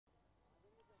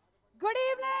Good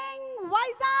evening,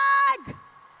 Vizag!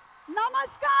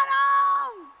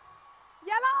 Namaskaram!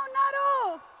 ఎలా ఉన్నారు?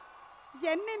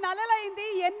 ఎన్ని నెలలైంది,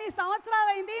 ఎన్ని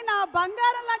సంవత్సరాలైంది నా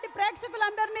బంగారం లాంటి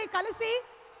ప్రేక్షకులందరినీ కలిసి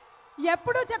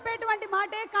ఎప్పుడూ చెప్పేటువంటి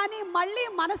మాటే, కానీ మళ్ళీ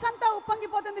మనసంతా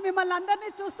ఉప్పొంగిపోతుంది మిమ్మల్ని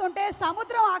అందరినీ చూస్తుంటే.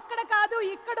 సముద్రం అక్కడ కాదు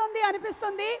ఇక్కడ ఉంది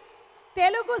అనిపిస్తుంది.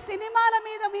 తెలుగు సినిమాల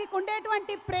మీద మీకు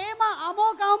ఉండేటువంటి ప్రేమ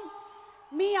అమోఘం.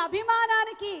 మీ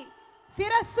అభిమానానికి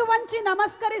శిరస్సు వంచి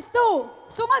నమస్కరిస్తూ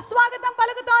సుమ స్వాగతం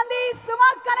పలుకుతోంది Suma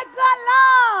Kanakala.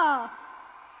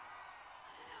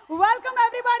 Welcome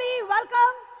everybody,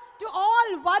 welcome to all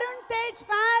Varun Tej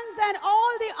fans and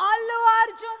all the Allu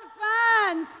Arjun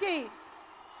fans ki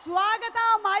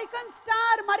స్వాగతం. ఐకాన్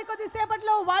స్టార్ మరికొద్ది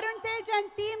సేపట్లో వరుణ్ తేజ్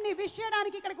అండ్ టీమ్ ని విష్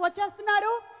చేయడానికి ఇక్కడికి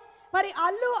వచ్చేస్తున్నారు. మరి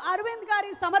అల్లు అరవింద్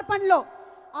గారి సమర్పణలో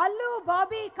Allu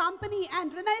Bobby company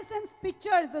and renaissance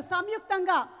pictures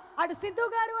సంయుక్తంగా, అటు సిద్ధు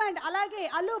గారు అండ్ అలాగే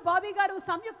అల్లు బాబీ గారు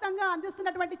సంయుక్తంగా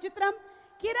అందిస్తున్నటువంటి చిత్రం,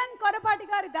 కిరణ్ కొరపాటి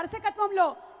గారి దర్శకత్వంలో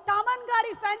తమన్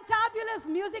గారి ఫెంటాబ్యులస్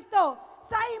మ్యూజిక్ తో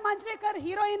సాయి మంజ్రేకర్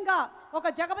హీరోయిన్ గా, ఒక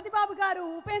జగపతి బాబు గారు,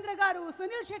 ఉపేంద్ర గారు,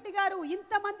 సునీల్ శెట్టి గారు,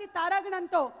 ఇంతమంది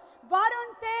తారాగణంతో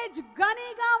వరుణ్ తేజ్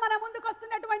గనీగా మన ముందుకు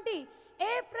వస్తున్నటువంటి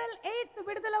ఏప్రిల్ 8th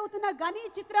విడుదలవుతున్న గనీ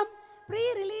చిత్రం ప్రీ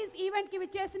రిలీజ్ ఈవెంట్ కి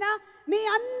విచ్చేసిన మీ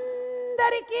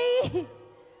అందరికీ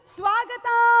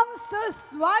స్వాగతం,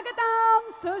 సుస్వాగతం,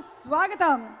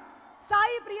 సుస్వాగతం.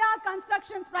 Sai Priya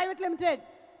constructions private limited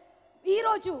ఈ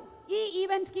రోజు ఈ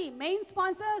ఈవెంట్ కి main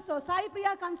sponsor. So Sai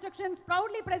Priya constructions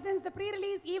proudly presents the pre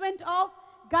release event of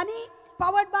గనీ,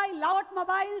 powered by lot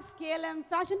mobiles, KLM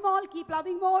fashion mall, keep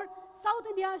loving more, south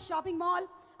India shopping mall.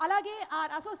 అలాగే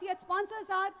ఆర్ అసోసియేట్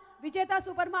స్పాన్సర్స్ ఆర్ విజేత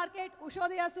super market,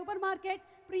 Ushodaya super market,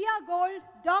 Priya gold,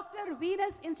 doctor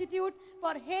Venus institute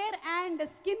for hair and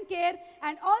skin care,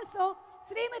 and also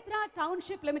Srimitra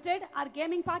township limited. Are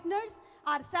gaming partners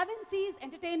are 7 Seas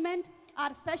entertainment.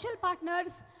 Are special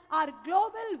partners are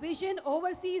global vision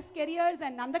overseas careers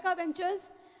and Nandaka ventures.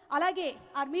 అలాగే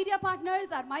are media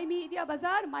partners are my media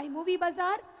Bazar, my movie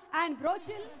Bazar and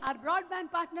బ్రోచిల్. Are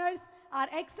broadband partners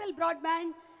are XL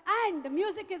broadband and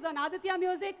music is on Aditya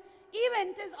Music.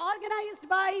 Event is organized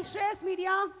by Shreyas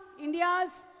Media,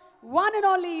 India's one and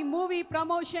only movie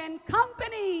promotion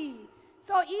company.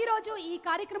 So ee roju ee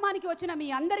కార్యక్రమానికి వచ్చిన మీ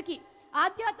అందరికీ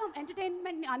ఆధ్యాత్మం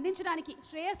entertainment ని అందించడానికి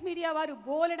Shreyas media వారు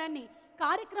బోలెడన్ని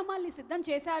కార్యక్రమాల్ని సిద్ధం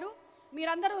చేశారు.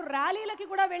 మీరందరూ ర్యాలీలకి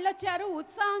కూడా వెళ్ళొచ్చారు,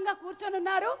 ఉత్సాహంగా కూర్చొని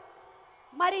ఉన్నారు.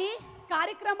 మరి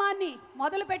కార్యక్రమాన్ని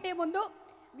మొదలు పెట్టే ముందు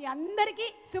మీ అందరికీ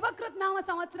శుభకృత్నామ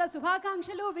సంవత్సర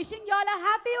శుభాకాంక్షలు. Wishing you all a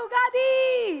happy Ugadi.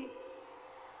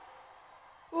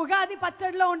 Ugadi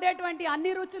పచ్చడిలో ఉండేటువంటి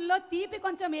అన్ని రుచుల్లో తీపి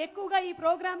కొంచెం ఎక్కువగా ఈ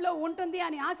ప్రోగ్రాంలో ఉంటుంది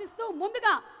అని ఆశిస్తూ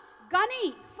ముందుగా గనీ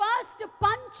ఫస్ట్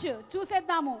పంచ్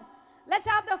చూసేద్దాము.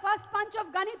 Let's have the first punch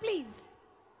of గనీ please.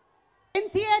 In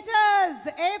theatres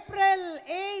April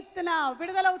 8th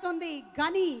విడుదలవుతుంది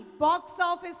గనీ. బాక్స్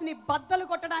ఆఫీస్ ని బద్దలు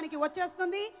కొట్టడానికి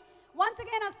వచ్చేస్తుంది. Once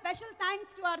again a special thanks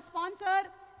to our sponsor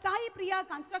Sai Priya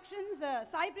Constructions.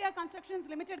 Sai Priya Constructions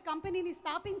Limited కంపెనీని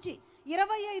స్థాపించి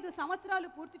 25 సంవత్సరాలు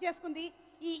పూర్తి చేసుకుంది.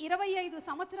 ఈ 25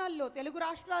 సంవత్సరాల్లో తెలుగు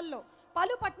రాష్ట్రాల్లో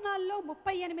పలు పట్టణాల్లో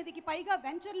 38కి పైగా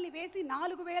వెంచర్లు వేసి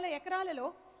 4000 ఎకరాలలో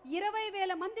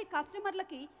 20,000 మంది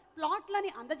కస్టమర్లకి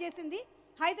ప్లాట్లని అందజేసింది.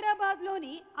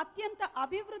 హైదరాబాద్లోని అత్యంత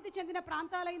అభివృద్ధి చెందిన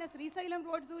ప్రాంతాలైన శ్రీశైలం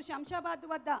రోడ్స్, శంషాబాద్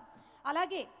వద్ద,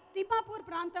 అలాగే తిమ్మాపూర్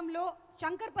ప్రాంతంలో,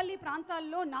 శంకర్పల్లి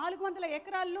ప్రాంతాల్లో 400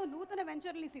 ఎకరాల్లో నూతన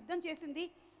వెంచర్ని సిద్ధం చేసింది.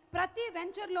 ప్రతి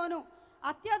వెంచర్లోనూ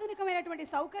అత్యాధునికమైనటువంటి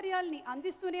సౌకర్యాల్ని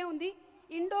అందిస్తూనే ఉంది.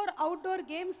 ఇండోర్ అవుట్డోర్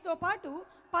గేమ్స్తో పాటు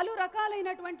పలు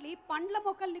రకాలైనటువంటి పండ్ల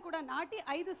మొక్కల్ని కూడా నాటి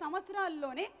 5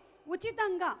 సంవత్సరాల్లోనే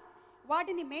ఉచితంగా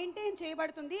వాటిని మెయింటైన్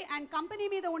చేయబడుతుంది. అండ్ కంపెనీ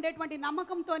మీద ఉండేటువంటి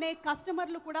నమ్మకంతోనే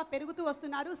కస్టమర్లు కూడా పెరుగుతూ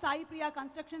వస్తున్నారు. సాయి ప్రియా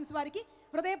కన్స్ట్రక్షన్స్ వారికి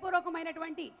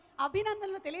హృదయపూర్వకమైనటువంటి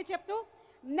అభినందనలు తెలియచెప్తూ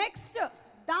నెక్స్ట్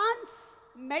డాన్స్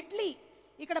మెడ్లీ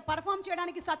ఇక్కడ పర్ఫామ్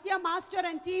చేయడానికి సత్య మాస్టర్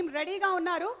అండ్ టీమ్ రెడీగా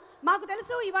ఉన్నారు. మాకు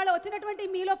తెలుసు ఇవాళ వచ్చినటువంటి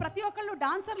మీలో ప్రతి ఒక్కళ్ళు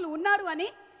డాన్సర్లు ఉన్నారు అని.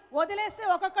 వదిలేస్తే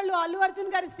ఒక్కొక్కళ్ళు అల్లు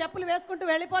అర్జున్ గారి స్టెప్పులు వేసుకుంటూ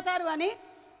వెళ్ళిపోతారు అని,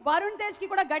 వరుణ్ తేజ్కి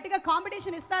కూడా గట్టిగా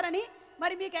కాంపిటీషన్ ఇస్తారని.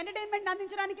 మరి మీకు ఎంటర్టైన్మెంట్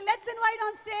అందించడానికి let's invite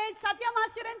on stage Satya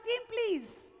master and team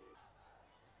please.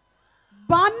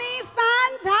 Bunny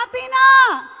fans హ్యాపీనా?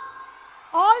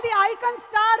 All the icon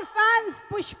star fans,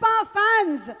 Pushpa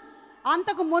fans.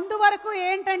 అంతకు ముందు వరకు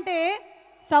ఏంటంటే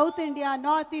south India,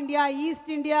 north India, east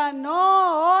India, no,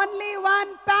 only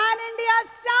one pan India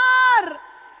star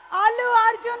Allu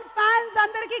Arjun fans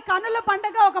అందరికీ కన్నుల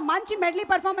పండగ ఒక మంచి మెడ్లీ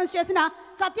పర్ఫార్మెన్స్ చేసిన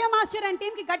సత్య మాస్టర్ అండ్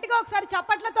టీమ్కి గట్టిగా ఒకసారి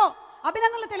చప్పట్లతో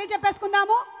అభినందనలు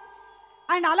తెలియజెప్పేసుకుందాము.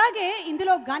 అండ్ అలాగే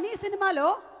ఇందులో గనీ సినిమాలో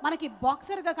మనకి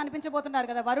బాక్సర్గా కనిపించబోతున్నారు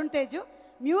కదా వరుణ్ తేజ్.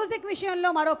 మ్యూజిక్ విషయంలో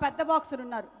మరో పెద్ద బాక్సర్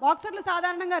ఉన్నారు. బాక్సర్లు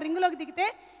సాధారణంగా రింగ్లోకి దిగితే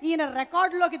ఈయన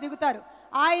రికార్డులోకి దిగుతారు.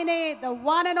 ఆయనే the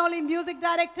one and only music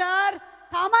director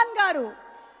Thaman గారు.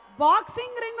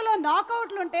 బాక్సింగ్ రింగ్లో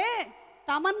నాకౌట్లు ఉంటే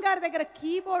తమన్ గారి దగ్గర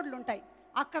కీబోర్డులు ఉంటాయి.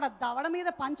 అక్కడ దవడ మీద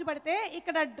పంచు పడితే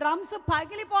ఇక్కడ డ్రమ్స్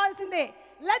పగిలిపోవాల్సిందే.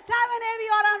 లెట్స్ హ్యావ్ ఎన్ ఏవి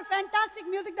on fantastic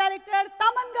music director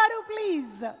Thaman గారు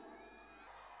ప్లీజ్.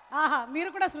 ఆహా, మీరు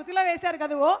కూడా శృతిలో వేశారు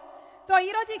కదా. సో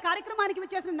ఈరోజు ఈ కార్యక్రమానికి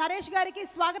విచ్చేసిన నరేష్ గారికి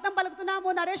స్వాగతం పలుకుతున్నాము.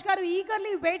 నరేష్ గారు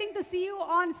eagerly waiting to see you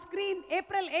on screen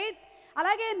April 8.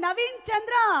 అలాగే నవీన్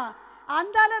చంద్ర,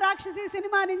 అందాల రాక్షసి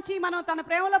సినిమా నుంచి మనం తన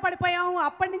ప్రేమలో పడిపోయాము,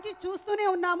 అప్పటి నుంచి చూస్తూనే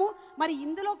ఉన్నాము. మరి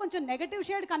ఇందులో కొంచెం నెగటివ్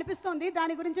షేడ్ కనిపిస్తోంది,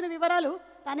 దాని గురించిన వివరాలు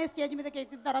తనే స్టేజ్ మీదకి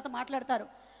ఎక్కిన తర్వాత మాట్లాడతారు.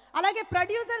 అలాగే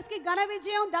ప్రొడ్యూసర్స్కి ఘన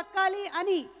విజయం దక్కాలి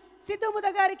అని సిద్ధు ముద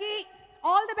గారికి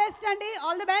ఆల్ ది బెస్ట్ అండి,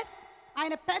 ఆల్ ది బెస్ట్.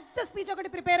 ఆయన పెద్ద స్పీచ్ ఒకటి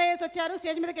ప్రిపేర్ అయ్యేసి వచ్చారు,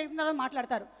 స్టేజ్ మీదకి ఎక్కిన తర్వాత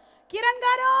మాట్లాడతారు. కిరణ్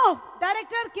గారు,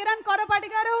 డైరెక్టర్ కిరణ్ కొరపాటి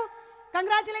గారు,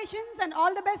 congratulations and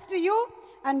all the best to you.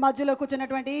 And మధ్యలో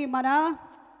కూర్చున్నటువంటి మన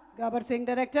గబ్బర్ సింగ్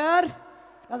డైరెక్టర్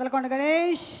కదలకొండ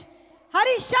గణేష్,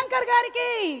 హరీష్ శంకర్ గారికి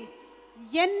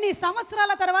ఎన్ని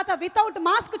సంవత్సరాల తర్వాత వితౌట్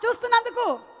మాస్క్ చూస్తున్నందుకు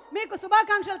మీకు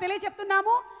శుభాకాంక్షలు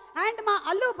తెలియచెప్తున్నాము. అండ్ మా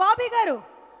అల్లు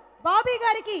బాబీ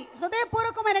గారికి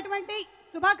హృదయపూర్వకమైనటువంటి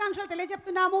శుభాకాంక్షలు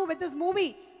తెలియజెప్తున్నాము. With this movie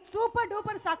super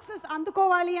duper success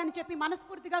అందుకోవాలి అని చెప్పి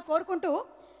మనస్ఫూర్తిగా కోరుకుంటూ,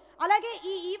 అలాగే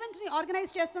ఈ ఈవెంట్ని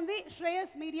ఆర్గనైజ్ చేస్తుంది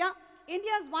Shreyas media,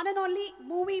 India's one and only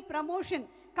movie promotion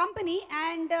company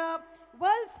and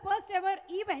world's first ever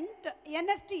event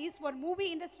NFTs for movie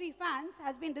industry fans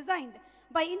has been designed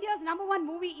by India's #1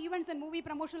 movie events and movie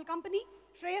promotional company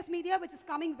Shreyas Media, which is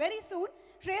coming very soon.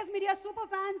 Shreyas Media super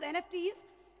fans NFTs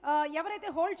ఎవరైతే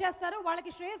hold చేస్తారో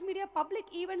వాళ్ళకి Shreyas media public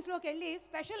ఈవెంట్స్లోకి వెళ్ళి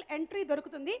special entry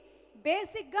దొరుకుతుంది.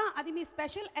 బేసిక్గా అది మీ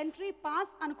special entry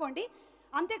pass అనుకోండి.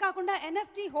 అంతేకాకుండా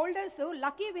NFT holders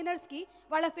lucky విన్నర్స్కి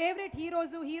వాళ్ళ favourite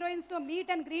heroes హీరోయిన్స్తో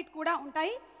meet and greet కూడా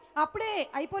ఉంటాయి. అప్పుడే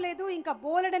అయిపోలేదు, ఇంకా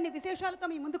బోలెడన్ని విశేషాలతో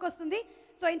మీ ముందుకు వస్తుంది.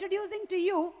 So introducing to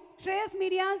you Shreyas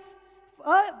medias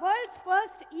world's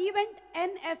first event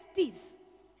NFTs.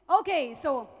 Okay, so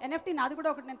NFT నాది కూడా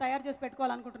ఒకటి నేను తయారు చేసి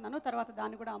పెట్టుకోవాలనుకుంటున్నాను, తర్వాత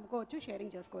దాన్ని కూడా అమ్ముకోవచ్చు,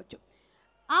 షేరింగ్ చేసుకోవచ్చు.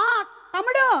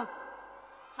 తమ్ముడు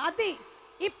అది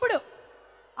ఇప్పుడు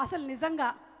అసలు నిజంగా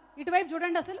ఇటువైపు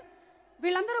చూడండి, అసలు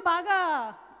వీళ్ళందరూ బాగా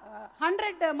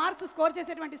 100 మార్క్స్ స్కోర్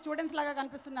చేసేటువంటి స్టూడెంట్స్ లాగా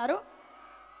కనిపిస్తున్నారు.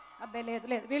 అబ్బాయి లేదు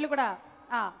లేదు,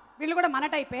 వీళ్ళు కూడా మన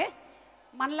టైపే,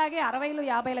 మనలాగే 60లు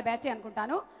 50ల బ్యాచే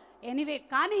అనుకుంటాను. ఎనీవే,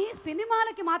 కానీ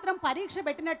సినిమాలకి మాత్రం పరీక్ష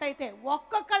పెట్టినట్టయితే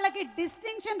ఒక్కొక్కళ్ళకి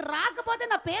డిస్టింక్షన్ రాకపోతే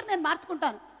నా పేరు నేను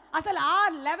మార్చుకుంటాను. అసలు ఆ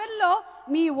లెవెల్లో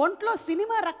మీ ఒంట్లో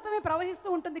సినిమా రక్తమే ప్రవహిస్తూ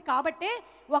ఉంటుంది. కాబట్టే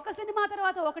ఒక సినిమా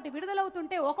తర్వాత ఒకటి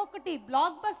విడుదలవుతుంటే ఒక్కొక్కటి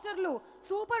బ్లాక్ బస్టర్లు,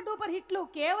 సూపర్ డూపర్ హిట్లు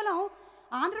కేవలం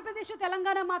ఆంధ్రప్రదేశ్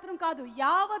తెలంగాణ మాత్రం కాదు,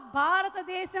 యావత్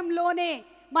భారతదేశంలోనే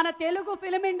మన తెలుగు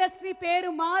ఫిల్మ్ ఇండస్ట్రీ పేరు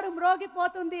మారు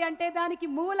మ్రోగిపోతుంది అంటే దానికి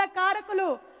మూల కారకులు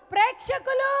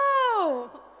ప్రేక్షకులు.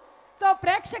 సో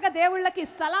ప్రేక్షక దేవుళ్ళకి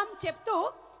సలాం చెప్తూ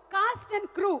కాస్ట్ అండ్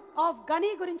క్రూ ఆఫ్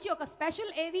గనీ గురించి ఒక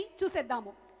స్పెషల్ ఏవి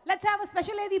చూసేద్దాము. లెట్స్ హ్యావ్ అ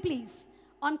స్పెషల్ ఏవి please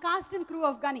on cost and crew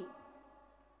of గనీ.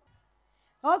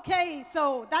 Okay, so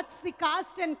that's the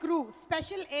cost and crew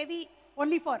special ఏవి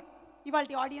ఓన్లీ ఫర్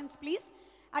ఇవాల్టి ఆడియన్స్ ప్లీజ్.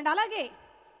 అండ్ అలాగే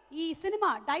ఈ cinema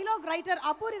dialogue writer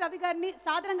Abburi Ravi గారిని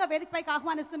సాధారణంగా వేదికపైకి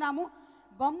ఆహ్వానిస్తున్నాము.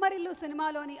 బొమ్మరిల్లు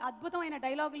సినిమాలోని అద్భుతమైన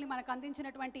డైలాగుల్ని మనకు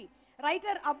అందించినటువంటి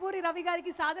రైటర్ అబ్బూరి రవి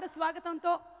గారికి సాదర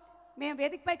స్వాగతంతో మేము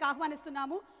వేదికపైకి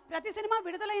ఆహ్వానిస్తున్నాము. ప్రతి సినిమా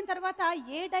విడుదలైన తర్వాత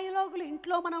ఏ డైలాగులు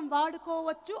ఇంట్లో మనం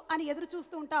వాడుకోవచ్చు అని ఎదురు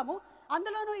చూస్తూ ఉంటాము.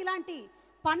 అందులోనూ ఇలాంటి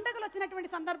పండుగలు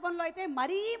వచ్చినటువంటి సందర్భంలో అయితే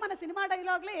మరీ మన సినిమా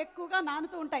డైలాగులే ఎక్కువగా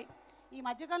నానుతూ ఉంటాయి. ఈ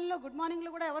మధ్యకాలంలో గుడ్ మార్నింగ్లు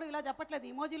కూడా ఎవరు ఇలా చెప్పట్లేదు,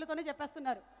 ఇమోజీలతోనే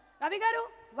చెప్పేస్తున్నారు. రవి గారు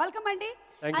వెల్కమ్ అండి.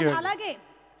 అండ్ అలాగే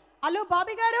అల్లు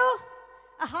బాబీ గారు,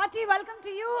 hearty welcome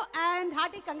to you and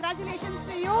hearty congratulations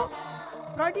to you.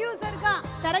 ప్రొడ్యూసర్గా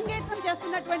తెరంగేట్రం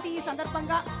చేస్తున్నటువంటి ఈ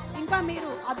సందర్భంగా ఇంకా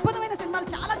మీరు అద్భుతమైన సినిమాలు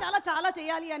చాలా చాలా చాలా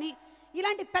చేయాలి అని,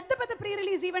 ఇలాంటి పెద్ద పెద్ద ప్రీ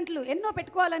రిలీజ్ ఈవెంట్లు ఎన్నో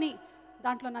పెట్టుకోవాలని,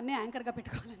 దాంట్లో నన్నే యాంకర్గా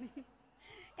పెట్టుకోవాలని,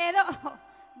 ఏదో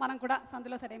మనం కూడా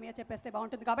సందులో సరేమియా చెప్పేస్తే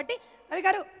బాగుంటుంది. కాబట్టి రవి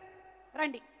గారు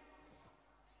రండి.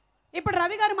 ఇప్పుడు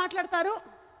రవి గారు మాట్లాడతారు.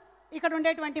 ఇక్కడ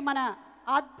ఉండేటువంటి మన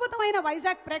అద్భుతమైన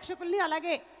వైజాగ్ ప్రేక్షకుల్ని,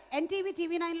 అలాగే ఎన్టీవీ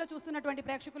TV9లో చూస్తున్నటువంటి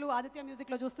ప్రేక్షకులు, ఆదిత్య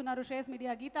మ్యూజిక్లో చూస్తున్నారు, శ్రేయస్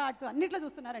మీడియా, గీతా ఆర్ట్స్ అన్నిట్లో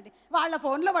చూస్తున్నారండి. వాళ్ళ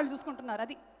ఫోన్లో వాళ్ళు చూసుకుంటున్నారు.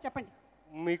 అది చెప్పండి.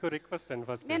 మీకు రిక్వెస్ట్ అండి,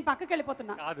 ఫస్ట్ నేను పక్కకి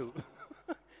వెళ్ళిపోతున్నా కాదు,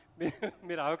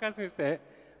 మీరు అవకాశం ఇస్తే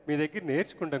మీ దగ్గర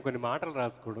నేర్చుకుంటాం కొన్ని మాటలు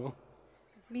రాసుకోవడం.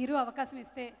 మీరు అవకాశం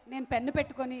ఇస్తే నేను పెన్ను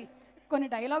పెట్టుకొని కొన్ని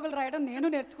డైలాగులు రాయడం నేను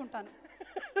నేర్చుకుంటాను.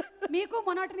 మీకు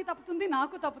మొనాటిని తప్పుతుంది,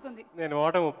 నాకు తప్పుతుంది. నేను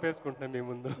ఓటం ఒప్పేసుకుంటున్నాను మీ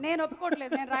ముందు. నేను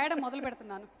ఒప్పుకోవట్లేదు, నేను రాయడం మొదలు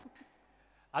పెడుతున్నాను.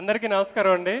 అందరికీ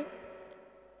నమస్కారం అండి.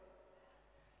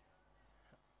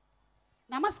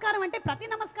 నమస్కారం అంటే ప్రతి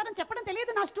నమస్కారం చెప్పడం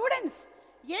తెలియదు నా స్టూడెంట్స్.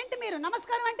 ఏంటి మీరు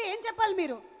నమస్కారం అంటే ఏం చెప్పాలి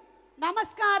మీరు?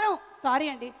 నమస్కారం, సారీ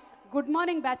అండి, గుడ్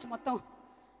మార్నింగ్ బ్యాచ్ మొత్తం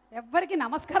ఎవ్వరికి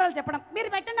నమస్కారాలు చెప్పడం. మీరు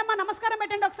పెట్టండి అమ్మా, నమస్కారం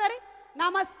పెట్టండి ఒకసారి.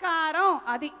 నమస్కారం.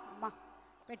 అది అమ్మా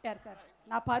పెట్టారు సార్,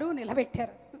 నా పరువు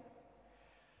నిలబెట్టారు.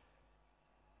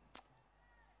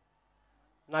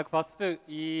 నాకు ఫస్ట్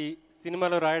ఈ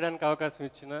సినిమాలో రాయడానికి అవకాశం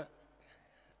ఇచ్చిన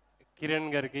కిరణ్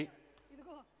గారికి,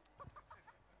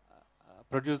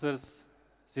 ప్రొడ్యూసర్స్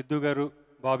సిద్ధు గారు,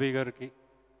 బాబీ గారికి,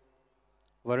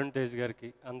 వరుణ్ తేజ్ గారికి,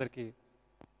 అందరికీ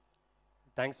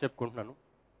థ్యాంక్స్ చెప్పుకుంటున్నాను.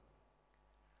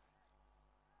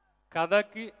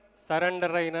 కథకి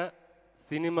సరెండర్ అయిన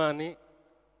సినిమాని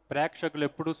ప్రేక్షకులు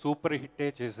ఎప్పుడూ సూపర్ హిట్టే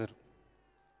చేశారు.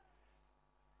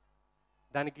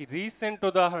 దానికి రీసెంట్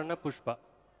ఉదాహరణ పుష్ప.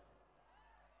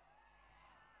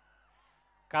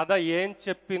 కథ ఏం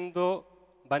చెప్పిందో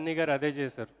బన్నీ గారు అదే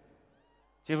చేశారు.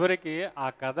 చివరికి ఆ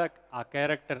కథ, ఆ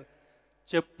క్యారెక్టర్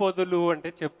చెప్పొదులు అంటే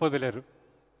చెప్పొదిలేరు.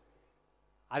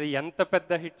 అది ఎంత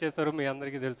పెద్ద హిట్ చేశారో మీ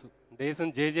అందరికీ తెలుసు. దేశం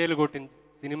జేజేలు కొట్టిన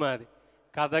సినిమా అది.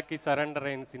 కథకి సరెండర్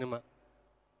అయిన సినిమా.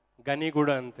 గని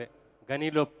కూడా అంతే.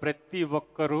 గనిలో ప్రతి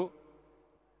ఒక్కరూ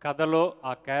కథలో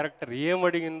ఆ క్యారెక్టర్ ఏం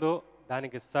అడిగిందో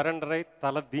దానికి సరెండర్ అయి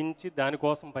తల దించి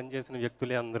దానికోసం పనిచేసిన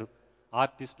వ్యక్తులే అందరూ,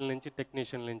 ఆర్టిస్టుల నుంచి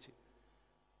టెక్నీషియన్ల నుంచి.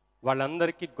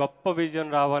 వాళ్ళందరికీ గొప్ప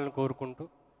విజన్ రావాలని కోరుకుంటూ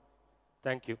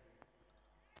thank you.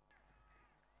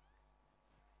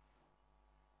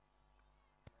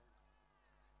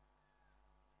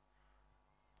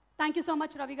 Thank you so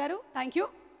much, Ravi Garu. Thank you.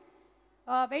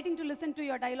 Waiting to listen to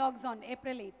your dialogues on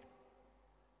April 8th.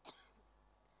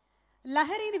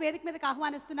 లహరిని వేదిక మీదకి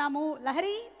ఆహ్వానిస్తున్నాము.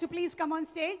 Lahari to please come on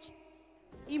stage.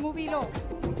 ఈ మూవీలో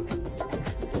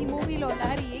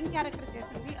లహరి ఏం క్యారెక్టర్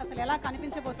చేసింది, అసలు ఎలా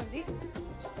కనిపించబోతుంది?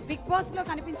 బిగ్ బాస్లో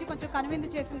కనిపించి కొంచెం కనువిందు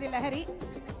చేసింది లహరి.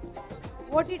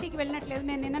 ఓటీటీకి వెళ్ళినట్లేదు,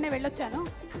 నేను నిన్ననే వెళ్ళొచ్చాను.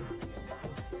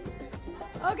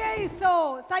 Okay, so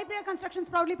Sai Priya Constructions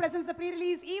proudly presents the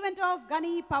pre-release event of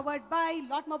Ghani, powered by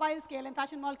Lot Mobiles, KLM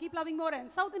Fashion Mall, Keep Loving More, and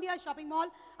South India Shopping Mall.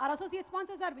 Our associate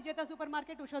sponsors are Vijeta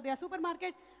Supermarket, Ushodhya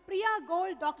Supermarket, Priya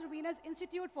Gold, Dr. Venus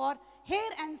Institute for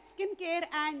Hair and Skin Care,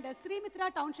 and Srimitra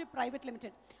Township Private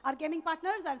Limited. Our gaming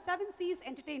partners are 7 Seas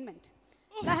Entertainment.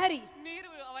 Lahari, మీరు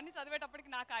అవన్నీ చదివేటప్పటికి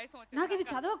నాకు ఆయాసం వచ్చింది. నాకు ఇది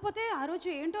చదవకపోతే ఆ రోజు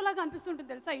ఏంటోలాగా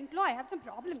అనిపిస్తుంటుంది తెలుసా. ఇంట్లో I have some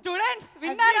problem. Students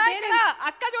విన్నారా?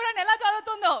 అక్క చూడండి ఎలా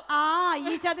చదువుతుందో.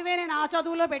 ఈ చదివే నేను ఆ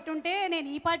చదువులో పెట్టుంటే నేను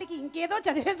ఈ పాటికి ఇంకేదో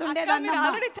చదివేసి ఉండేదాన్ని.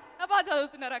 ఆల్రెడీ చాలా బాగా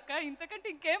చదువుతున్నారు అక్క, ఇంతకంటే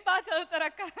ఇంకేం బాగా చదువుతారు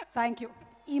అక్క. Thank you.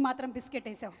 ఈ మాత్రం బిస్కెట్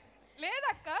వేసావు.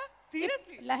 లేదక్క,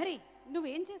 సీరియస్లీ. లహరి,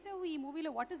 నువ్వేం చేసావు ఈ మూవీలో?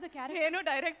 What is the character? నేను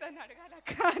డైరెక్టర్ని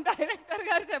అడగాలక్క, డైరెక్టర్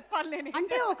గారు చెప్పాలి. నేను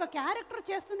అంటే ఒక క్యారెక్టర్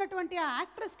చేస్తున్నటువంటి ఆ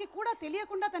యాక్ట్రెస్ కి కూడా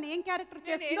తెలియకుండా తను ఏం క్యారెక్టర్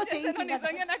చేస్తుందో చేయించాను.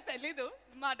 నిజంగా నాకు తెలీదు.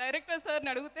 మా డైరెక్టర్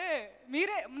సార్ని అడిగితే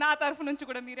మీరే, నా తరఫు నుంచి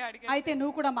కూడా మీరే అడిగారు. అయితే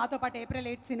నువ్వు కూడా మాతో పాటు April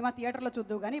 8 సినిమా థియేటర్లో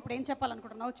చూద్దావు. కానీ ఇప్పుడు ఏం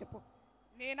చెప్పాలనుకుంటున్నావు చెప్పు.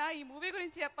 నేనా ఈ మూవీ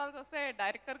గురించి చెప్పాల్సి వస్తే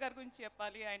డైరెక్టర్ గారి గురించి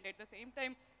చెప్పాలి, and at the same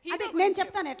time నేను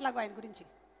చెప్తాను ఎట్లాగో ఆయన గురించి.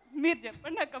 మీరు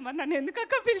చెప్పండి అక్క, మరి నన్ను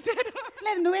ఎందుకక్క పిలిచారు?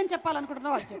 లేదు, నువ్వేం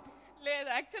చెప్పాలనుకుంటున్నావు అది చెప్పు. లేదు,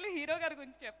 యాక్చువల్లీ హీరో గారి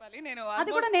గురించి చెప్పాలి. నేను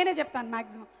అది కూడా నేనే చెప్తాను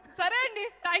మాక్సిమం. సరే అండి,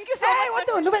 థ్యాంక్ యూ సో మచ్.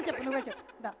 వద్దు, నువ్వే చెప్పు.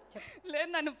 లేదు,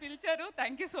 నన్ను పిలిచారు,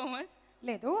 థ్యాంక్ యూ సో మచ్.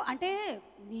 లేదు అంటే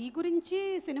నీ గురించి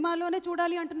సినిమాలోనే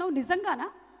చూడాలి అంటున్నావు, నిజంగానా?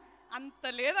 అంత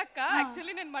లేదక్క,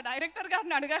 యాక్చువల్లీ నేను మా డైరెక్టర్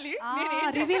గారిని అడగాలి.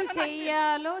 రివీల్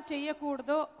చెయ్యాలో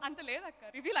చెయ్యకూడదో అంత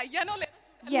లేదక్క, రివీల్ అయ్యానో లేదో.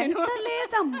 ఎంత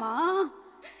లేదమ్మా,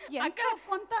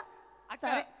 కొంత.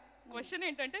 సరే, క్వశ్చన్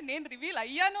ఏంటంటే నేను రివీల్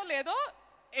అయ్యానో లేదో,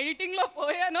 ఎడిటింగ్ లో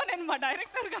పోయానో, నేను మా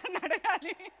డైరెక్టర్ గారిని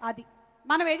అడగాలి. అది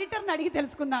మనం ఎడిటర్ని అడిగి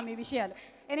తెలుసుకుందాం ఈ విషయాలు.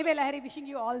 Anyway Lahari, wishing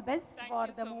you all best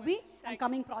for the movie and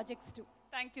coming projects to.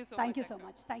 Thank you so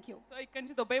much. Thank you. So ఇక్కడ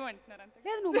నుంచి దుబ్బేయమంటున్నారు అంతే.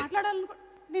 లేదు, నువ్వు మాట్లాడాలనుకో.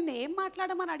 నిన్ను ఏం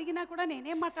మాట్లాడమని అడిగినా కూడా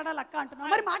నేనేం మాట్లాడాలి అక్క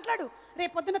అంటున్నావు. మరి మాట్లాడు.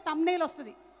 రేపు పొద్దున్న థంబ్నెయిల్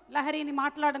వస్తుంది, లహరిని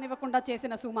మాట్లాడనివ్వకుండా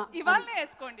చేసిన సుమా. ఇవాళనే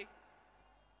వేసుకోండి,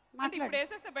 ఇప్పుడు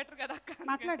వేసేస్తే బెటర్ కదా అక్క.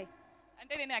 మాట్లాడి.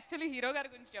 అంటే నేను యాక్చువల్లీ హీరో గారి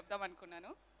గురించి చెప్దాం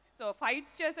అనుకున్నాను. సో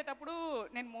ఫైట్స్ చేసేటప్పుడు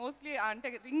నేను మోస్ట్లీ అంటే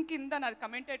రింగ్ కింద నాది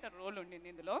కమెంటేటర్ రోల్ ఉండింది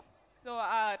ఇందులో. సో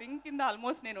ఆ రింగ్ కింద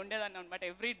ఆల్మోస్ట్ నేను ఉండేదాన్ని అనమాట,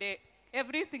 every day,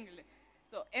 every single day.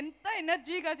 So ఎంత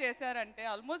ఎనర్జీగా చేశారంటే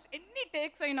ఆల్మోస్ట్ ఎన్ని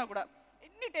టేక్స్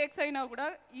అయినా కూడా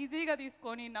ఈజీగా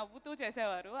తీసుకొని నవ్వుతూ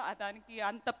చేసేవారు. దానికి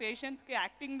అంత పేషెన్స్కి,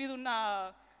 యాక్టింగ్ మీద ఉన్న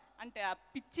అంటే ఆ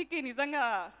పిచ్చికి నిజంగా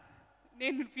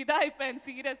నేను ఫిదా అయిపోయాను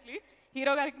సీరియస్లీ.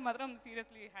 హీరో గారికి మాత్రం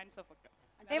సీరియస్లీ హ్యాండ్స్ ఆఫ్ అక్క.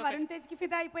 అంటే వరుణ్ తేజ్కి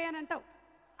ఫిదా అయిపోయానంటావు.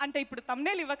 అంటే ఇప్పుడు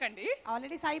తమ్నేల్ ఇవ్వకండి,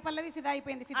 ఆల్రెడీ సాయి పల్లవి ఫిదా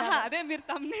అయిపోయింది. అదే మీరు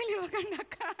తమ్నేల్ ఇవ్వకండి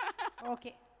అక్క.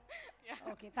 Okay,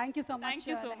 thank you so much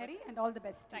Lahari and all the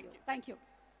best. Thank you.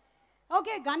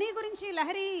 Okay, గని గురించి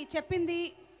లహరి చెప్పింది.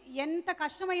 ఎంత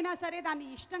కష్టమైనా సరే దాన్ని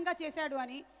ఇష్టంగా చేశాడు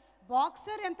అని.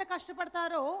 బాక్సర్ ఎంత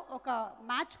కష్టపడతారో ఒక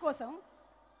మ్యాచ్ కోసం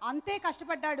అంతే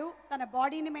కష్టపడ్డాడు. తన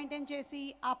బాడీని మెయింటైన్ చేసి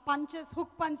ఆ punches,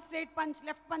 hook punch, straight punch,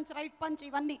 left punch, right punch,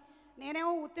 ఇవన్నీ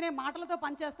నేనేమో ఉత్తినే మాటలతో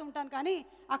పనిచేస్తూ ఉంటాను, కానీ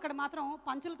అక్కడ మాత్రం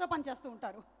పంచులతో పనిచేస్తూ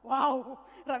ఉంటారు. వావ్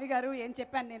రవి గారు ఏం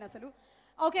చెప్పాను నేను అసలు.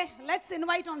 Okay, let's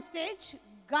invite on stage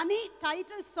గని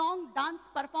టైటిల్ సాంగ్ డాన్స్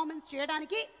పర్ఫార్మెన్స్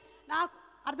చేయడానికి. నాకు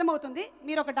అర్థమవుతుంది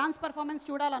మీరు ఒక డాన్స్ పర్ఫార్మెన్స్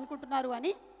చూడాలనుకుంటున్నారు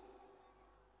అని,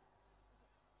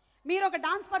 మీరు ఒక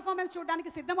డాన్స్ పర్ఫార్మెన్స్ చూడడానికి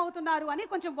సిద్ధమవుతున్నారు అని.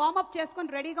 కొంచెం వార్మప్ చేసుకొని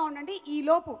రెడీగా ఉండండి.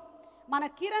 ఈలోపు మన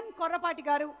కిరణ్ కొర్రపాటి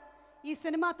గారు ఈ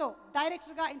సినిమాతో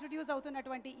డైరెక్టర్గా ఇంట్రడ్యూస్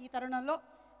అవుతున్నటువంటి ఈ తరుణంలో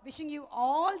wishing you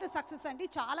all the success అండి.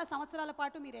 చాలా సంవత్సరాల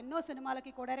పాటు మీరు ఎన్నో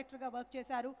సినిమాలకి కో డైరెక్టర్గా వర్క్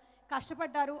చేశారు,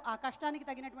 కష్టపడ్డారు. ఆ కష్టానికి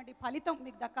తగినటువంటి ఫలితం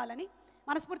మీకు దక్కాలని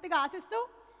మనస్ఫూర్తిగా ఆశిస్తూ,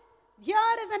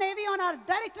 హియర్ ఇస్ అన్ ఏవి ఆన్ అవర్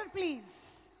డైరెక్టర్ ప్లీజ్.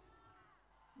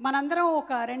 మనందరం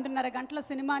ఒక 2.5 గంటల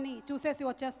సినిమాని చూసేసి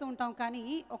వచ్చేస్తూ ఉంటాం, కానీ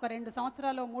ఒక 2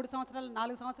 సంవత్సరాలు 3 సంవత్సరాలు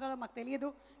 4 సంవత్సరాలు మాకు తెలియదు.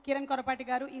 కిరణ్ కొరపాటి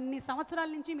గారు ఇన్ని సంవత్సరాల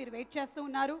నుంచి మీరు వెయిట్ చేస్తూ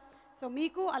ఉన్నారు. సో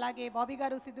మీకు అలాగే బాబీ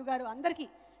గారు, సిద్ధు గారు అందరికీ,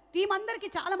 టీం అందరికీ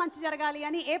చాలా మంచి జరగాలి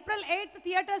అని April 8th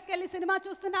థియేటర్స్కి వెళ్ళి సినిమా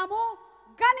చూస్తున్నాము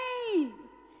గని.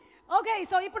 ఓకే,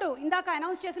 సో ఇప్పుడు ఇందాక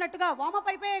అనౌన్స్ చేసినట్టుగా వార్మప్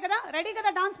అయిపోయాయి కదా, రెడీ కదా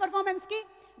డాన్స్ పర్ఫార్మెన్స్కి.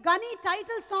 గని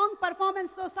title song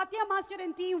పర్ఫార్మెన్స్తో Satya master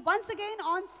and team once again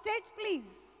on stage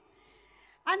please.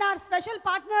 And our special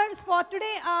partners for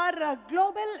today are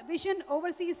Global Vision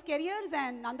Overseas Careers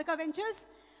and Nandaka Ventures.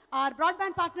 Our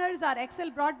broadband partners are Excel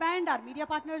Broadband. Our media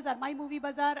partners are My Movie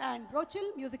Bazaar and Brochil.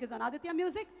 Music is on Aditya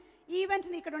Music. ఈ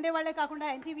ఈవెంట్ని ఇక్కడ ఉండే వాళ్ళే కాకుండా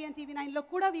NTV and TV9లో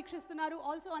కూడా వీక్షిస్తున్నారు.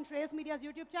 Also on Shreyas medias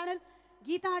YouTube channel,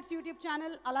 Gita arts YouTube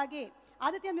channel, అలాగే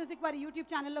Aditya music వారి YouTube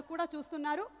ఛానల్లో కూడా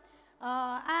చూస్తున్నారు.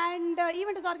 And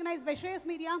event is organised by Shreyas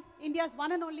media, India's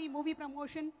one and only movie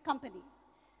promotion company.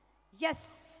 Yes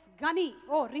గని,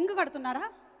 ఓ రింగ్ కడుతున్నారా?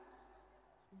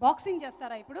 బాక్సింగ్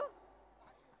చేస్తారా ఇప్పుడు?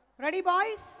 Ready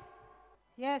boys?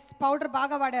 ఎస్, పౌడర్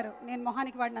బాగా వాడారు, నేను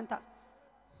మొహానికి వాడినంత.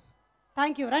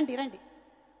 థ్యాంక్ యూ, రండి రండి.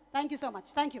 Thank you so much,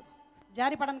 thank you.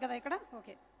 జారి పడను కదా ఇక్కడ.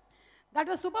 Okay, that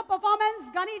was super performance.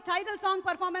 గని టైటిల్ సాంగ్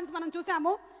పర్ఫార్మెన్స్ మనం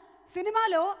చూసాము.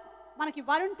 సినిమాలో మనకి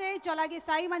వరుణ్ తేజ్ అలాగే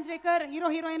సాయి మంజ్రేకర్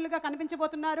హీరోయిన్లుగా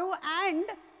కనిపించబోతున్నారు.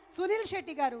 అండ్ సునీల్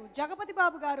శెట్టి గారు, జగపతి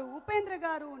బాబు గారు, ఉపేంద్ర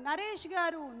గారు, నరేష్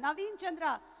గారు, నవీన్ చంద్ర,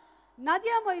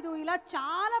 నదియా మొయిదు, ఇలా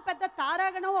చాలా పెద్ద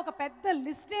తారాగణం, ఒక పెద్ద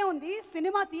లిస్టే ఉంది.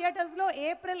 సినిమా థియేటర్స్లో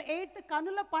April 8th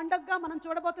కనుల పండగగా మనం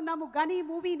చూడబోతున్నాము గని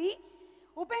మూవీని.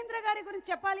 ఉపేంద్ర గారి గురించి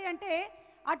చెప్పాలి అంటే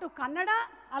అటు కన్నడ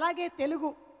అలాగే తెలుగు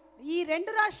ఈ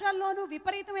 2 రాష్ట్రాల్లోనూ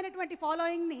విపరీతమైనటువంటి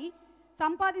ఫాలోయింగ్ని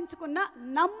సంపాదించుకున్న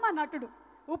నమ్మ నటుడు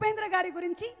ఉపేంద్ర గారి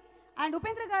గురించి. అండ్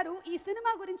ఉపేంద్ర గారు ఈ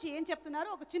సినిమా గురించి ఏం చెప్తున్నారో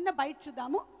ఒక చిన్న బైట్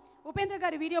చూద్దాము. ఉపేంద్ర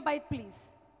గారి video byte please.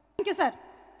 Thank you sir,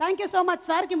 thank you so much.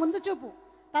 సార్కి ముందు చూపు,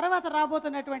 తర్వాత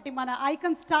రాబోతున్నటువంటి మన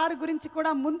ఐకన్ స్టార్ గురించి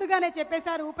కూడా ముందుగానే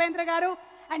చెప్పేశారు ఉపేంద్ర గారు.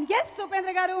 అండ్ ఎస్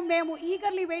ఉపేంద్ర గారు, మేము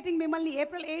ఈగర్లీ వెయిటింగ్ మిమ్మల్ని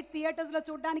April 8th థియేటర్స్లో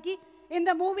చూడడానికి ఇన్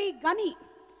ద మూవీ గని.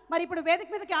 మరి ఇప్పుడు వేదిక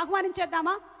మీదకి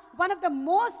ఆహ్వానించేద్దామా one of the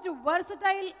most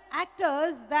versatile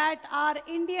actors that are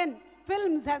Indian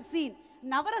films have seen.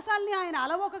 నవరసాల్ని ఆయన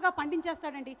అలవోకగా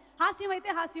పండించేస్తాడండి. హాస్యం అయితే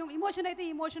హాస్యం, ఇమోషన్ అయితే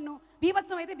ఇమోషన్,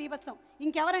 బీభత్సం అయితే బీభత్సం.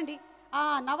 ఇంకెవరండి ఆ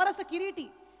నవరస కిరీటి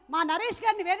మా నరేష్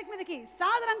గారిని వేదిక మీదకి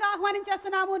సాదరంగా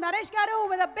ఆహ్వానించేస్తున్నాము. నరేష్ గారు,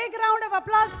 with a big round of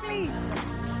applause please.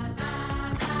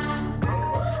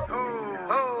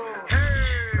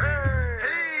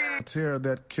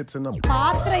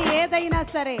 పాత్ర ఏదైనా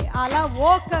సరే అలా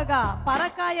ఓకగా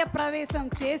పరకాయ ప్రవేశం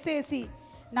చేసేసి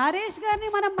నరేష్ గారిని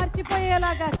మనం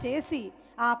మర్చిపోయేలాగా చేసి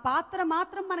ఆ పాత్ర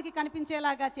మాత్రం మనకి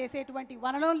కనిపించేలాగా చేసేటువంటి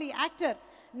one and only actor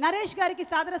Naresh గారికి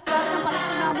సాదర స్వాగతం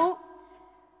పలుకుతున్నాము.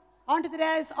 On to the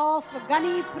days of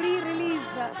గని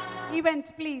ప్రీ-రిలీజ్ ఈవెంట్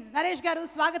ప్లీజ్. నరేష్ గారు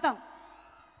స్వాగతం.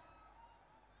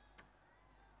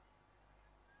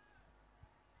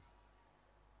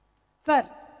 Sir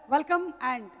welcome.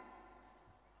 And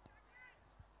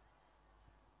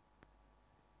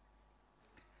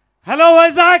hello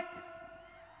Vizag,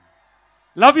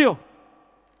 love you.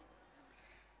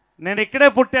 నేను ఇక్కడే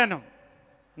పుట్టాను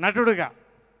నటుడుగా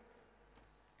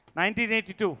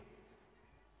 1982.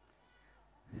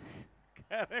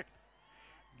 కరెక్ట్,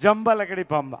 జంబలకడి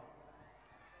పంబ,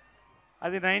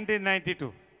 అది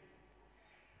 1992.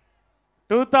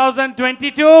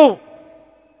 2022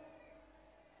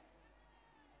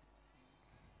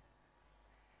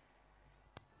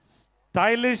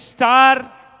 స్టైలిష్ స్టార్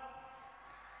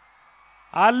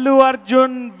అల్లు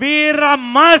అర్జున్ వీర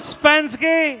మాస్ ఫ్యాన్స్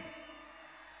కి,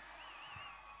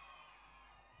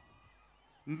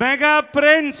 మెగా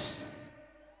ప్రిన్స్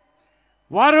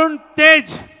వరుణ్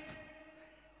తేజ్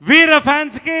వీర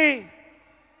ఫ్యాన్స్ కి,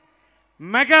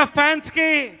 మెగా ఫ్యాన్స్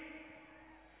కి,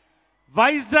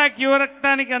 వైజాగ్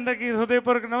యువరక్తానికి అందరికీ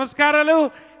హృదయపూర్వక నమస్కారాలు.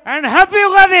 And happy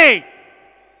Ugadi,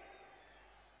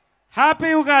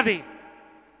 happy Ugadi.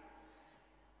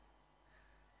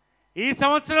 ఈ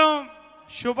సంవత్సరం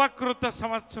శుభకృత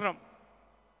సంవత్సరం.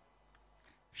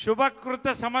 శుభకృత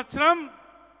సంవత్సరం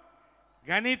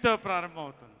గనితో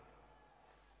ప్రారంభమవుతుంది.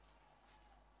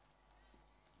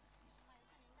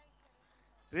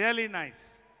 Really nice.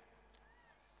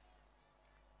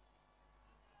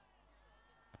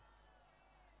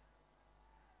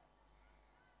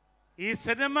 ఈ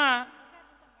సినిమా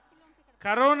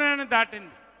కరోనాను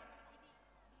దాటింది.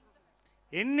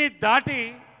 ఎన్ని దాటి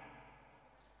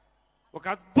ఒక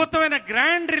అద్భుతమైన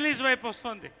గ్రాండ్ రిలీజ్ వైపు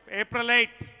వస్తుంది. April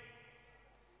 8th.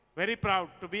 Very proud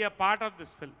to be a part of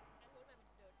this film.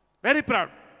 Very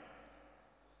proud.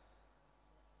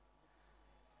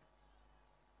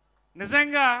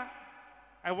 నిజంగా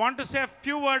I want to say a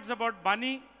few words about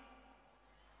Bunny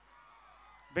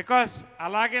because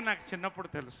అలాగే నాకు చిన్నప్పుడు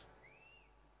తెలుసు.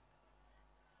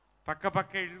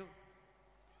 పక్క ఇళ్ళు,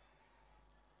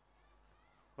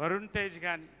 వరుణ్ తేజ్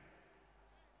కానీ,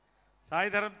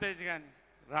 సాయిధరం తేజ్ కానీ,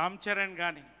 రామ్ చరణ్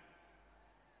కానీ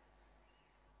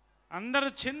అందరూ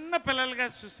చిన్న పిల్లలుగా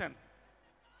చూశాను.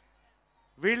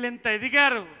 వీళ్ళు ఇంత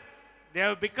ఎదిగారు. They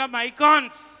have become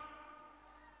icons.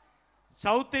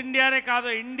 South ఇండియానే కాదు,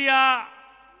 ఇండియా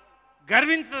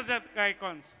గర్వించదగ్గ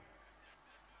ఐకాన్స్.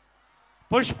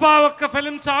 పుష్ప ఒక్క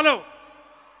ఫిలిం చాలు.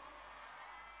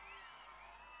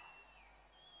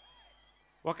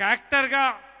 ఒక యాక్టర్గా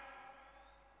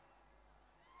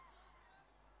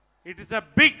it is a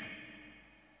big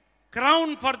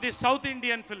crown for the south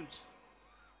Indian films.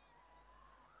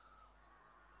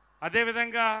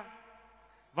 అదేవిధంగా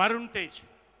వరుణ్ తేజ్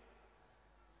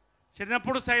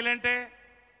చిన్నప్పుడు సైలెంటే,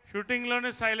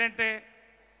 షూటింగ్లోనే సైలెంటే,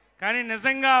 కానీ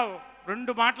నిజంగా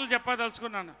 2 మాటలు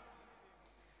చెప్పదలుచుకున్నాను.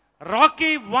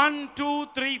 రాకీ 1, 2,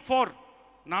 3, 4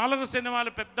 4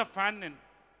 సినిమాలు పెద్ద ఫ్యాన్ నేను.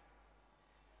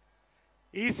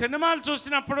 ఈ సినిమాలు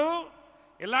చూసినప్పుడు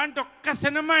ఇలాంటి ఒక్క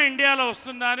సినిమా ఇండియాలో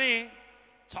వస్తుందా అని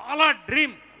చాలా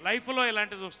డ్రీమ్, లైఫ్లో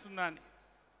ఇలాంటిది వస్తుందా అని.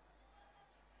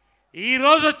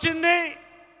 ఈరోజు వచ్చింది.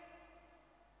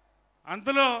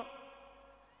 అందులో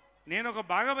నేను ఒక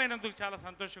భాగమైనందుకు చాలా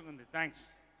సంతోషంగా ఉంది. థ్యాంక్స్.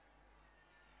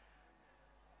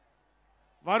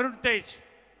 వరుణ్ తేజ్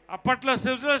అప్పట్లో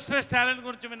సిల్వర్ టాలెంట్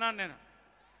గురించి విన్నాను నేను.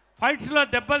 ఫైట్స్లో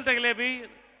దెబ్బలు తగిలేవి,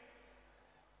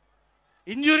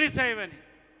 ఇంజురీస్ అయ్యేవని.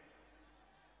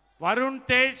 వరుణ్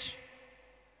తేజ్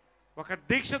ఒక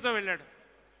దీక్షతో వెళ్ళాడు.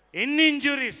 ఎన్ని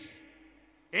ఇంజురీస్,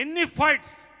 ఎన్ని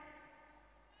ఫైట్స్,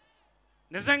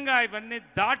 నిజంగా ఇవన్నీ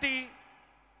దాటి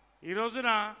ఈ రోజున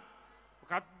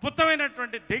ఒక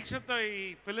అద్భుతమైనటువంటి దీక్షతో ఈ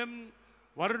ఫిలిం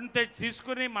వరుణ్ తేజ్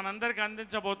తీసుకుని మనందరికీ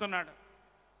అందించబోతున్నాడు.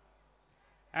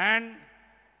 అండ్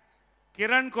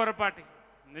కిరణ్ కొరపాటి,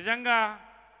 నిజంగా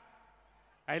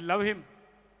ఐ లవ్ హిమ్.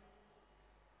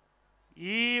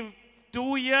 ఈ 2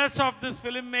 years of this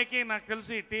film making నాకు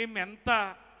తెలుసు ఈ టీం ఎంత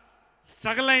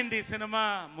స్ట్రగుల్ అయింది ఈ సినిమా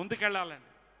ముందుకెళ్ళాలని.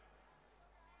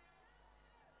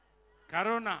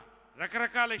 కరోనా,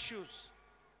 రకరకాల ఇష్యూస్,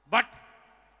 బట్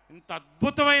ఇంత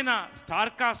అద్భుతమైన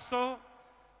స్టార్ కాస్ట్తో,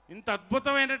 ఇంత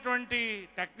అద్భుతమైనటువంటి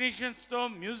టెక్నీషియన్స్తో,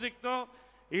 మ్యూజిక్తో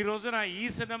ఈ రోజున ఈ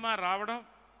సినిమా రావడం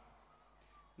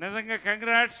నిజంగా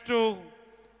congrats to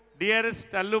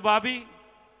dearest Allu Bobby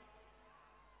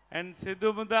and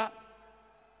Siddhu ముద్దా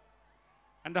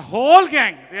and the whole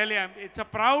gang. Really, it's a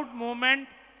proud moment.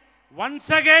 Once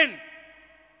again,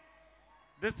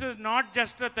 this is not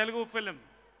just a Telugu film.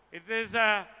 It is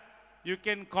you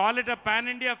can call it a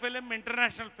pan-India film,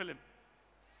 international film.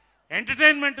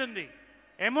 Entertainment undi,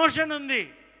 emotion undi,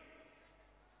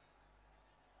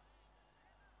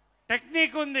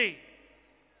 technique undi,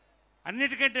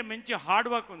 అన్నిటికంటే మంచి hard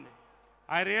work ఉంది.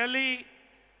 I really,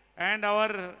 and our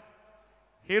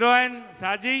heroine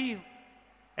Saji,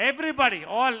 everybody,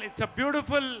 all, it's a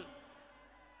beautiful,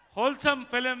 wholesome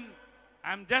film.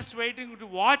 I'm just waiting to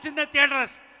watch in the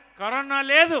theaters. Corona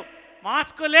ledu,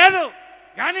 mask ledu,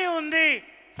 కానీ ఉంది,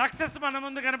 success మన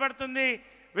ముందు కనబడుతుంది.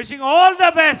 Wishing all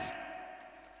the best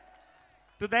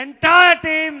to the entire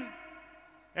team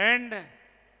and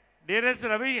dearest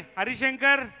Ravi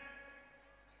Harishankar.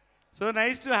 So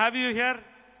nice to have you here,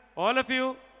 all of you.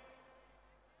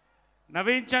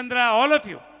 Naveen Chandra, all of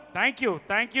you. Thank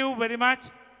you very much.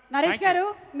 Naresh గారు,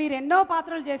 మీరు ఎన్నో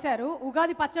పాత్రలు చేశారు.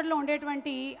 ఉగాది పచ్చడిలో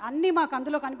ఉండేటువంటి అన్నీ మాకు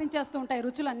అందులో కనిపించేస్తూ ఉంటాయి,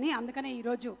 రుచులన్నీ. అందుకనే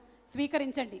ఈరోజు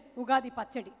స్వీకరించండి ఉగాది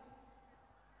పచ్చడి.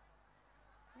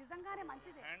 నిజంగానే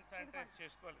మంచిది.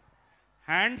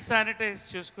 హ్యాండ్ శానిటైజ్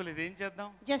చేసుకోలేదు, ఏం చేద్దాం?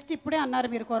 జస్ట్ ఇప్పుడే అన్నారు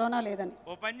మీరు కరోనా లేదని.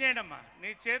 ఓ పని చేయండి అమ్మా,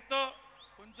 నీ చేత్తో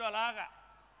కొంచెం అలాగా.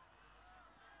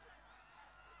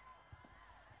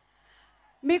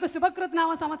 మీకు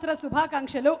శుభకృతనామ సంవత్సర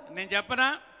శుభాకాంక్షలు. నేను చెప్పనా,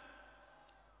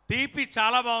 తీపి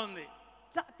చాలా బాగుంది.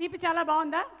 తీపి చాలా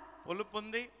బాగుందా? పులుపు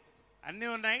ఉంది, అన్నీ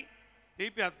ఉన్నాయి.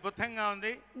 తీపి అద్భుతంగా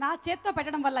ఉంది. నా చేత్తో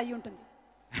పెట్టడం వల్ల అయ్యి ఉంటుంది.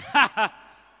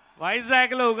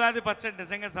 వైజాగ్లో ఉగాది పచ్చడి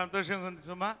నిజంగా సంతోషంగా ఉంది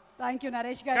సుమా. థ్యాంక్ యూ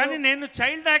నరేష్ గారు. కానీ నేను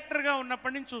చైల్డ్ యాక్టర్గా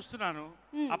ఉన్నప్పటి నుంచి చూస్తున్నాను,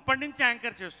 అప్పటి నుంచి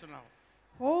యాంకర్ చేస్తున్నావు.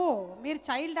 ఓ, మీరు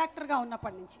చైల్డ్ యాక్టర్గా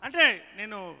ఉన్నప్పటి నుంచి. అంటే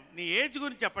నేను నీ ఏజ్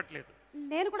గురించి చెప్పట్లేదు,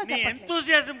 నేను కూడా నీ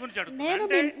ఎంతూసియాజం గురించి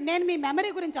అడుగుతున్నాను. నేను మీ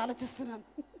మెమరీ గురించి ఆలోచిస్తున్నాను.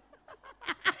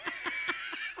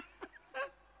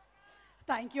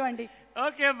 థ్యాంక్ యూ అండి.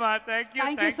 ఓకే అమ్మా, thank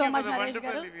you so much Naresh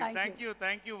గారు.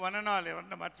 Thank you one and all.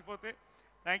 ఎవరన్నా మర్చిపోతే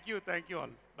thank you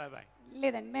all. Bye bye.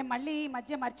 లేదండి, మేము మళ్ళీ ఈ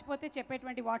మధ్య మర్చిపోతే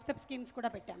చెప్పేటువంటి వాట్సాప్ స్కీమ్స్ కూడా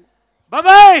పెట్టాము. Bye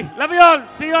bye, love you all,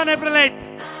 see you on April 8.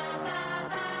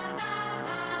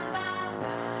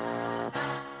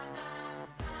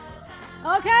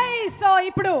 Okay, so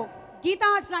ఇప్పుడు గీతా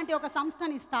ఆర్ట్స్ లాంటి ఒక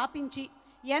సంస్థని స్థాపించి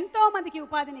ఎంతో మందికి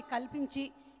ఉపాధిని కల్పించి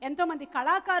ఎంతో మంది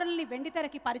కళాకారుల్ని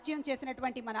వెండితెరకి పరిచయం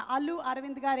చేసినటువంటి మన అల్లు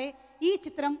అరవింద్ గారే ఈ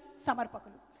చిత్రం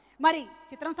సమర్పకులు. మరి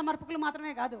చిత్రం సమర్పకులు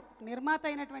మాత్రమే కాదు, నిర్మాత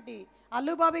అయినటువంటి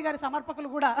అల్లు బాబీ గారి సమర్పకులు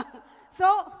కూడా. సో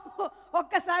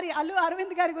ఒక్కసారి అల్లు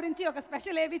అరవింద్ గారి గురించి ఒక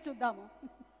స్పెషల్ ఏవి చూద్దాము.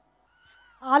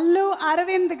 అల్లు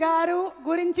అరవింద్ గారు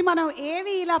గురించి మనం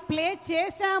ఏవి ఇలా ప్లే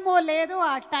చేశామో లేదో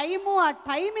ఆ టైము ఆ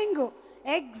టైమింగ్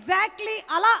ఎగ్జాక్ట్లీ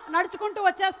అలా నడుచుకుంటూ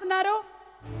వచ్చేస్తున్నారు.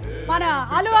 మన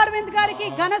అల్లు అరవింద్ గారికి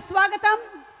ఘన స్వాగతం.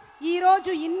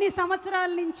 ఈరోజు ఇన్ని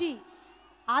సంవత్సరాల నుంచి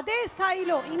అదే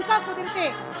స్థాయిలో ఇంకా కుదిరితే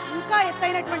ఇంకా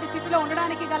ఎత్తైనటువంటి స్థితిలో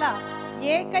ఉండడానికి గల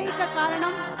ఏకైక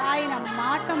కారణం ఆయన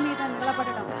మాట మీద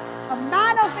నిలబడడం.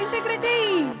 Man of integrity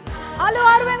Allu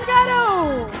Arvind గారు.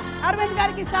 అరవింద్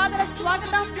గారికి సాదర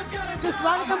స్వాగతం,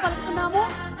 సుస్వాగతం పలుకుతున్నాము.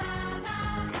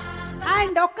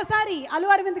 అండ్ ఒక్కసారి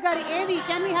అల్లు అరవింద్ గారి ఏవి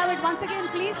can we have it once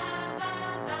again please.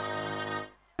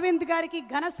 Arvind గారికి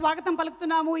ఘన స్వాగతం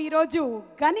పలుకుతున్నాము ఈరోజు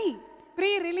గని ప్రీ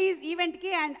రిలీజ్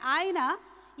ఈవెంట్కి. అండ్ ఆయన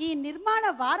ఈ నిర్మాణ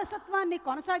వారసత్వాన్ని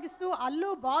కొనసాగిస్తూ అల్లు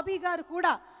బాబీ గారు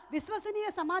కూడా విశ్వసనీయ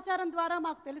సమాచారం ద్వారా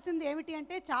మాకు తెలిసింది ఏమిటి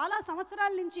అంటే చాలా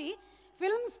సంవత్సరాల నుంచి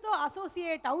ఫిల్మ్స్తో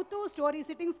అసోసియేట్ అవుతూ స్టోరీ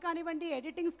సిట్టింగ్స్ కానివ్వండి,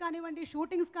 ఎడిటింగ్స్ కానివ్వండి,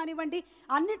 షూటింగ్స్ కానివ్వండి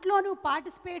అన్నిట్లోనూ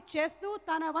పార్టిసిపేట్ చేస్తూ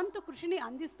తన వంతు కృషిని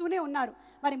అందిస్తూనే ఉన్నారు.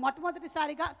 మరి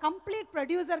మొట్టమొదటిసారిగా కంప్లీట్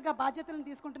ప్రొడ్యూసర్గా బాధ్యతలను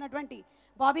తీసుకుంటున్నటువంటి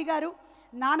బాబీ గారు,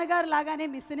 నాన్నగారు లాగానే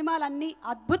మీ సినిమాలన్నీ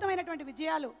అద్భుతమైనటువంటి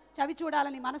విజయాలు చవి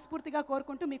చూడాలని మనస్ఫూర్తిగా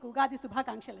కోరుకుంటూ మీకు ఉగాది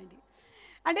శుభాకాంక్షలండి.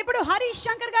 అండ్ ఇప్పుడు హరీష్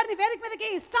శంకర్ గారిని వేదిక మీదకి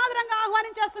సాదరంగా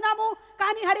ఆహ్వానించేస్తున్నాము.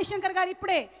 కానీ హరీష్ శంకర్ గారు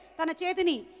ఇప్పుడే తన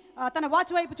చేతిని తన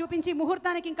వాచ్ వైపు చూపించి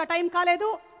ముహూర్తానికి ఇంకా టైం కాలేదు,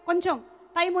 కొంచెం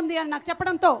టైం ఉంది అని నాకు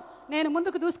చెప్పడంతో నేను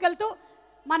ముందుకు దూసుకెళ్తూ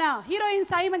మన హీరోయిన్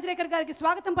సాయి మంజ్రేకర్ గారికి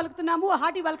స్వాగతం పలుకుతున్నాము.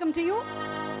 Hearty welcome to you.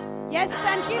 Yes,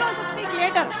 and she also speak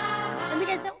later.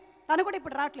 ఎందుకేసావు? తను కూడా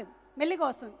ఇప్పుడు రావట్లేదు, మెల్లిగా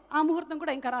వస్తుంది. ఆ ముహూర్తం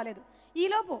కూడా ఇంకా రాలేదు.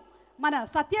 ఈలోపు మన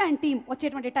సత్య అండ్ టీం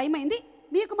వచ్చేటువంటి టైం అయింది.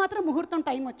 మీకు మాత్రం ముహూర్తం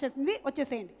టైం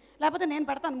వచ్చేసేయండి, లేకపోతే నేను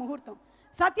పెడతాను ముహూర్తం.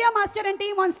 సత్య master and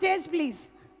team on stage please.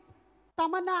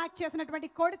 Tamannaah act చేసినటువంటి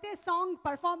కొడితే సాంగ్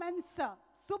పర్ఫార్మెన్స్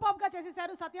సూపర్గా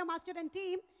చేసేసారు సత్య మాస్టర్ అండ్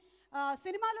టీమ్.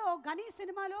 సినిమాలో గనీ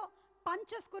సినిమాలో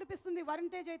పంచెస్ కురిపిస్తుంది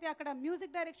వరుణ్ తేజ్, అయితే అక్కడ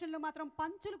మ్యూజిక్ డైరెక్షన్లో మాత్రం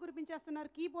పంచులు కురిపించేస్తున్నారు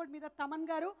కీబోర్డ్ మీద తమన్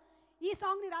గారు. ఈ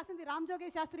సాంగ్ని రాసింది రామ్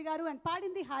జోగేష్ శాస్త్రి గారు అండ్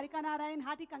పాడింది Harika Narayan.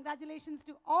 Hearty congratulations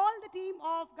to all the team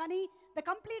of గనీ, the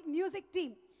complete music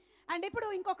team. And ఇప్పుడు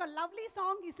ఇంకొక లవ్లీ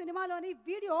సాంగ్ ఈ సినిమాలోని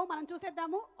వీడియో మనం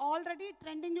చూసేద్దాము. ఆల్రెడీ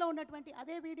ట్రెండింగ్లో ఉన్నటువంటి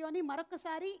అదే వీడియోని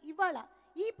మరొకసారి ఇవాళ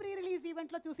ఈ ప్రీ రిలీజ్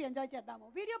ఈవెంట్లో చూసి ఎంజాయ్ చేద్దాము.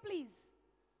 Video please.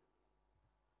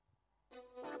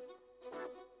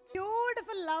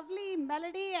 Beautiful lovely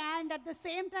melody and at the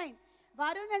same time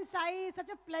Varun and Sai, such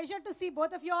a pleasure to see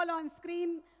both of you all on screen,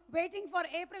 waiting for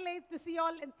April 8th to see you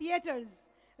all in theaters.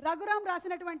 Raghuram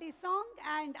రాసినటువంటి song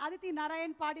and Aditi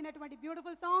Narayan పాడినటువంటి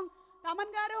beautiful song.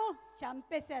 Thaman గారు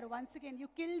చంపేశారు, once again you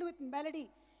killed with melody.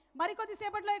 మరికొద్ది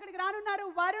సేపట్లో ఇక్కడికి రానున్నారు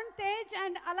Varun Tej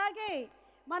and అలాగే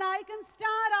మన icon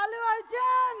star Allu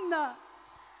Arjun.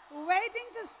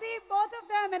 Waiting to see both of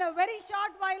them in a very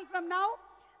short while from now.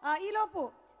 ఈలోపు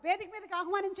వేదిక మీదకి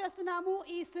ఆహ్వానించేస్తున్నాము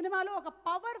ఈ సినిమాలో ఒక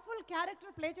పవర్ఫుల్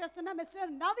క్యారెక్టర్ ప్లే చేస్తున్న మిస్టర్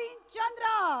నవీన్ చంద్ర.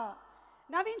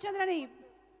 నవీన్ చంద్రని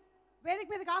వేదిక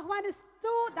మీదకి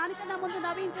ఆహ్వానిస్తూ దానికన్నా ముందు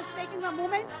Naveen just taking a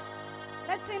moment.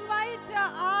 Let's invite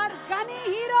our గనీ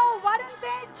హీరో వరుణ్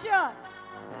తేజ్.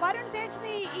 వరుణ్ తేజ్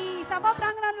ని ఈ సభా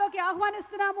ప్రాంగణంలోకి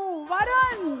ఆహ్వానిస్తున్నాము.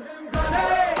 వరుణ్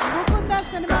ముకుంద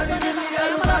సినిమాలో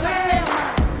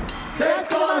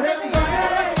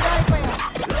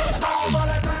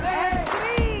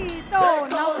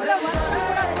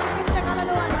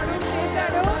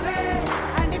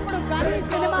అండ్ ఇప్పుడు గనీ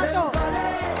సినిమాతో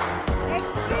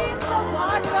ఎక్స్ట్రీమ్స్ ఆఫ్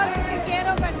హార్డ్ వర్క్ కి కేర్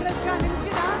ఆఫ్ అడ్రస్ గా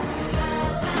నిలిచిన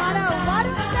మన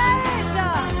Varun Tej.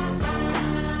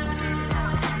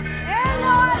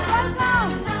 Hello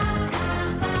welcome.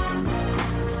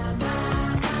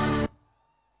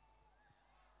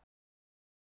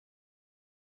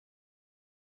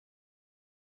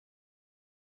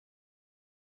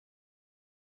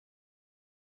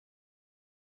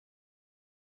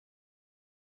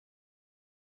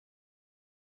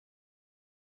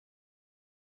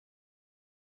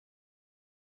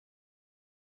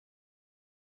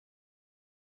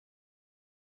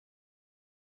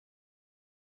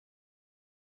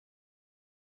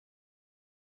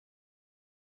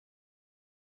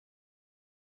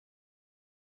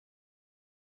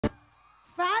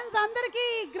 Fans అందరికీ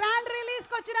గ్రాండ్ రిలీజ్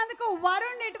కి వచ్చినందుకు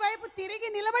వరుణ్ ఇటువైపు తిరిగి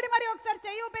నిలబడి మరి ఒకసారి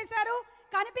చెయ్యి ఊపేశారు.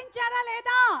 కనిపించారా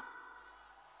లేదా?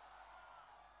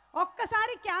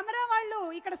 ఒక్కసారి కెమెరా వాళ్ళు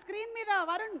ఇక్కడ స్క్రీన్ మీద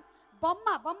వరుణ్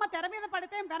బొమ్మ తెర మీద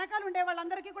పడితే వెనకాల ఉండే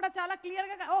వాళ్ళందరికీ కూడా చాలా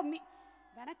క్లియర్ గా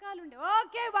వెనకాల ఉండే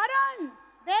okay Varun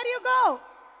there you go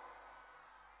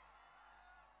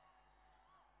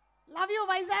love you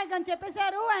Vizag అని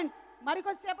చెప్పేశారు. అండ్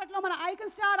మరికొద్దిసేపట్లో మన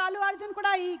ఐకన్ స్టార్ అల్లు అర్జున్ కూడా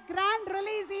ఈ గ్రాండ్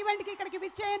రిలీజ్ ఈవెంట్ కి ఇక్కడికి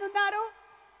విచ్చేయనున్నారు.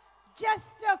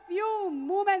 Just a few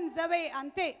moments away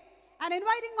అంతే. And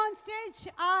inviting on stage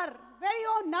our very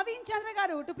own Naveen Chandra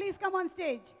garu to please come on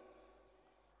stage.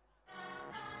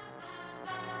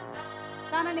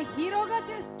 తనని హీరోగా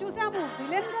చూసాము,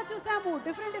 విలన్ గా చూసాము,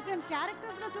 డిఫరెంట్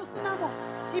క్యారెక్టర్స్ లో చూస్తున్నాము.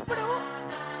 ఇప్పుడు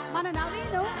మన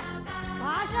నవీన్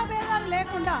భాషా భేదాలు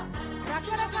లేకుండా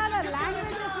రకరకాల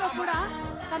లాంగ్వేజెస్ లో కూడా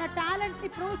తన టాలెంట్ ని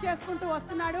ప్రూవ్ చేసుకుంటూ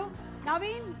వస్తున్నాడు.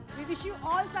 Naveen, we wish you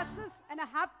all success and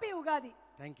happy Ugadi.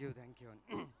 Thank you.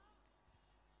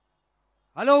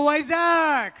 Hello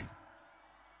Vizag,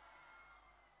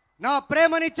 నా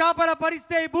ప్రేమని చాపల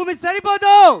పరిస్తే ఈ భూమి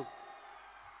సరిపోదు,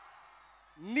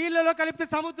 నీళ్ళలో కలిపితే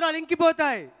సముద్రాలు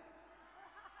ఇంకిపోతాయి.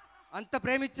 అంత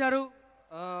ప్రేమిచ్చారు.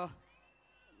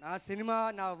 నా సినిమా,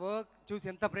 నా వర్క్ చూసి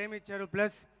ఎంత ప్రేమిచ్చారు.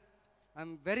 Plus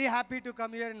I'm very happy to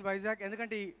come here in Vizag.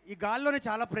 ఎందుకంటే ఈ గాల్లోనే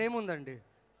చాలా ప్రేమ ఉందండి.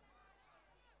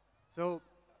 సో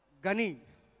గని,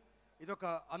 ఇదొక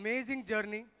అమేజింగ్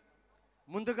జర్నీ.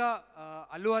 ముందుగా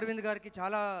అల్లు అరవింద్ గారికి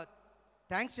చాలా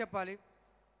థ్యాంక్స్ చెప్పాలి.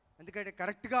 ఎందుకంటే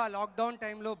కరెక్ట్గా లాక్డౌన్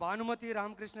టైంలో భానుమతి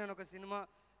రామకృష్ణ అని ఒక సినిమా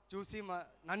చూసి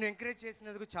నన్ను ఎంకరేజ్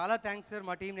చేసినందుకు చాలా థ్యాంక్స్ సార్.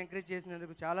 మా టీంని ఎంకరేజ్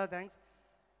చేసినందుకు చాలా థ్యాంక్స్.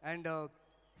 అండ్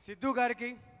సిద్ధు గారికి,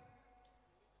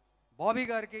 బాబీ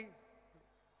గారికి,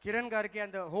 కిరణ్ గారికి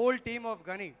and the whole team of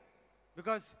గని.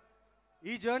 బికాస్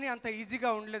ఈ జర్నీ అంత ఈజీగా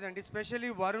ఉండలేదండి.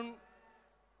 స్పెషల్లీ వరుణ్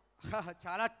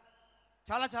చాలా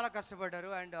చాలా చాలా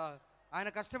కష్టపడ్డారు. అండ్ ఆయన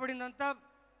కష్టపడిందంతా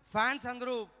ఫ్యాన్స్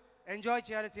అందరూ ఎంజాయ్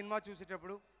చేయాలి సినిమా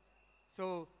చూసేటప్పుడు. So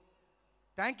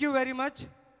thank you very much.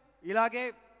 ఇలాగే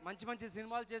మంచి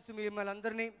సినిమాలు చేస్తూ మిమ్మల్ని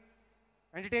అందరినీ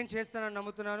ఎంటర్టైన్ చేస్తానని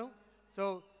నమ్ముతున్నాను. So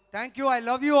thank you. I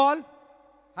love you all.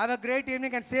 Have a great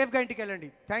evening and సేఫ్గా ఇంటికి వెళ్ళండి.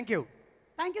 Thank you.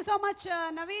 Thank you so much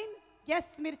Naveen.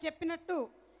 Yes, మీరు చెప్పినట్టు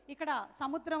ఇక్కడ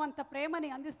సముద్రం అంత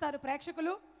ప్రేమని అందిస్తారు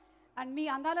ప్రేక్షకులు. అండ్ మీ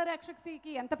అందాల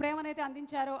రాక్షసికి ఎంత ప్రేమనైతే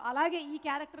అందించారో అలాగే ఈ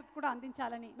క్యారెక్టర్ కూడా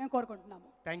అందించాలని మేము కోరుకుంటున్నాము.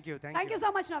 Thank you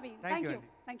so much Naveen.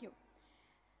 Thank you.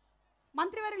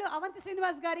 మంత్రివర్యులు అవంతి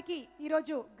శ్రీనివాస్ గారికి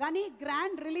ఈరోజు గని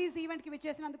గ్రాండ్ రిలీజ్ ఈవెంట్కి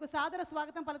విచ్చేసినందుకు సాదర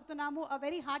స్వాగతం పలుకుతున్నాము. A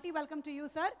very hearty welcome to you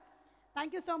sir.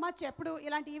 Thank you so much. ఎప్పుడు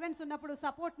ఇలాంటి ఈవెంట్స్ ఉన్నప్పుడు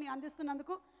సపోర్ట్ని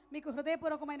అందిస్తున్నందుకు మీకు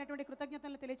హృదయపూర్వకమైనటువంటి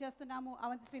కృతజ్ఞతలు తెలియజేస్తున్నాము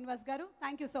అవంతి శ్రీనివాస్ గారు.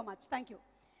 Thank you so much. Thank you.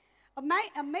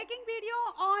 Making video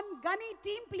on గని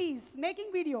team please.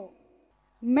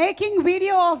 Making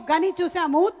video of గని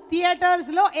చూసాము.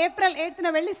 థియేటర్స్లో April 8న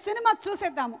వెళ్ళి సినిమా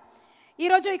చూసేద్దాము.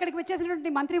 ఈరోజు ఇక్కడికి వచ్చేసినటువంటి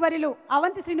మంత్రివర్యులు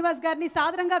అవంతి శ్రీనివాస్ గారిని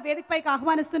సాదరంగా వేదికపైకి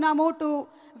ఆహ్వానిస్తున్నాము. To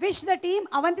wish the team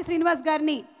Avanthi Srinivas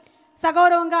గారిని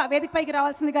సగౌరవంగా వేదికపైకి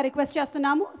రావాల్సిందిగా రిక్వెస్ట్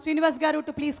చేస్తున్నాము. శ్రీనివాస్ గారు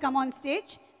to please come on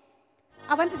stage.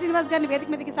 Avanthi Srinivas గారిని వేదిక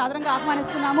మీదకి సాదరంగా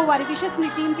ఆహ్వానిస్తున్నాము వారి విషెస్ని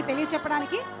టీంకి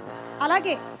తెలియచెప్పడానికి.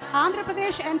 అలాగే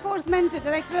Andhra Pradesh enforcement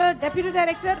director, deputy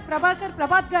director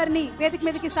Prabhat గారిని వేదిక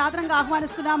మీదకి సాదరంగా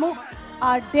ఆహ్వానిస్తున్నాము.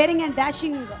 Daring and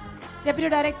dashing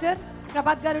deputy director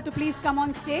Prabhat గారు to please come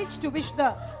on stage to wish the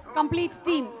complete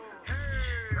team.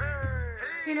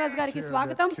 Srinivas గారికి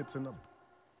స్వాగతం.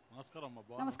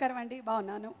 నమస్కారం అండి,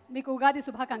 బాగున్నాను. మీకు ఉగాది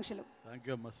శుభాకాంక్షలు. థ్యాంక్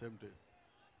యూ అమ్మా. సేమ్ టు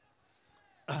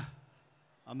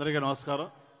అందరికీ నమస్కారం.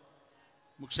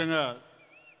 ముఖ్యంగా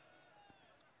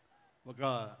ఒక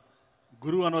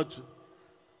గురువు అనవచ్చు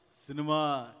సినిమా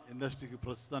ఇండస్ట్రీకి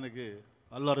ప్రస్తుతానికి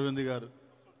అల్లు అరవింద్ గారు.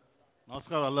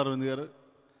 నమస్కారం అల్లు అరవింద్ గారు,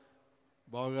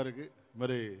 బావగారికి.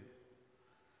 మరి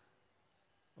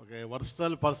ఒక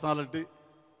వర్సటైల్ పర్సనాలిటీ,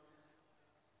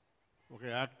 ఒక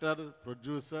యాక్టర్,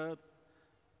 ప్రొడ్యూసర్,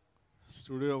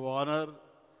 స్టూడియో ఓనర్,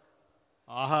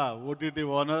 ఆహా ఓటీటీ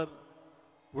ఓనర్,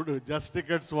 ఇప్పుడు జస్ట్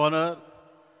టికెట్స్ ఓనర్,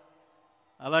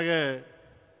 అలాగే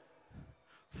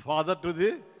ఫాదర్ టు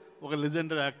ది ఒక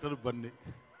లెజెండరీ యాక్టర్ బన్నీ.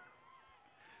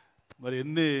 మరి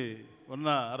ఎన్ని ఉన్న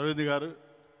అరవింద్ గారు,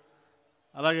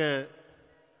 అలాగే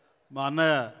మా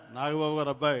అన్నయ్య నాగబాబు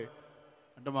గారు అబ్బాయి,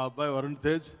 అంటే మా అబ్బాయి వరుణ్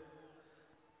తేజ్.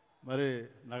 మరి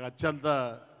నాకు అత్యంత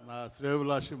నా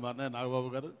శ్రేయోభిలాషి మా అన్నయ్య నాగబాబు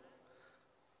గారు.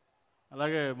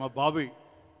 అలాగే మా Bobby,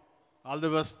 all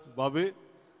the best Bobby,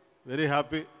 very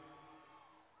happy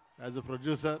as a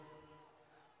producer.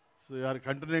 So you are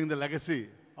continuing the legacy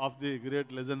of the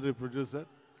great legendary producer.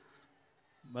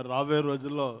 మరి రాబోయే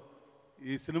రోజుల్లో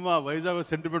ఈ సినిమా వైజాగ్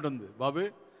సెంటిమెంట్ ఉంది బాబీ.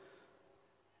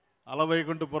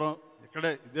 అలవైకుంఠపురం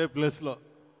ఇక్కడే ఇదే ప్లేస్లో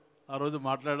ఆ రోజు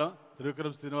మాట్లాడాం.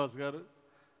 త్రివిక్రమ్ శ్రీనివాస్ గారు,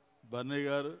 బన్నీ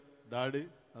గారు, డాడీ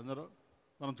అందరూ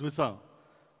మనం చూసాం.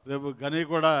 రేపు గని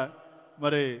కూడా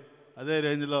మరి అదే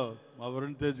రేంజ్లో మా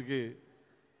వరుణ్ తేజ్కి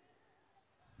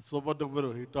సూపర్ డూపర్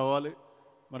హిట్ అవ్వాలి.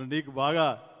 మరి నీకు బాగా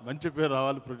మంచి పేరు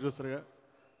రావాలి ప్రొడ్యూసర్గా.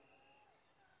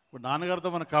 ఇప్పుడు నాన్నగారితో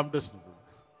మన కాంపిటీషన్ ఇప్పుడు.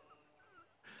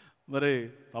 మరి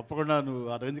తప్పకుండా నువ్వు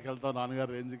ఆ రేంజ్కి వెళ్తావు,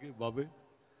 నాన్నగారి రేంజ్కి. Bobby,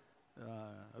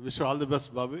 wish all the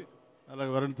best Bobby.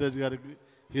 అలాగే వరుణ్ తేజ్ గారికి,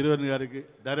 హీరోయిన్ గారికి,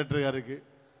 డైరెక్టర్ గారికి,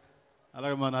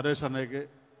 అలాగే మా నరేష్ అన్నయ్యకి,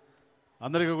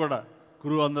 అందరికీ కూడా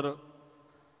క్రూ అందరూ.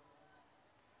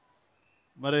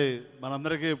 మరి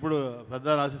మనందరికీ ఇప్పుడు పెద్ద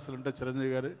ఆశీస్సులు ఉంటాయి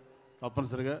చిరంజీవి గారి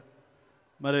తప్పనిసరిగా.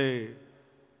 మరి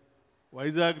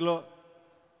వైజాగ్లో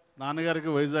నాన్నగారికి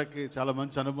వైజాగ్కి చాలా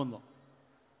మంచి అనుబంధం.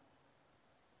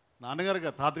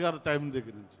 నాన్నగారికి తాతగారి టైం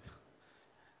దగ్గర నుంచి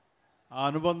ఆ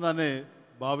అనుబంధాన్ని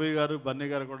బాబయ్య గారు, బన్నీ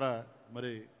గారు కూడా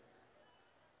మరి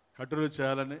కంటిన్యూ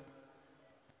చేయాలని.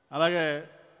 అలాగే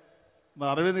మన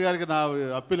అరవింద్ గారికి నా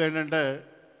అప్పీల్ ఏంటంటే,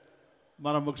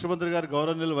 మన ముఖ్యమంత్రి గారు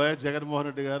గౌరవనీయులు వైఎస్ జగన్మోహన్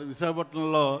రెడ్డి గారు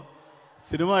విశాఖపట్నంలో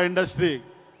సినిమా ఇండస్ట్రీ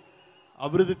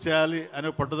అభివృద్ధి చేయాలి అనే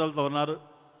పట్టుదలతో ఉన్నారు.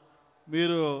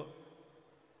 మీరు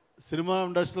సినిమా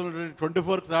ఇండస్ట్రీలో ఉన్నటువంటి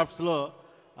 24 క్రాఫ్ట్స్లో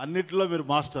అన్నిటిలో మీరు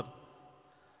మాస్టర్.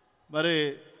 మరి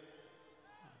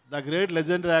the great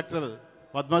legendary actor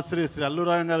Padmashri Shri Allu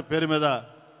రాయం గారి పేరు మీద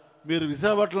మీరు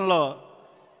విశాఖపట్నంలో,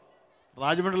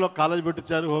 రాజమండ్రిలో కాలేజ్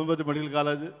పెట్టించారు, హోమియోపతి మెడికల్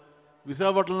కాలేజ్.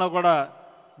 విశాఖపట్నంలో కూడా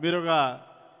మీరు ఒక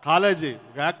కాలేజీ,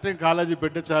 ఒక యాక్టింగ్ కాలేజీ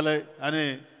పెట్టించాలి అని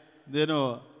నేను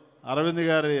అరవింద్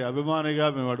గారి అభిమానిగా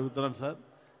మేము అడుగుతున్నాను సార్.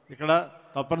 ఇక్కడ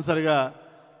తప్పనిసరిగా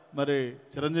మరి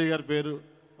చిరంజీవి గారి పేరు,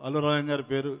 అల్లు రాయం గారి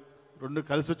పేరు రెండు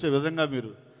కలిసి వచ్చే విధంగా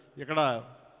మీరు ఇక్కడ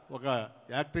ఒక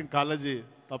యాక్టింగ్ కాలేజీ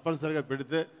తప్పనిసరిగా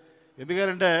పెడితే,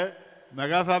 ఎందుకంటే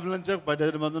మెగా ఫ్యామిలీ నుంచే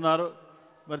 15 మంది ఉన్నారు.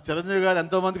 మరి చిరంజీవి గారు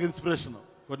ఎంతోమందికి ఇన్స్పిరేషన్,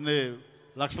 కొన్ని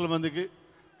లక్షల మందికి.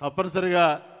 తప్పనిసరిగా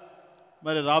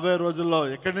మరి రాబోయే రోజుల్లో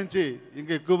ఎక్కడి నుంచి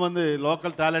ఇంకా ఎక్కువ మంది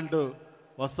లోకల్ టాలెంట్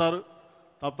వస్తారు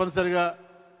తప్పనిసరిగా.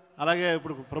 అలాగే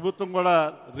ఇప్పుడు ప్రభుత్వం కూడా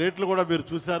రేట్లు కూడా మీరు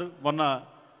చూశారు, మొన్న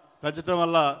పెంచడం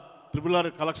వల్ల RRR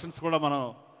కలెక్షన్స్ కూడా మనం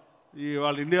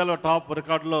వాళ్ళ ఇండియాలో టాప్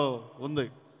రికార్డులో ఉంది.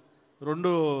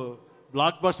 2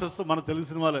 బ్లాక్ బస్టర్స్ మన తెలుగు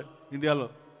సినిమాలే ఇండియాలో.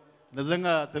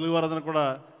 నిజంగా తెలుగు వారందరూ కూడా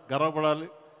గర్వపడాలి.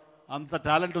 అంత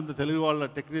టాలెంట్ ఉంది తెలుగు వాళ్ళ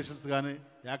టెక్నీషియన్స్ కానీ,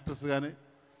 యాక్టర్స్ కానీ.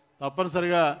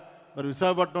 తప్పనిసరిగా మరి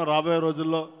విశాఖపట్నం రాబోయే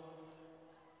రోజుల్లో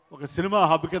ఒక సినిమా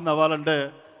హబ్ కింద అవ్వాలంటే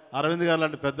అరవింద్ గారు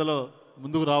లాంటి పెద్దలు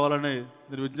ముందుకు రావాలని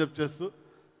నేను విజ్ఞప్తి చేస్తూ,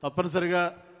 తప్పనిసరిగా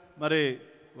మరి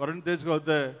వరుణ్ తేజ్కి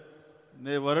అవుతే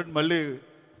వరుణ్ మళ్ళీ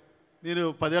నేను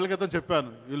 10 ఏళ్ల క్రితం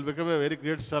చెప్పాను you will become a very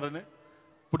great star అని.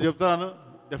 ఇప్పుడు చెప్తాను,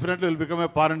 definitely will become a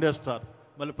pan India star.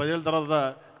 మళ్ళీ 10 ఏళ్ళ తర్వాత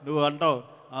నువ్వు అంటావు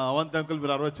అవంతి అంకుల్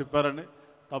మీరు 60 చెప్పారని.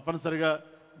 తప్పనిసరిగా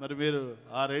మరి మీరు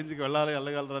ఆ రేంజ్కి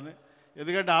వెళ్ళగలరని.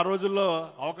 ఎందుకంటే ఆ రోజుల్లో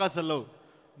అవకాశాలు లేవు.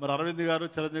 మరి అరవింద్ గారు,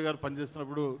 చిరంజీవి గారు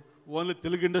పనిచేస్తున్నప్పుడు ఓన్లీ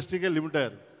తెలుగు ఇండస్ట్రీకే లిమిట్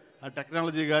అయ్యారు. ఆ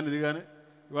టెక్నాలజీ కానీ ఇది కానీ.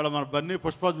 ఇవాళ మన బన్నీ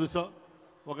పుష్ప చూసాం,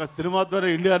 ఒక సినిమా ద్వారా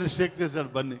ఇండియాని షేక్ చేశాడు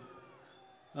బన్నీ.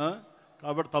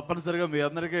 కాబట్టి తప్పనిసరిగా మీ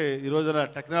అందరికీ ఈ రోజున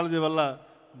టెక్నాలజీ వల్ల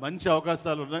మంచి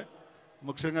అవకాశాలు ఉన్నాయి.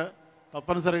 ముఖ్యంగా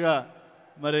తప్పనిసరిగా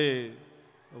మరి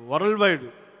వరల్డ్ వైడ్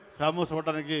ఫేమస్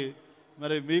అవ్వడానికి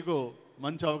మరి మీకు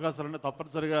మంచి అవకాశాలు ఉన్నాయి.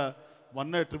 తప్పనిసరిగా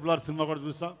మొన్నే RRR సినిమా కూడా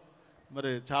చూసాం,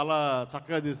 మరి చాలా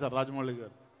చక్కగా తీశారు రాజమౌళి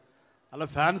గారు. అలా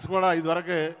ఫ్యాన్స్ కూడా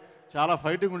ఇదివరకే చాలా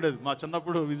ఫైటింగ్ ఉండేది. మా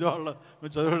చిన్నప్పుడు విజయవాడలో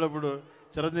మేము చదివేటప్పుడు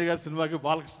చిరంజీవి గారి సినిమాకి,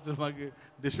 బాలకృష్ణ సినిమాకి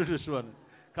డిస్ట్రిబ్యూషన్ అని.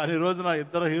 కానీ ఈ రోజున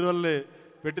ఇద్దరు హీరోల్ని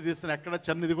పెట్టి తీస్తున్న ఎక్కడ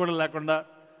చిన్న ఇది కూడా లేకుండా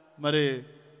మరి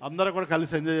అందరూ కూడా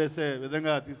కలిసి ఎంజాయ్ చేసే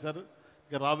విధంగా తీశారు.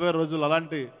 ఇక రాబోయే రోజులు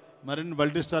అలాంటి మరిన్ని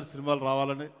మల్టీ స్టార్ సినిమాలు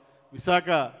రావాలని. విశాఖ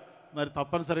మరి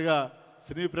తప్పనిసరిగా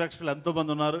సినీ ప్రేక్షకులు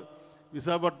ఎంతోమంది ఉన్నారు.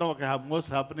 విశాఖపట్నం ఒక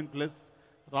మోస్ట్ హ్యాపెనింగ్ ప్లేస్.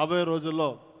 రాబోయే రోజుల్లో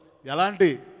ఎలాంటి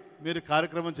మీరు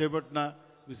కార్యక్రమం చేపట్టినా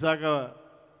విశాఖ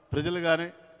ప్రజలు కానీ,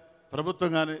 ప్రభుత్వం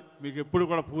కానీ మీకు ఎప్పుడు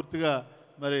కూడా పూర్తిగా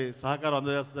మరి సహకారం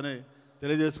అందజేస్తుందని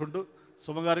తెలియజేసుకుంటూ,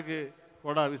 సుమగారికి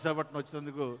కూడా విశాఖపట్నం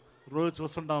వచ్చినందుకు రోజు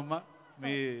చూస్తుంటామమ్మా.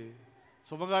 మీ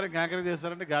సుమగారికి యాంకరింగ్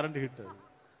చేస్తారంటే గ్యారంటీ హిట్ అది.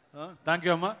 థ్యాంక్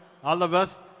యూ అమ్మా, all the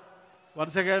best.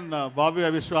 Once again Bobby,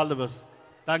 I wish you all the best.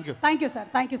 Thank you. Thank you sir,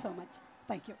 thank you so much.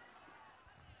 Thank you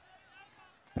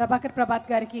Prabhat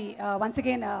గారికి. Once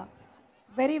again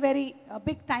very very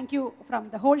big thank you from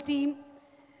the whole team.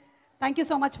 Thank you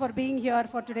so much for being here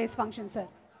for today's function, sir.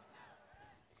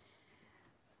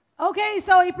 Okay,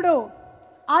 so ఇప్పుడు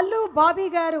అల్లు బాబీ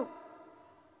గారు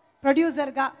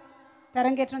ప్రొడ్యూసర్గా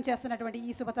తెరంగేట్రం చేస్తున్నటువంటి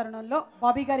ఈ శుభతరుణంలో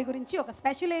బాబీ గారి గురించి ఒక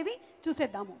special ఏవి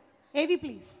చూసేద్దాము. ఏవి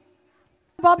ప్లీజ్.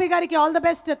 బాబీ గారికి ఆల్ ద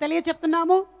బెస్ట్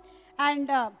తెలియచెప్తున్నాము.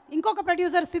 అండ్ ఇంకొక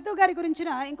ప్రొడ్యూసర్ సిద్ధు గారి గురించిన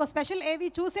ఇంకో స్పెషల్ ఏవి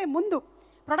చూసే ముందు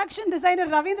ప్రొడక్షన్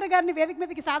డిజైనర్ రవీంద్ర గారిని వేదిక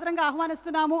మీదకి సాదరంగా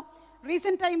ఆహ్వానిస్తున్నాము.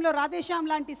 రీసెంట్ టైంలో రాధేశ్యామ్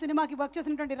లాంటి సినిమాకి వర్క్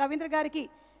చేసినటువంటి రవీంద్ర గారికి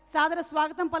సాదర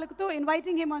స్వాగతం పలుకుతూ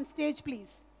inviting him on stage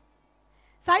please.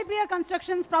 Sai Priya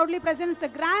Constructions proudly presents the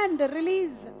grand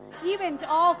release event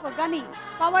of Ghani,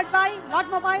 powered by Lot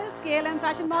Mobiles, KLM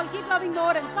Fashion Mall, Keep Loving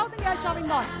More and South India Shopping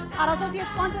Mall. Our associate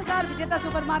sponsors are Vijeta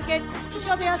Supermarket,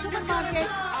 Shobhya Supermarket,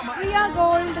 Priya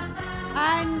Gold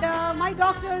and My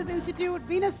Doctor's Institute,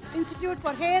 Venus Institute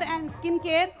for Hair and Skin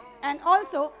Care, and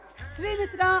also Sri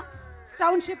Mitra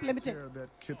Township Limited.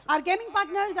 Our gaming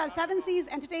partners are Seven Seas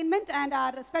Entertainment and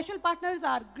our special partners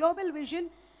are Global Vision,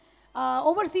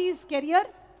 Overseas Career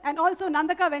and also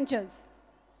Nandaka Ventures.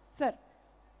 Sir,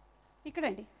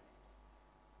 ikkadandi.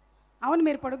 అవును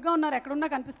మీరు పొడుగ్గా ఉన్నారు, ఎక్కడున్నా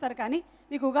కనిపిస్తారు, కానీ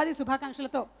మీకు ఉగాది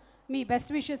శుభాకాంక్షలతో మీ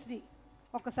best విషెస్ని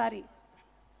ఒక్కసారి.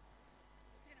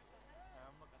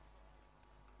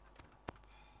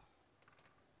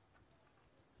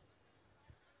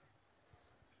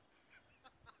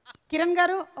 కిరణ్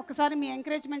గారు ఒక్కసారి మీ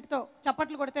ఎంకరేజ్మెంట్తో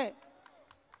చప్పట్లు కొడితే.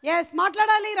 ఎస్,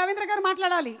 మాట్లాడాలి, రవీంద్ర గారు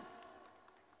మాట్లాడాలి.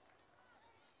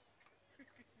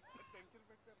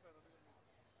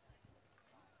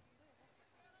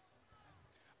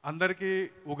 అందరికీ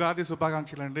ఉగాది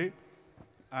శుభాకాంక్షలు అండి.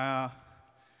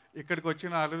 ఇక్కడికి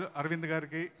వచ్చిన అరవింద్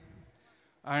గారికి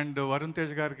అండ్ వరుణ్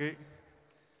తేజ్ గారికి,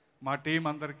 మా టీం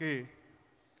అందరికీ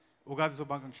ఉగాది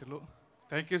శుభాకాంక్షలు.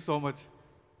 Thank you so much.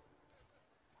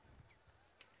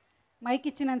 Mic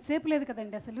ఇచ్చినంతసేపు లేదు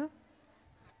కదండి, అసలు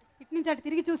ఇటు నుంచి అటు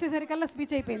తిరిగి చూసేసరికల్లా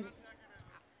స్పీచ్ అయిపోయింది.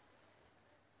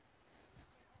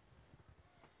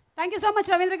 Thank you so much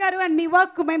Ravindra గారు. అండ్ మీ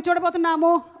వర్క్ మేము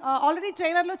చూడబోతున్నాము, ఆల్రెడీ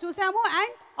ట్రైలర్లో చూసాము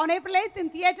and on April 8th in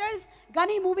theatres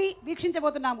గనీ మూవీ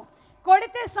వీక్షించబోతున్నాము.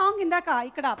 కొడితే సాంగ్ ఇందాక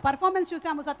ఇక్కడ పర్ఫార్మెన్స్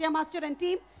చూసాము సత్య మాస్టర్ అండ్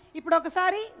టీమ్. ఇప్పుడు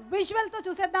ఒకసారి విజువల్తో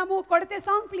చూసేద్దాము. కొడితే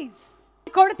సాంగ్ ప్లీజ్.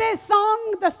 కొడితే song,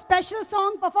 the special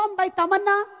song perform by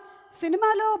Tamannaah.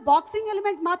 సినిమాలో బాక్సింగ్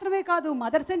ఎలిమెంట్ మాత్రమే కాదు,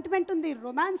 మదర్ సెంటిమెంట్ ఉంది,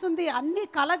 రొమాన్స్ ఉంది, అన్నీ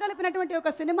కలగలిపినటువంటి ఒక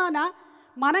సినిమాన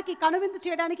మనకి కనువిందు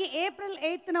చేయడానికి April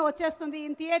 8th వచ్చేస్తుంది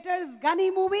ఇన్ థియేటర్స్ గనీ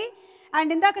మూవీ.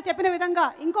 అండ్ ఇందాక చెప్పిన విధంగా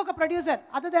ఇంకొక producer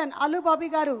other then Allu Bobby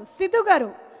గారు,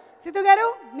 సిద్ధు గారు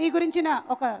మీ గురించిన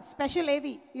ఒక స్పెషల్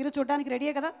ఏవి మీరు చూడడానికి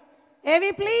రెడీయే కదా? ఏవి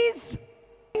ప్లీజ్.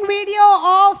 వీడియో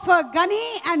ఆఫ్ గనీ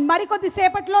అండ్ మరికొద్ది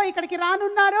సేపట్లో ఇక్కడికి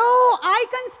రానున్నారు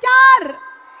ఐకాన్ స్టార్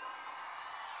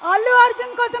అల్లు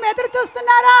అర్జున్ కోసం ఎదురు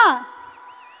చూస్తున్నారా?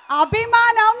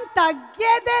 అభిమానం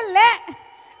తగ్గేదేలే,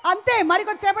 అంతే.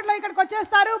 మరికొద్ది సేపట్లో ఇక్కడికి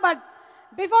వచ్చేస్తారు. బట్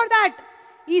బిఫోర్ దాట్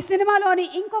ఈ సినిమాలోని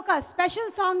ఇంకొక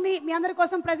స్పెషల్ సాంగ్ని మీ అందరి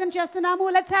కోసం ప్రజెంట్ చేస్తున్నాము.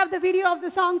 Let's have the video of the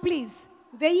song please.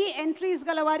 1000 entries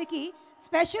గల వారికి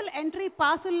స్పెషల్ ఎంట్రీ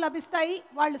పాసులు లభిస్తాయి,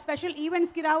 వాళ్ళు స్పెషల్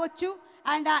ఈవెంట్స్కి రావచ్చు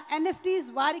అండ్ ఆ NFTs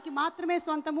వారికి మాత్రమే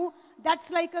సొంతము.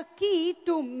 That's like a key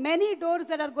to many doors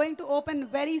that are going to open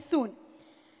very soon.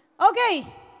 Okay,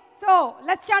 so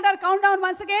let's start our count down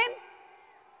once again.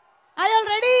 Are you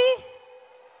all ready?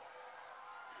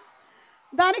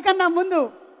 దానికన్నా ముందు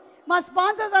మా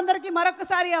స్పాన్సర్స్ అందరికీ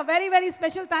మరొకసారి very very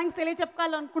special thanks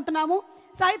తెలియచెప్పుకోవాలనుకుంటున్నాము.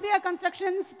 Sai Priya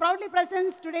Constructions proudly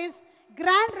presents today's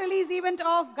grand release event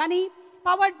of Ghani,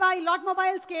 powered by Lot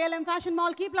Mobiles, KLM Fashion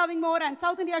Mall, Keep Loving More and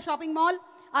South India Shopping Mall.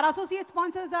 Our associate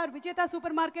sponsors are Vijeta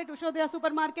Supermarket, Shobhya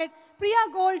Supermarket, Priya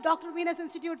Gold, Dr. Venus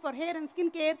Institute for Hair and Skin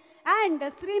Care and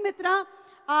Sri Mitra,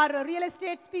 our real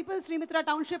estate people, Sri Mitra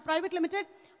Township Private Limited.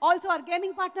 Also our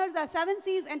gaming partners are Seven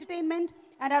Seas Entertainment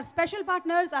and our special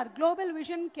partners are Global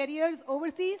Vision Careers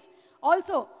Overseas.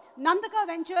 Also Nandaka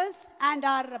Ventures and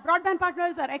our broadband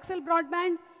partners are Excel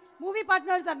Broadband. Movie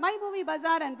partners are My Movie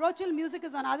Bazaar and Brochil Music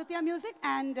is on Aditya Music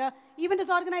and event is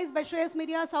organized by Shreyas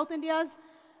Media, South India's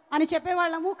అని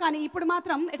చెప్పేవాళ్ళము. కానీ ఇప్పుడు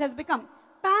మాత్రం it has become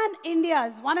pan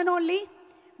India's one and only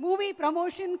movie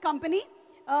promotion company.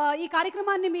 ఈ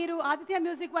కార్యక్రమాన్ని మీరు Aditya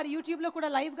music వారి యూట్యూబ్లో కూడా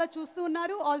లైవ్గా చూస్తూ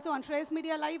ఉన్నారు. Also on Shreyas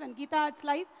media live and Gita arts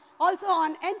live, also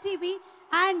on NTV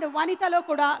and వనితలో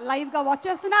కూడా లైవ్గా వాచ్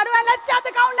చేస్తున్నారు. And let's start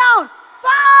the count down.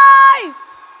 5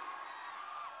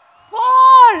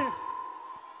 4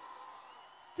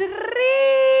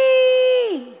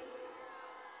 3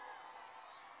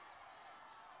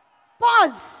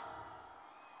 pause.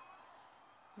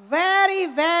 Very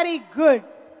very good.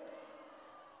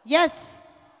 Yes,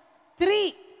 3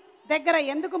 దగ్గర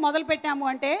ఎందుకు మొదలు పెట్టాము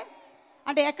అంటే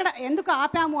ఎక్కడ ఎందుకు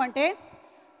ఆపాము అంటే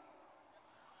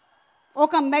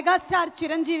ఒక మెగాస్టార్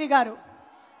చిరంజీవి గారు,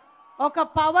 ఒక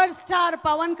పవర్ స్టార్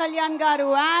పవన్ కళ్యాణ్ గారు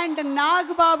అండ్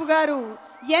నాగబాబు గారు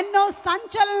ఎన్నో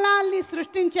సంచలనాల్ని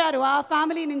సృష్టించారు ఆ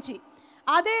ఫ్యామిలీ నుంచి.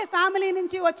 అదే ఫ్యామిలీ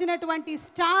నుంచి వచ్చినటువంటి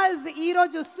స్టార్స్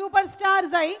ఈరోజు సూపర్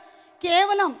స్టార్స్ అయి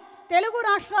కేవలం తెలుగు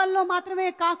రాష్ట్రాల్లో మాత్రమే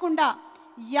కాకుండా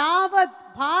యావత్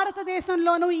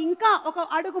భారతదేశంలోనూ ఇంకా ఒక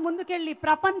అడుగు ముందుకెళ్ళి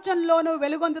ప్రపంచంలోనూ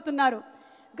వెలుగొందుతున్నారు.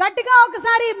 గట్టిగా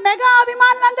ఒకసారి మెగా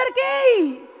అభిమానులందరికీ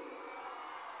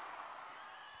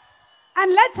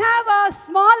And let's have a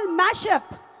small mashup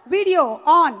video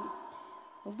on.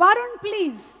 Varun,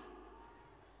 please.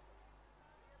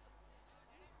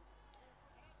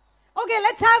 Okay,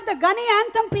 let's have the Ghani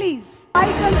anthem, please.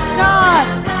 Icon star,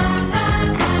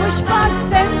 Pushpa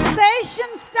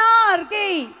sensation star ki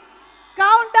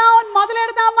countdown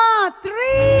modaledama.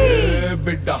 3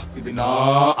 bidda idi na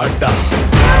adda.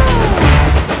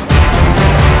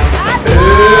 2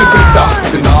 bidda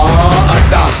idi na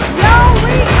adda. Here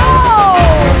we go.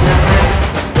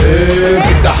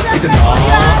 Bidda idi na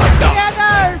adda.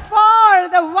 Together for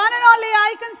the one and only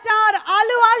icon star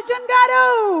Allu Arjun garu.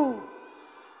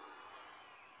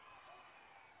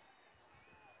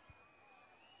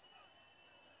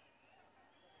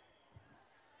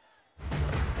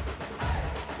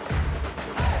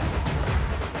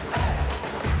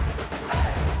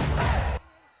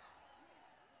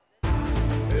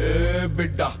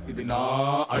 బిడ్డ ఇది నా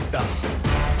అడ్డ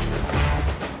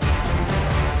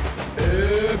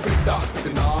బిడ్డ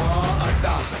ఇది నా అడ్డ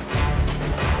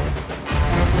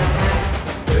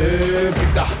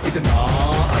బిడ్డ ఇది నా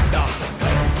అడ్డ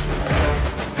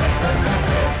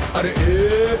అరే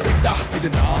బిడ్డ ఇది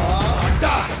నా అడ్డ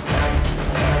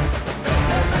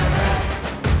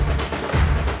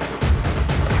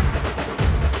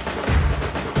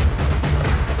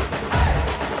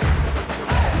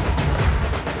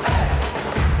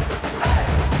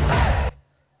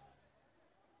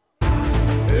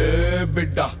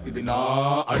బిడ్డ ఇది నా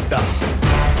అడ్డ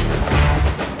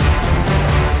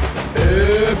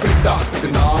బిడ్డ ఇది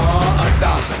నా అడ్డ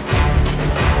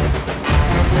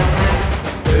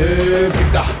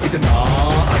బిడ్డ ఇది నా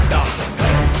అడ్డ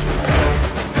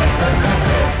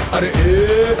అరే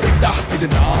బిడ్డ ఇది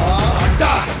నా అడ్డ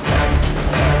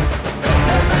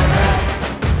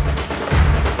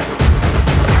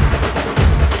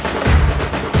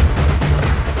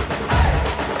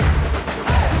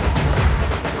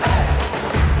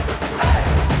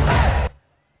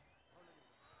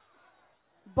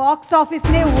బాక్స్ ఆఫీస్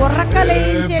ని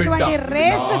ఉర్రకలేయించేటువంటి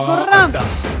రేస్ గుర్రం.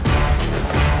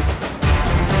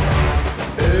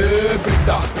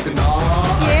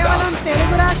 కేవలం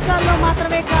తెలుగు రాష్ట్రాల్లో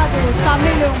మాత్రమే కాదు,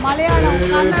 తమిళ్, మలయాళం,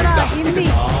 కన్నడ, హిందీ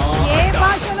ఏ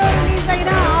భాషలో రిలీజ్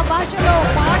అయినా ఆ భాషలో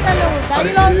పాటలు,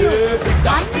 డైలాగులు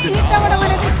అన్ని హిట్ అవ్వడం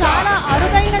అనేది చాలా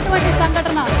అరుదైనటువంటి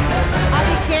సంఘటన.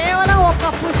 అది కేవలం ఒక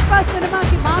పుష్ప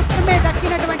సినిమాకి మాత్రమే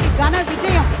దక్కినటువంటి ఘన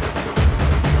విజయం.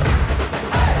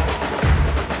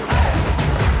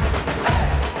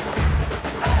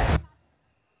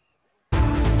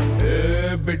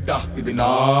 బిడ్డ ఇది నా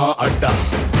అడ్డ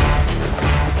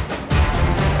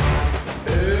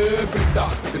బిడ్డ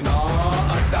ఇది నా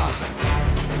అడ్డ.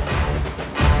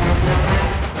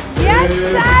 Yes,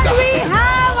 and we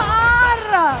have our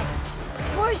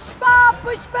Pushpa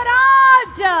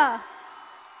Pushparaj.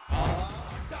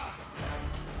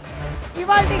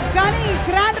 ఇవాల్టి గని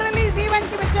గ్రాండ్ రిలీజ్ ఈవెంట్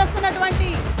కి వచ్చేస్తున్నటువంటి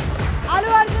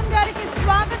అల్లు అర్జున్ గారికి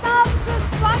స్వాగతం,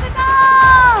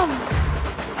 సుస్వాగతం.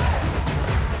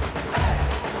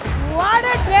 What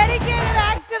a dedicated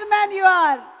actor, man, you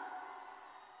are.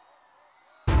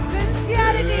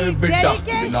 Sincerity,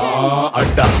 dedication,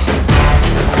 అడ్డ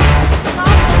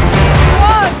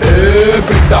work.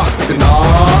 బిడ్డ ఇది నా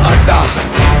అడ్డ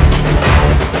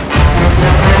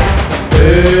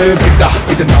బిడ్డ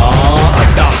ఇది నా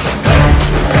అడ్డ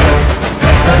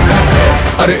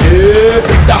అరే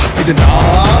బిడ్డ ఇది నా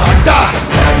అడ్డ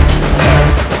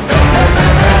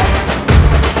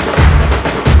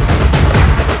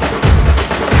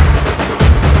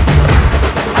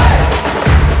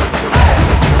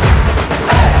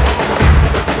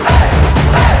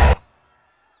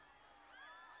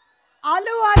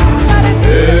అల్లు అర్జున్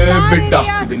గారంటే బిడ్డ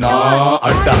ఇది నా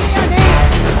అడ్డ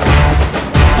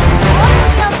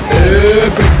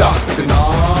బిడ్డ ఇది నా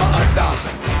అడ్డ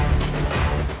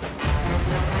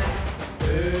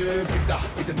బిడ్డ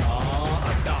ఇది నా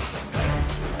అడ్డ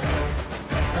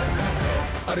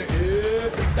అరే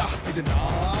బిడ్డ ఇది నా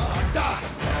అడ్డ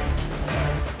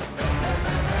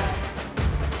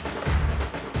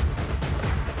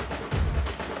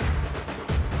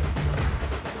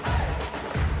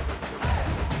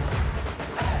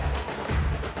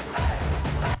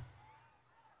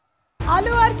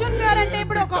అల్లు అర్జున్ గారంటే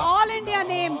ఇప్పుడు ఒక all India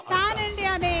name, pan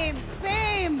India name,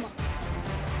 fame,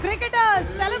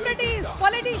 cricketers, celebrities,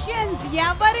 politicians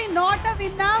ఎవరి నోట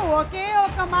విన్నా ఒకే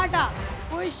ఒక మాట,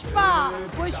 పుష్ప,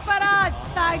 పుష్పరాజ్,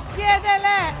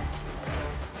 తగ్గేదేలే.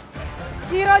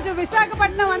 ఈరోజు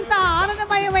విశాఖపట్నం అంతా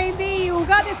ఆనందమయమైంది. ఈ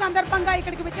ఉగాది సందర్భంగా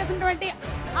ఇక్కడికి వచ్చేసినటువంటి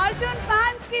అర్జున్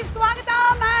ఫ్యాన్స్ కి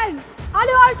స్వాగతం అండ్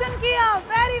అల్లు అర్జున్ కి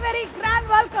very very grand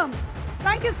welcome.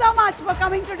 Thank you so much for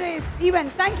coming to this event.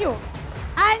 Thank you.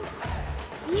 And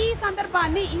ఈ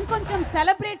సందర్భాన్ని ఇంకొంచెం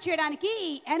సెలబ్రేట్ చేయడానికి,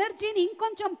 ఈ ఎనర్జీని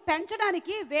ఇంకొంచెం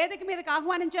పెంచడానికి వేదిక మీదకి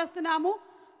ఆహ్వానం చేస్తున్నాము.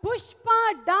 పుష్ప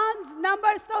డాన్స్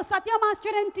నంబర్స్ తో సత్య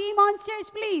master and team on stage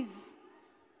please.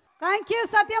 Thank you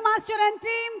Satya master and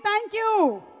team, thank you.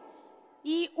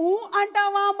 ఈ ఊ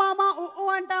అంటావా మామ, ఊ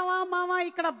అంటావా మామ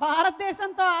ఇక్కడ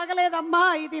భారతదేశంతో ఆగలేదమ్మా.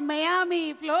 ఇది మయామి,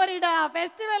 ఫ్లోరిడా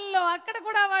ఫెస్టివల్లో అక్కడ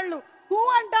కూడా వాళ్ళు ఊ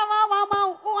అంటావా మామ,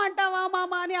 ఊ అంటావా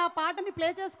మామ అని ఆ పాటని ప్లే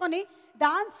చేసుకొని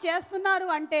డాన్స్ చేస్తున్నారు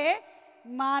అంటే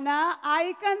మన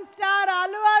ఐకన్ స్టార్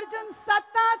అల్లు అర్జున్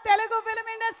సత్తా, Telugu film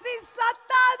industry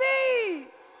సత్తాది.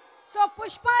 So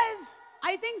Pushpa is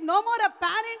I think no more a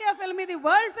pan India film, ఇది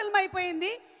వరల్డ్ ఫిల్మ్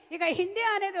అయిపోయింది. ఇక ఇండియా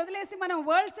అనేది వదిలేసి మనం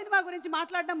వరల్డ్ సినిమా గురించి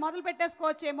మాట్లాడడం మొదలు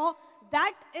పెట్టేసుకోవచ్చేమో.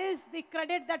 That is the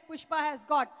credit that Pushpa has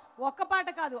got. ఒక్క పాట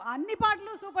కాదు, అన్ని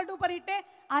పాటలు సూపర్ డూపర్ హిట్టే,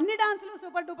 అన్ని డాన్సులు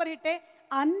సూపర్ డూపర్ హిట్టే,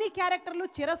 అన్ని క్యారెక్టర్లు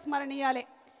చిరస్మరణీయాలే.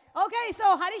 ఓకే, సో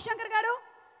హరిశంకర్ గారు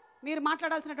మీరు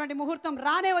మాట్లాడాల్సినటువంటి ముహూర్తం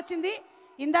రానే వచ్చింది.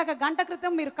 ఇందాక గంట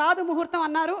క్రితం మీరు కాదు ముహూర్తం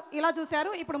అన్నారు, ఇలా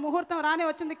చూశారు, ఇప్పుడు ముహూర్తం రానే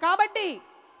వచ్చింది. కాబట్టి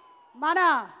మన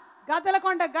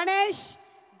గద్దలకొండ గణేష్,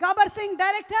 గబ్బర్ సింగ్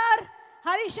డైరెక్టర్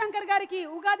హరిశంకర్ గారికి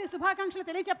ఉగాది శుభాకాంక్షలు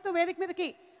తెలియచెప్తూ వేదిక మీదకి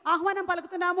ఆహ్వానం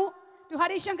పలుకుతున్నాము. టు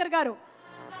హరిశంకర్ గారు.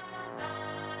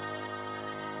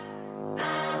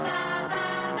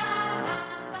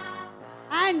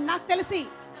 అండ్ నాకు తెలిసి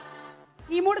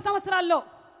ఈ 3 సంవత్సరాల్లో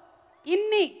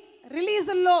ఇన్ని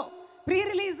రిలీజుల్లో, ప్రీ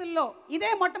రిలీజుల్లో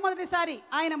ఇదే మొట్టమొదటిసారి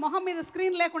ఆయన మొహం మీద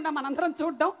స్క్రీన్ లేకుండా మనందరం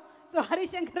చూడడం. సో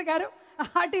హరిశంకర్ గారు,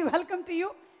 hearty welcome to you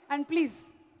and please.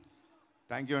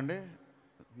 Thank you అండి.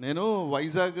 నేను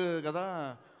వైజాగ్ కదా,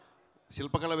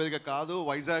 శిల్పకళ వేదిక కాదు,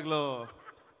 వైజాగ్లో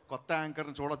కొత్త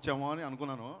యాంకర్ని చూడొచ్చామో అని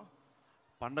అనుకున్నాను.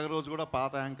 పండగ రోజు కూడా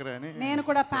పాత యాంకరే అని. నేను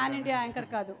కూడా పాన్ ఇండియా యాంకర్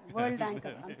కాదు, వరల్డ్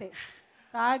యాంకర్ అంతే,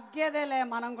 తగ్గేదేలే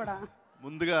మనం కూడా.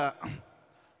 ముందుగా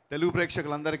తెలుగు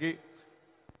ప్రేక్షకులందరికీ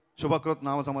శుభకృత్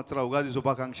నామ సంవత్సర ఉగాది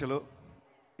శుభాకాంక్షలు.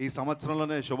 ఈ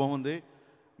సంవత్సరంలోనే శుభం ఉంది,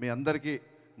 మీ అందరికీ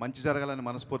మంచి జరగాలని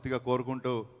మనస్ఫూర్తిగా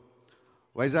కోరుకుంటూ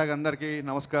వైజాగ్ అందరికీ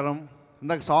నమస్కారం.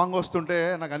 ఇందాక సాంగ్ వస్తుంటే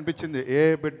నాకు అనిపించింది ఏ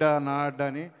బిడ్డ నా అడ్డ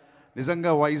అని.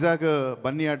 నిజంగా వైజాగ్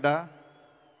బన్నీ అడ్డ.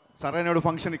 సరైనడు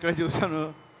ఫంక్షన్ ఇక్కడే చూశాను,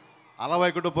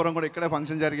 అలవైకుంఠపురం కూడా ఇక్కడే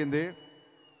ఫంక్షన్ జరిగింది.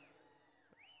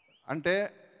 అంటే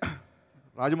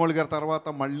రాజమౌళి గారి తర్వాత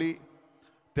మళ్ళీ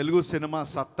తెలుగు సినిమా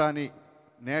సత్తాని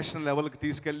నేషనల్ లెవెల్కి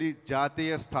తీసుకెళ్ళి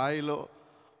జాతీయ స్థాయిలో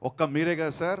ఒక్క మీరే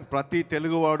కదా సార్, ప్రతి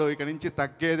తెలుగువాడు ఇక నుంచి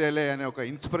తగ్గేదేలే అనే ఒక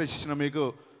ఇన్స్పిరేషన్ మీకు.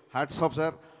 Hats off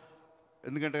sir.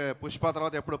 ఎందుకంటే పుష్ప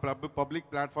తర్వాత ఎప్పుడు పబ్లిక్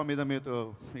ప్లాట్ఫామ్ మీద మీతో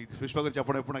పుష్ప గురించి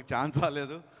చెప్పడం ఎప్పుడు నాకు ఛాన్స్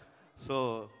రాలేదు. So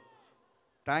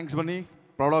thanks Bunny,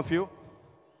 proud of you.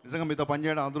 నిజంగా మీతో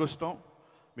పనిచేయడం అదృష్టం,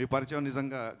 మీ పరిచయం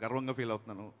నిజంగా గర్వంగా ఫీల్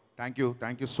అవుతున్నాను.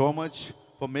 Thank you so much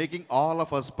for making all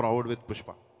of us proud with Pushpa.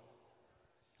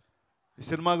 ఈ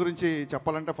సినిమా గురించి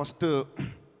చెప్పాలంటే ఫస్ట్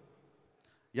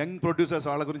యంగ్ ప్రొడ్యూసర్స్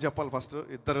వాళ్ళ గురించి చెప్పాలి. ఫస్ట్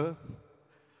ఇద్దరు,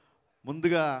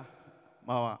 ముందుగా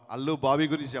మా అల్లు బాబీ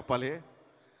గురించి చెప్పాలి.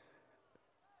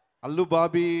 అల్లు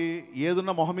బాబీ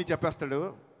ఏదున్న మొహమీ చెప్పేస్తాడు,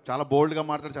 చాలా బోల్డ్గా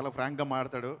మాట్లాడు, చాలా ఫ్రాంక్గా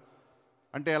మాట్లాడు.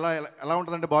 అంటే ఎలా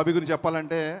ఉంటుందంటే బాబీ గురించి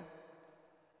చెప్పాలంటే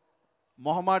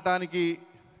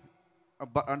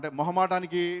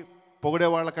మొహమాటానికి పొగిడే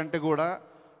వాళ్ళకంటే కూడా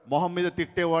మొహం మీద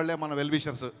తిట్టే వాళ్ళే మన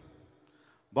వెల్విషర్స్.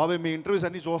 బాబీ మీ ఇంటర్వ్యూస్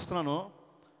అన్నీ చూస్తున్నాను,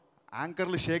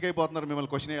 యాంకర్లు షేక్ అయిపోతున్నారు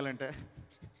మిమ్మల్ని క్వశ్చన్ వేయాలంటే.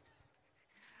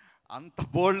 అంత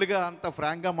బోల్డ్గా అంత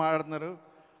ఫ్రాంక్గా మాట్లాడుతున్నారు.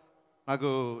 నాకు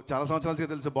చాలా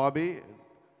సంవత్సరాలకి తెలుసు బాబీ.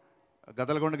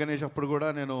 గద్దలకొండ గణేష్ అప్పుడు కూడా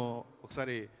నేను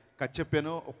ఒకసారి కట్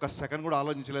చెప్పాను, ఒక్క సెకండ్ కూడా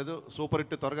ఆలోచించలేదు. సూపర్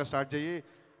హిట్ త్వరగా స్టార్ట్ చేయి,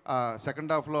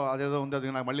 సెకండ్ హాఫ్లో అదేదో ఉంది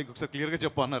అది నాకు మళ్ళీ ఒకసారి క్లియర్గా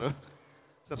చెప్పు అన్నారు.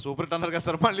 సార్ సూపర్ హిట్ అన్నారు కదా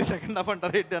సార్, మళ్ళీ సెకండ్ హాఫ్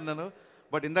అంటారు ఏంటి అన్నాను.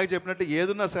 బట్ ఇందాక చెప్పినట్టు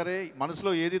ఏదున్నా సరే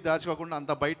మనసులో ఏది దాచుకోకుండా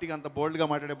అంత బయటికి అంత బోల్డ్గా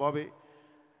మాట్లాడే బాబీ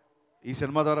ఈ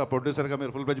సినిమా ద్వారా ప్రొడ్యూసర్గా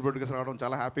మీరు ఫుల్ పేజ్ ప్రొడ్యూసర్ రావడం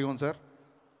చాలా హ్యాపీగా ఉంది సార్.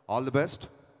 All the best.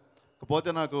 ఇకపోతే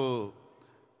నాకు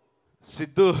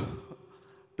సిద్ధు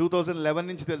 2011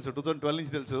 నుంచి తెలుసు, 2012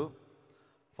 నుంచి తెలుసు.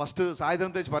 ఫస్ట్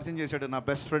సాయంత్రం తెచ్చి పరిచయం చేశాడు నా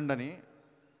బెస్ట్ ఫ్రెండ్ అని.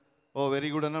 ఓ వెరీ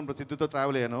గుడ్ అని సిద్ధుతో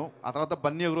ట్రావెల్ అయ్యాను. ఆ తర్వాత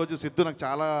బన్నీ ఒక రోజు సిద్ధు నాకు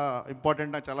చాలా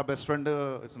ఇంపార్టెంట్, నాకు చాలా best friend,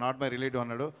 it's not my relative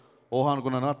అన్నాడు. ఓహో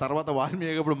అనుకున్నాను. ఆ తర్వాత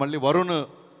వాల్మీకి మళ్ళీ వరుణ్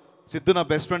సిద్ధు నా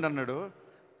బెస్ట్ ఫ్రెండ్ అన్నాడు.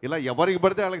 ఇలా ఎవరికి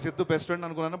పడితే వాళ్ళకి సిద్ధు బెస్ట్ ఫ్రెండ్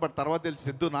అనుకున్నాను. బట్ తర్వాత తెలిసి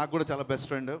సిద్ధు నాకు కూడా చాలా బెస్ట్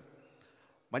ఫ్రెండ్.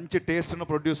 మంచి టేస్ట్ ఉన్న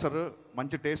ప్రొడ్యూసర్,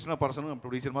 మంచి టేస్ట్ ఉన్న పర్సన్.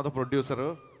 ఇప్పుడు ఈ సినిమాతో ప్రొడ్యూసరు,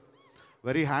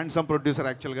 వెరీ హ్యాండ్సమ్ ప్రొడ్యూసర్.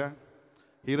 యాక్చువల్గా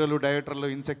హీరోలు డైరెక్టర్లు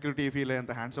ఇన్సెక్యూరిటీ ఫీల్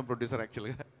అయ్యేంత హ్యాండ్సమ్ ప్రొడ్యూసర్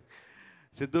యాక్చువల్గా.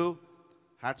 Siddhu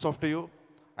hats off to you.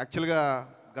 యాక్చువల్గా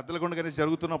గద్దలకొండ గణేష్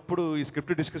జరుగుతున్నప్పుడు ఈ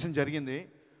స్క్రిప్ట్ డిస్కషన్ జరిగింది.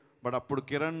 బట్ అప్పుడు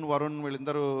కిరణ్, వరుణ్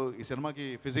వీళ్ళందరూ ఈ సినిమాకి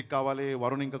ఫిజిక్ కావాలి,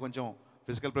 వరుణ్ ఇంకా కొంచెం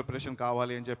ఫిజికల్ ప్రిపరేషన్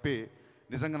కావాలి అని చెప్పి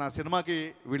నిజంగా నా సినిమాకి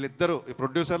వీళ్ళిద్దరూ ఈ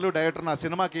ప్రొడ్యూసర్లు డైరెక్టర్ నా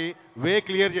సినిమాకి వే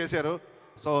క్లియర్ చేశారు.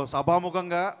 సో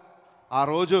సభాముఖంగా ఆ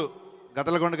రోజు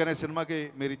గదలగొండ అనే సినిమాకి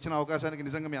మీరు ఇచ్చిన అవకాశానికి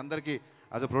నిజంగా మీ అందరికీ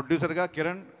యాజ్ అ ప్రొడ్యూసర్గా,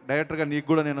 కిరణ్ డైరెక్టర్గా నీకు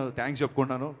కూడా నేను థ్యాంక్స్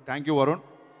చెప్పుకుంటున్నాను. Thank you Varun.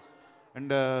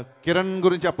 And Kiran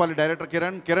గురించి చెప్పాలి. డైరెక్టర్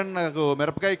కిరణ్ నాకు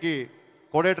మిరపకాయకి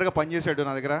కోడైరెక్టర్గా పనిచేశాడు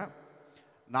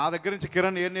నా దగ్గర నుంచి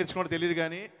కిరణ్ ఏం నేర్చుకున్నాడో తెలియదు,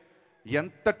 కానీ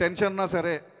ఎంత టెన్షన్ ఉన్నా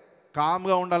సరే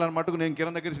కామ్గా ఉండాలన్నమాటకు నేను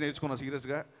కిరణ్ దగ్గర నుంచి నేర్చుకున్నాను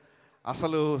సీరియస్గా.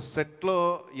 అసలు సెట్లో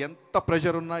ఎంత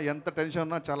ప్రెషర్ ఉన్నా, ఎంత టెన్షన్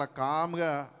ఉన్నా చాలా కామ్గా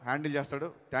హ్యాండిల్ చేస్తాడు.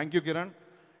 Thank you Kiran.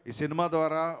 ఈ సినిమా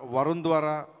ద్వారా వరుణ్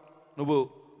ద్వారా నువ్వు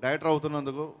డైరెక్టర్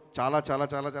అవుతున్నందుకు చాలా చాలా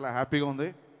చాలా చాలా హ్యాపీగా ఉంది.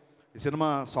 ఈ సినిమా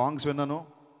సాంగ్స్ విన్నాను.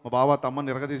 మా బావ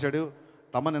తమ్మని ఎరగదీశాడు.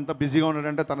 తమ్మని ఎంత బిజీగా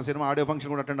ఉన్నాడంటే తన సినిమా ఆడియో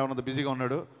ఫంక్షన్ కూడా అటెండ్ అవునంత బిజీగా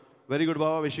ఉన్నాడు. వెరీ గుడ్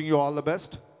బావ, wishing you all the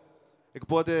best.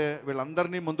 ఇకపోతే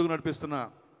వీళ్ళందరినీ ముందుకు నడిపిస్తున్న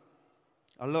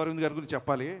అల్లు అరవింద్ గారి గురించి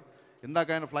చెప్పాలి. ఇందాక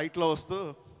ఆయన ఫ్లైట్లో వస్తూ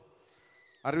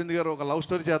అరవింద్ గారు ఒక లవ్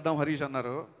స్టోరీ చేద్దాం హరీష్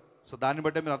అన్నారు. సో దాన్ని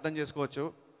బట్టే మీరు అర్థం చేసుకోవచ్చు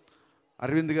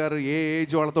అరవింద్ గారు ఏ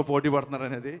ఏజ్ వాళ్ళతో పోటీ పడుతున్నారు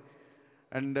అనేది.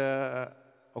 అండ్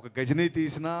ఒక గజనీ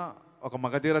తీసినా, ఒక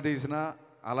మగధీర తీసినా,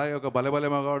 అలాగే ఒక బలెబలె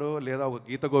మగాడు లేదా ఒక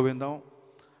గీత గోవిందం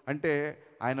అంటే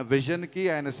ఆయన విజన్కి,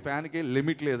 ఆయన స్పాన్కి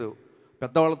లిమిట్ లేదు.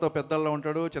 పెద్దవాళ్ళతో పెద్దవాళ్ళ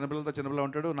ఉంటాడు, చిన్నపిల్లలతో చిన్నపిల్ల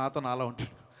ఉంటాడు,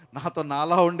 నాతో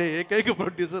నాలా ఉండే ఏకైక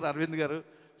ప్రొడ్యూసర్ అరవింద్ గారు.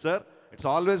 Sir, it's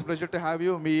always pleasure to have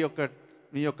you.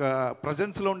 మీ యొక్క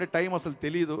ప్రజెన్స్లో ఉండే టైం అసలు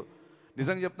తెలియదు.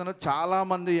 నిజంగా చెప్తాను,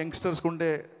 చాలామంది యంగ్స్టర్స్కి ఉండే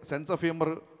సెన్స్ ఆఫ్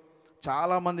హ్యూమర్,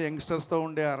 చాలామంది యంగ్స్టర్స్తో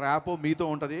ఉండే ఆ ర్యాప్ మీతో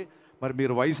ఉంటుంది. మరి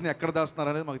మీరు వయసుని ఎక్కడ దాస్తున్నారు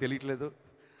అనేది మాకు తెలియట్లేదు.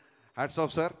 Hats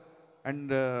off sir.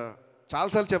 అండ్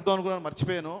చాలాసార్లు చెప్దాం అనుకున్నాను,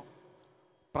 మర్చిపోయాను.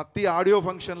 ప్రతి ఆడియో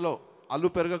ఫంక్షన్లో అల్లు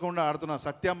పెరగకుండా ఆడుతున్న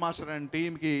సత్యం మాస్టర్ అండ్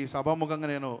టీమ్కి సభాముఖంగా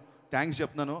నేను థ్యాంక్స్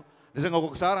చెప్తున్నాను. నిజంగా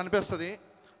ఒక్కొక్కసారి అనిపిస్తుంది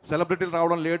సెలబ్రిటీలు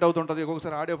రావడం లేట్ అవుతుంటుంది,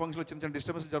 ఒక్కొక్కసారి ఆడియో ఫంక్షన్లో చిన్న చిన్న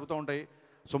డిస్టర్బెన్స్ జరుగుతూ ఉంటాయి.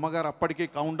 సుమ గారు అప్పటికి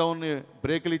కౌంట్ డౌన్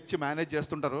బ్రేకులు ఇచ్చి మేనేజ్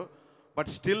చేస్తుంటారు. బట్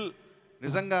స్టిల్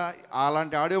నిజంగా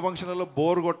అలాంటి ఆడియో ఫంక్షన్లలో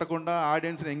బోర్ కొట్టకుండా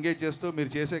ఆడియన్స్ని ఎంగేజ్ చేస్తూ మీరు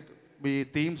చేసే మీ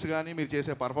థీమ్స్ కానీ, మీరు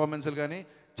చేసే పర్ఫార్మెన్స్లు కానీ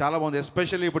చాలా బాగుంది.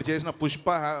 ఎస్పెషల్లీ ఇప్పుడు చేసిన Pushpa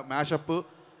mashup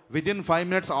within 5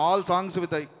 minutes all songs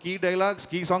with key dialogues,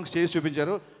 key songs చేసి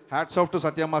చూపించారు. Hats off to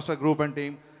Satya master group and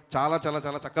team. చాలా చాలా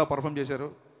చాలా చక్కగా పర్ఫామ్ చేశారు.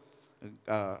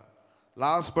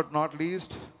 Last but not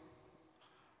least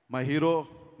my hero,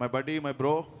 my body, my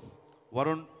bro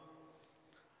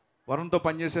వరుణ్తో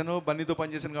పనిచేశాను, బన్నీతో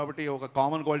పనిచేశాను కాబట్టి ఒక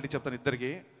కామన్ క్వాలిటీ చెప్తాను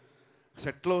ఇద్దరికి.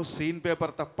 సెట్లో సీన్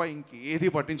పేపర్ తప్ప ఇంకేది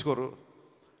పట్టించుకోరు.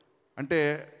 అంటే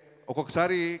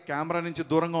ఒక్కొక్కసారి కెమెరా నుంచి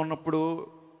దూరంగా ఉన్నప్పుడు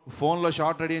ఫోన్లో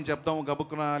షార్ట్ రెడీ అని చెప్తాం,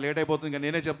 గబుక్కున లేట్ అయిపోతుంది, ఇంకా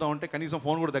నేనే చెప్తాం అంటే కనీసం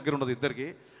ఫోన్ కూడా దగ్గర ఉండదు ఇద్దరికి.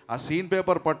 ఆ సీన్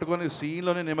పేపర్ పట్టుకొని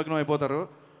సీన్లోనే నిమగ్నం అయిపోతారు.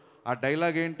 ఆ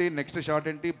డైలాగ్ ఏంటి, నెక్స్ట్ షార్ట్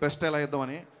ఏంటి, బెస్ట్ ఎలా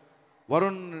ఇద్దామని.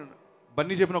 వరుణ్,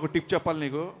 బన్నీ చెప్పిన ఒక టిప్ చెప్పాలి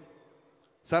నీకు.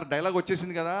 సార్ డైలాగ్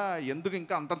వచ్చేసింది కదా, ఎందుకు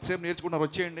ఇంకా అంతసేపు నేర్చుకుంటున్నారు,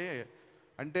 వచ్చేయండి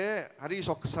అంటే, హరీష్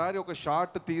ఒక్కసారి ఒక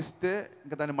షార్ట్ తీస్తే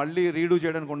ఇంకా దాన్ని మళ్ళీ రీడూ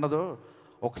చేయడానికి ఉండదు.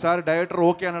 ఒకసారి డైరెక్టర్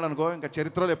ఓకే అన్నాడు అనుకో, ఇంకా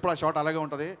చరిత్రలో ఎప్పుడు ఆ షార్ట్ అలాగే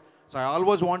ఉంటుంది. So I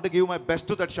always want to give my best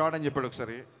to that short అని చెప్పాడు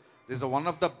ఒకసారి. This one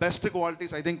of the best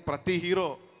qualities. I think ప్రతి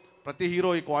హీరో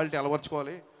ఈ క్వాలిటీ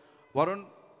అలవర్చుకోవాలి. వరుణ్,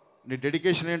 నీ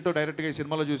డెడికేషన్ ఏంటో డైరెక్ట్గా ఈ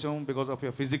సినిమాలో చూసాం, because of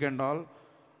your physique and all.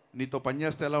 నీతో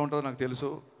పనిచేస్తే ఎలా ఉంటుందో నాకు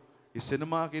తెలుసు. ఈ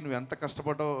సినిమాకి నువ్వు ఎంత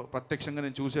కష్టపడ్డావో ప్రత్యక్షంగా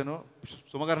నేను చూశాను.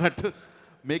 సుమగారు అన్నట్టు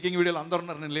మేకింగ్ వీడియోలు అందరు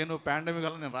ఉన్నారు, నేను లేను, పాండమిక్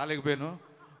వల్ల నేను రాలేకపోయాను.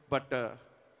 బట్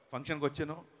ఫంక్షన్కి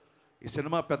వచ్చాను. ఈ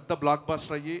సినిమా పెద్ద బ్లాక్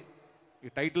బస్టర్ అయ్యి, ఈ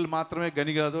టైటిల్ మాత్రమే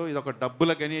గని కాదు, ఇది ఒక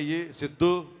డబ్బుల గని అయ్యి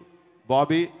సిద్ధు,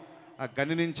 బాబీ ఆ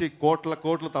గని నుంచి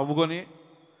కోట్లు తవ్వుకొని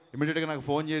ఇమీడియట్గా నాకు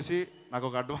ఫోన్ చేసి నాకు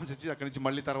ఒక అడ్వాన్స్ ఇచ్చి అక్కడి నుంచి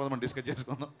మళ్ళీ తర్వాత మనం డిస్కస్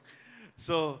చేసుకుందాం.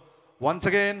 So once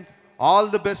again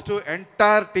all the best to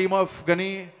entire team of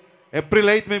గని. April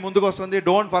 8th మీ ముందుకు వస్తుంది.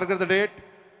 Don't forget the date.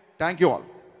 Thank you all.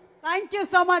 Thank you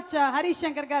so much Harish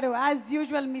Shankar గారు. యాజ్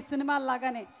యూజువల్ మీ సినిమా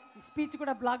లాగానే స్పీచ్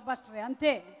కూడా బ్లాక్ బస్టరే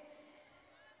అంతే.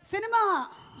 సినిమా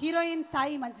హీరోయిన్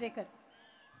సాయి మంజ్రేకర్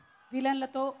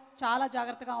విలన్లతో చాలా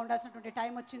జాగ్రత్తగా ఉండాల్సినటువంటి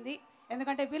టైం వచ్చింది.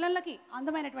 ఎందుకంటే విలన్లకి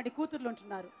అందమైనటువంటి కూతుర్లు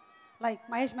ఉంటున్నారు, లైక్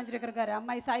మహేష్ మంజ్రేకర్ గారి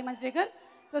అమ్మాయి సాయి మంజ్రేకర్.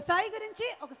 సో సాయి గురించి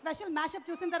ఒక స్పెషల్ మ్యాషప్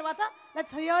చూసిన తర్వాత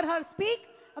let's hear her speak.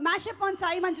 A mashup on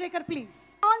Sai Manjrekar, please.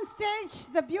 On stage,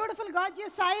 the beautiful,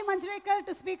 gorgeous Sai Manjrekar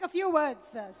to speak a few words.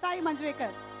 Sai Manjrekar.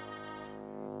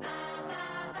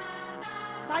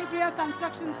 Sai Priya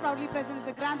Constructions proudly presents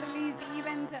the grand release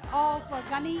event of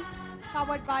Ghani,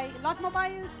 powered by Lot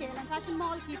Mobiles, KLM Fashion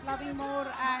Mall, Keep Loving More,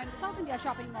 and South India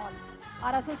Shopping Mall.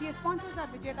 Our associate sponsors are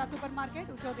Vijeta Supermarket,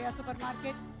 Ushodaya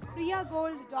Supermarket, Priya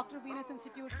Gold, Dr. Venus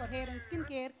Institute for Hair and Skin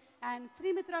Care, and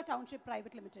Srimitra Township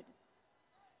Private Limited.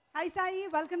 Hi Sai,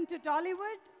 welcome to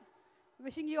Tollywood.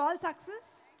 Wishing you all success.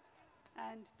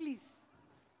 And please.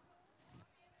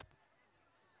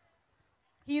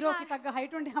 Hero ki tagga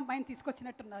height unde ammayini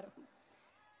తీసుకొచ్చినట్టున్నారు.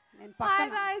 నేను పక్కన.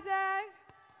 Hi Vizag.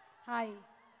 Hi.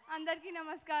 అందరికీ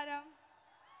నమస్కారం.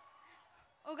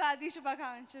 ఉగాది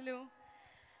శుభాకాంక్షలు.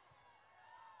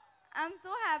 I'm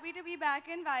so happy to be back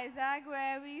in Vizag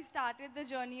where we started the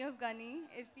journey of Ghani.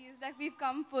 It feels like we've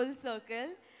come full circle.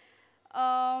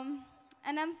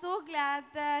 And I'm so glad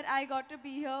that I got to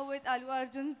be here with Allu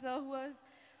Arjun sir,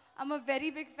 I'm a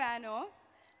very big fan of.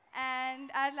 And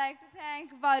I'd like to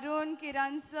thank Varun,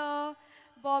 Kiran sir,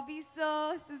 Bobby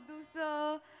sir, Sidhu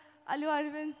sir, Allu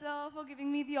Arvind sir for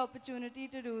giving me the opportunity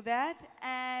to do that.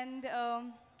 And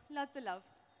lots of love.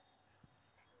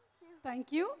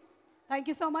 Thank you. Thank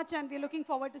you so much, and we're looking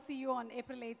forward to see you on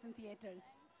April 8th in theatres.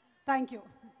 Thank you.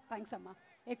 Thanks, Amma.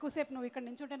 ఎక్కువసేపు నువ్వు ఇక్కడ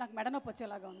నుంచి ఉంటే నాకు మెడ నొప్పి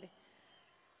వచ్చేలాగా ఉంది.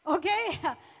 ఓకే,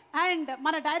 అండ్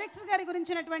మన డైరెక్టర్ గారి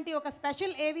గురించినటువంటి ఒక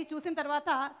స్పెషల్ ఏవి చూసిన తర్వాత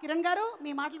కిరణ్ గారు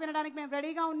మీ మాటలు వినడానికి మేము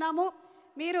రెడీగా ఉన్నాము.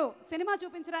 మీరు సినిమా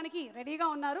చూపించడానికి రెడీగా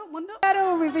ఉన్నారు. ముందు గారు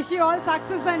we wish you all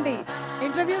success అండి.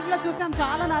 ఇంటర్వ్యూస్లో చూసాం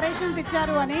చాలా నరేషన్స్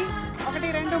ఇచ్చారు అని. 1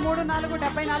 2 3 4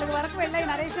 74 వరకు వెళ్ళాయి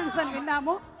నరేషన్స్ అని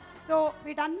విన్నాము. సో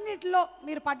వీటన్నిటిలో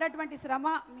మీరు పడ్డటువంటి శ్రమ,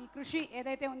 మీ కృషి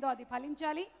ఏదైతే ఉందో అది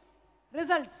ఫలించాలి.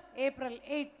 Results April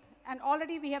 8th and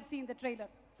already we have seen the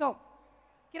trailer. So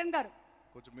Kiran గారు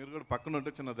కొంచెం మీరు కూడా పక్కన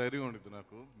ఉంటే చిన్న ధైర్యం ఉంటుంది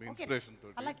నాకు మీ ఇన్స్పిరేషన్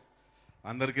తోటి. అలాగే.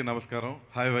 అందరికీ నమస్కారం.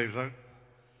 హాయ్ వైజాగ్.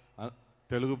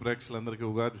 తెలుగు ప్రేక్షకులందరికీ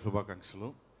ఉగాది శుభాకాంక్షలు.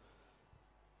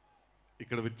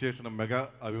 ఇక్కడ విచ్చేసిన మెగా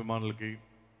అభిమానులకి,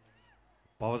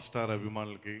 పవర్ స్టార్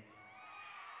అభిమానులకి,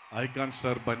 ఐకాన్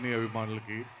స్టార్ బన్నీ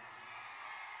అభిమానులకి,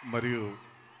 మరియు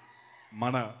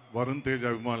మన వరుణ్ తేజ్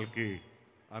అభిమానులకి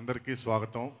అందరికీ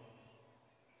స్వాగతం.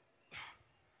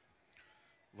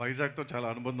 వైజాగ్తో చాలా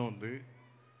అనుబంధం ఉంది.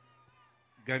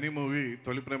 గని మూవీ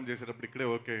తొలి ప్రేమ చేసేటప్పుడు ఇక్కడే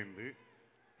ఓకే అయింది.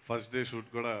 ఫస్ట్ డే షూట్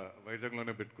కూడా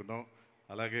వైజాగ్లోనే పెట్టుకున్నాం.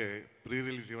 అలాగే ప్రీ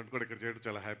రిలీజ్ ఈవెంట్ కూడా ఇక్కడ చేయడం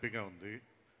చాలా హ్యాపీగా ఉంది.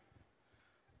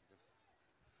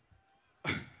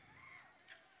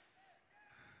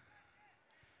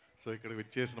 సో ఇక్కడ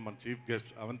విచ్చేసిన మన చీఫ్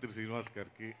గెస్ట్ అవంతి శ్రీనివాస్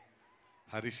గారికి,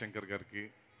 హరీష్ శంకర్ గారికి,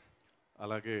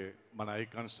 అలాగే మన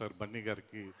ఐకాన్ స్టార్ బన్నీ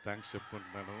గారికి థ్యాంక్స్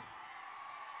చెప్పుకుంటున్నాను.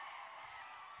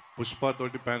 పుష్ప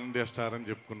తోటి పాన్ ఇండియా స్టార్ అని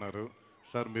చెప్పుకున్నారు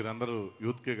సార్. మీరందరూ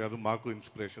యూత్కే కాదు మాకు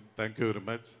inspiration. Thank you very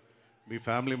much. Me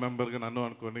family మెంబర్గా నన్ను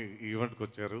అనుకొని ఈ ఈవెంట్కి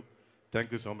వచ్చారు.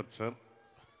 Thank you so much sir.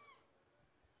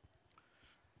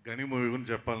 గని మూవీ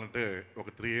గురించి చెప్పాలంటే ఒక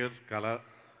 3 years కళ,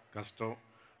 కష్టం,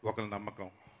 ఒకరి నమ్మకం.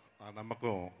 ఆ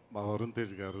నమ్మకం మా వరుణ్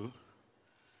తేజ్ గారు.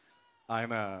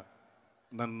 ఆయన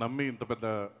నన్ను నమ్మి ఇంత పెద్ద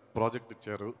ప్రాజెక్ట్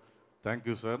ఇచ్చారు. Thank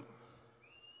you sir.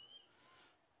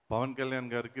 Pawan Kalyan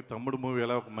గారికి తమ్ముడు మూవీ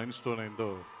ఎలా ఒక మైల్ స్టోన్ అయిందో,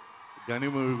 గని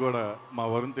మూవీ కూడా మా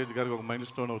వరుణ్ తేజ్ గారికి ఒక మైల్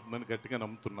స్టోన్ అవుతుందని గట్టిగా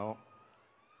నమ్ముతున్నాం.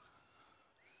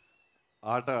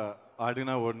 ఆట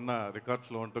ఆడినా ఓడినా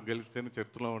రికార్డ్స్లో ఉంటాం, గెలిస్తేనే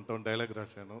చరిత్రలో ఉంటాం డైలాగ్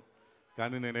రాశాను.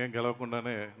 కానీ నేనేం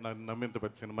గెలవకుండానే నన్ను నమ్మి ఇంత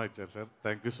పెద్ద సినిమా ఇచ్చారు sir.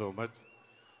 Thank you so much.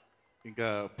 ఇంకా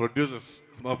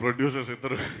మా ప్రొడ్యూసర్స్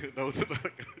ఇద్దరు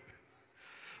నవ్వుతున్నారు,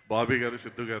 బాబీ గారు,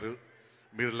 సిద్ధు గారు.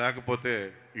 మీరు లేకపోతే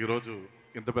ఈరోజు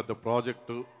ఇంత పెద్ద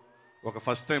ప్రాజెక్టు, ఒక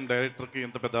ఫస్ట్ టైం డైరెక్టర్కి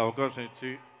ఇంత పెద్ద అవకాశం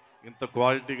ఇచ్చి ఇంత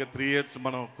క్వాలిటీగా 3 years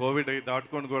మనం కోవిడ్ అయ్యి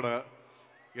దాటుకొని కూడా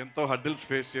ఎంతో హడ్డిల్స్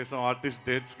ఫేస్ చేసాం. ఆర్టిస్ట్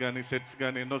డేట్స్ కానీ సెట్స్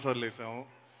కానీ ఎన్నోసార్లు వేసాము.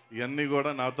 ఇవన్నీ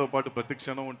కూడా నాతో పాటు ప్రతి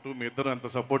క్షణం ఉంటూ మీ ఇద్దరు అంత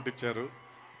సపోర్ట్ ఇచ్చారు.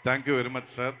 Thank you very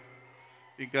much sir.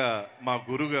 ఇంకా మా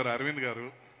గురువు గారు అరవింద్ గారు,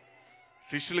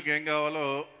 శిష్యులకి ఏం కావాలో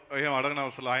ఏం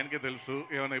అడగనవసరం, ఆయనకే తెలుసు.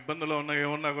 ఏమైనా ఇబ్బందులు ఉన్నా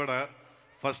ఏమున్నా కూడా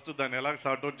ఫస్ట్ దాన్ని ఎలా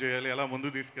సార్ట్అవుట్ చేయాలి, ఎలా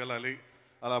ముందుకు తీసుకెళ్ళాలి.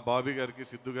 అలా బాబీ గారికి,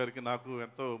 సిద్ధు గారికి, నాకు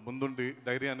ఎంతో ముందుండి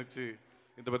ధైర్యాన్ని ఇచ్చి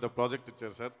ఇంత పెద్ద ప్రాజెక్ట్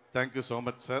ఇచ్చారు sir. Thank you so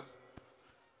much sir.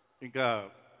 ఇంకా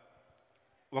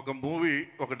ఒక మూవీ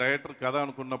ఒక డైరెక్టర్ కథ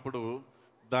అనుకున్నప్పుడు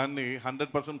దాన్ని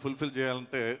 100% ఫుల్ఫిల్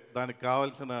చేయాలంటే దానికి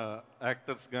కావాల్సిన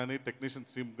యాక్టర్స్ కానీ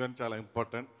టెక్నీషియన్స్ టీమ్ కానీ చాలా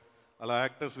ఇంపార్టెంట్. అలా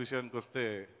యాక్టర్స్ విషయానికి వస్తే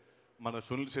మన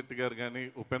సునీల్ శెట్టి గారు కానీ,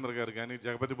 ఉపేంద్ర గారు కానీ,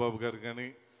 జగపతి బాబు గారు కానీ,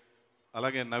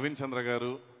 అలాగే నవీన్ చంద్ర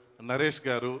గారు, నరేష్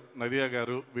గారు, నదియా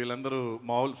గారు, వీళ్ళందరూ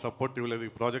మామూలు సపోర్ట్ ఇవ్వలేదు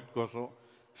ఈ ప్రాజెక్ట్ కోసం.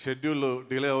 షెడ్యూల్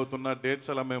డిలే అవుతున్న డేట్స్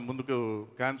అలా మేము ముందుకు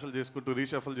క్యాన్సిల్ చేసుకుంటూ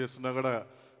రీషఫల్ చేస్తున్నా కూడా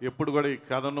ఎప్పుడు కూడా ఈ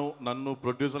కథను, నన్ను,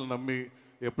 ప్రొడ్యూసర్లు నమ్మి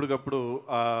ఎప్పటికప్పుడు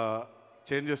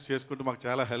చేంజెస్ చేసుకుంటూ మాకు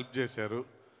చాలా హెల్ప్ చేశారు.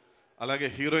 అలాగే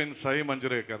heroine Sai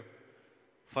Manjrekar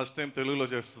first time తెలుగులో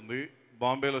చేస్తుంది.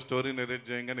 బాంబేలో స్టోరీ నెరేట్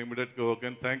చేయగానే ఇమీడియట్గా okay.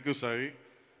 Thank you Sai,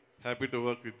 happy to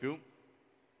work with you.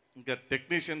 ఇంకా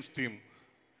టెక్నీషియన్స్ టీమ్,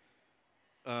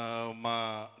 మా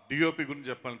డిఓపి గురించి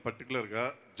చెప్పాలి పర్టికులర్గా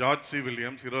జార్జ్ సి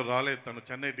విలియమ్స్. ఈరోజు రాలేదు, తను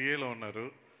చెన్నై డిఏలో ఉన్నారు.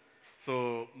 సో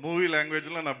మూవీ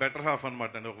లాంగ్వేజ్లో నా బెటర్ హాఫ్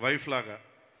అనమాట అండి, ఒక వైఫ్ లాగా.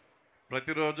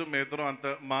 ప్రతిరోజు మీ ఇద్దరం అంత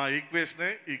మా ఈక్వేషనే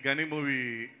ఈ గని మూవీ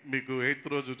మీకు 8th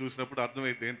రోజు చూసినప్పుడు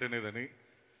అర్థమైంది ఏంటనేదని.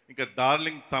 ఇంకా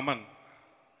డార్లింగ్ తమన్,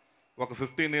 ఒక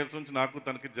 15 years నుంచి నాకు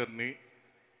తనకి జర్నీ.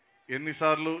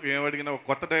 ఎన్నిసార్లు ఏమడిగినా ఒక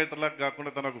కొత్త డైరెక్టర్ లాగా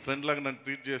కాకుండా తన ఒక ఫ్రెండ్ లాగా నన్ను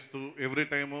ట్రీట్ చేస్తూ ఎవ్రీ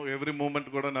టైము ఎవ్రీ మూమెంట్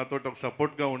కూడా నాతో ఒక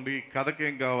సపోర్ట్గా ఉండి కథకి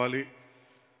ఏం కావాలి,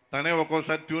 తనే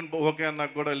ఒక్కోసారి ట్యూన్ ఓకే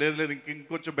అన్నాక కూడా లేదు లేదు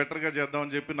ఇంకొంచెం బెటర్గా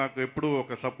చేద్దామని చెప్పి నాకు ఎప్పుడూ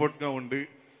ఒక సపోర్ట్గా ఉండి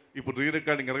ఇప్పుడు రీ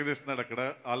రికార్డింగ్ ఎరగదీస్తున్నాడు అక్కడ.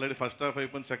 ఆల్రెడీ ఫస్ట్ హాఫ్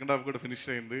అయిపోయింది, సెకండ్ హాఫ్ కూడా ఫినిష్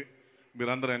అయింది.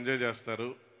 మీరందరూ ఎంజాయ్ చేస్తారు.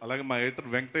 అలాగే మా ఎడిటర్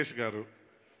వెంకటేష్ గారు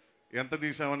ఎంత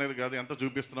తీసామనేది కాదు, ఎంత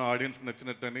చూపిస్తున్నాం ఆడియన్స్కి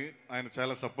నచ్చినట్టని ఆయన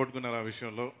చాలా సపోర్ట్గా ఉన్నారు ఆ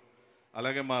విషయంలో.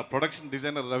 అలాగే మా ప్రొడక్షన్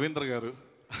డిజైనర్ రవీంద్ర గారు,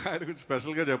 ఆయన గురించి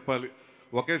స్పెషల్గా చెప్పాలి.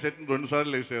 ఒకే సెట్ని 2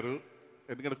 సార్లు వేశారు.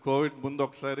 ఎందుకంటే కోవిడ్ ముందు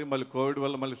ఒకసారి, మళ్ళీ కోవిడ్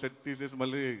వల్ల మళ్ళీ సెట్ తీసేసి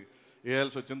మళ్ళీ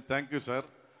వేయాల్సి వచ్చింది. Thank you sir.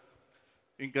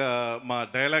 ఇంకా మా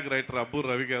డైలాగ్ రైటర్ అబ్బూర్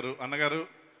రవి గారు, అన్నగారు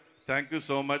థ్యాంక్ యూ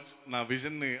సో మచ్ నా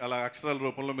విజన్ని అలా అక్షరాల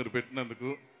రూపంలో మీరు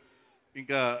పెట్టినందుకు.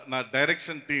 ఇంకా నా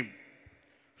డైరెక్షన్ టీం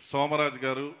సోమరాజ్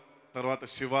గారు, తర్వాత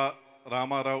శివ,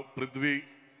 రామారావు, పృథ్వీ,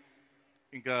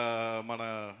 ఇంకా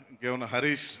ఇంకేమన్నా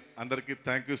హరీష్, అందరికీ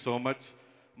థ్యాంక్ యూ సో మచ్.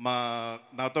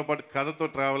 నాతో పాటు కథతో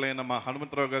ట్రావెల్ అయిన మా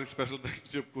హనుమంతరావు గారికి స్పెషల్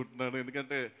థ్యాంక్స్ చెప్పుకుంటున్నాను.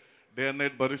 ఎందుకంటే డే అండ్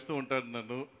నైట్ భరిస్తూ ఉంటాడు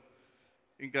నన్ను.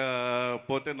 ఇంకా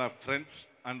పోతే నా ఫ్రెండ్స్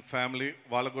అండ్ ఫ్యామిలీ,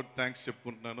 వాళ్ళకు కూడా థ్యాంక్స్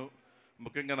చెప్పుకుంటున్నాను.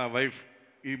 ముఖ్యంగా నా వైఫ్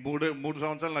ఈ మూడు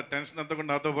సంవత్సరాలు నా టెన్షన్ అంతా కూడా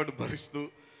నాతో పాటు భరిస్తూ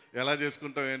ఎలా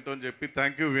చేసుకుంటాం ఏంటో అని చెప్పి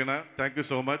thank you veena, thank you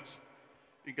so much.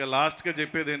 ఇంకా లాస్ట్గా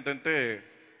చెప్పేది ఏంటంటే,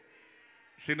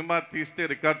 సినిమా తీస్తే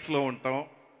రికార్డ్స్లో ఉంటాం,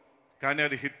 కానీ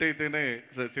అది హిట్ అయితేనే,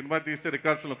 సినిమా తీస్తే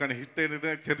రికార్డ్స్లో కానీ హిట్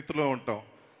అయితేనే చరిత్రలో ఉంటాం.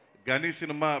 గని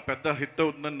సినిమా పెద్ద హిట్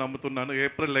అవుతుందని నమ్ముతున్నాను.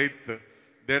 April 8th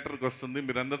థియేటర్కి వస్తుంది.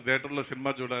 మీరందరూ థియేటర్లో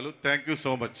సినిమా చూడాలి. Thank you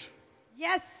so much.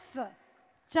 Yes,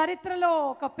 చరిత్రలో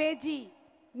ఒక పేజీ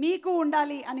మీకు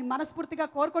ఉండాలి అని మనస్ఫూర్తిగా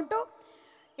కోరుకుంటూ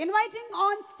inviting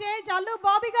on stage Allu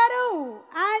Bobby గారు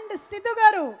అండ్ సిద్ధు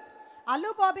గారు.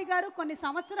 అల్లు బాబీ గారు కొన్ని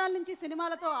సంవత్సరాల నుంచి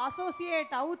సినిమాలతో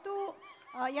అసోసియేట్ అవుతూ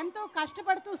ఎంతో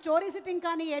కష్టపడుతూ స్టోరీ సిట్టింగ్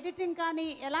కానీ, ఎడిటింగ్ కానీ,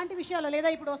 ఎలాంటి విషయాలు లేదా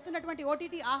ఇప్పుడు వస్తున్నటువంటి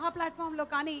ఓటీటీ ఆహా ప్లాట్ఫామ్లో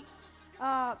కానీ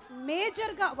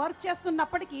మేజర్గా వర్క్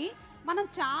చేస్తున్నప్పటికీ మనం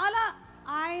చాలా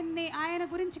ఆయన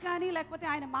గురించి కానీ లేకపోతే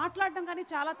ఆయన మాట్లాడడం కానీ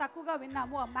చాలా తక్కువగా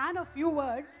విన్నాము. A man of few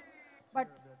words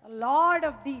but lord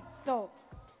of deeds. So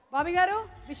Bobby గారు,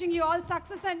 విషింగ్ యూ ఆల్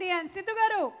సక్సెస్ అండి. అండ్ సిద్ధు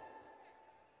గారు,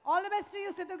 all the best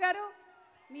you. Siddhu గారు,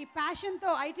 మీ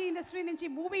ప్యాషన్తో ఐటీ ఇండస్ట్రీ నుంచి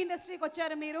మూవీ ఇండస్ట్రీకి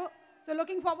వచ్చారు మీరు. So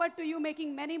looking forward to you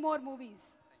making many more movies.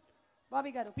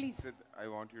 Bobby గారు please. I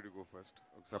want you to go first.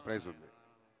 ఒక సర్ప్రైజ్ ఉంది.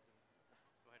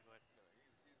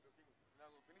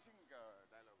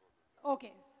 ఓకే,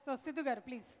 సో సిద్ధు గారు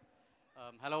ప్లీజ్.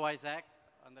 హలో వైజాగ్,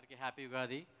 అందరికీ హ్యాపీ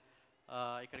ఉగాది.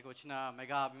 ఇక్కడికి వచ్చిన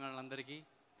మెగా అభిమానులందరికీ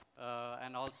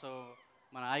అండ్ ఆల్సో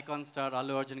మన ఐకాన్ స్టార్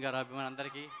అల్లు అర్జున్ గారు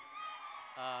అభిమానులందరికీ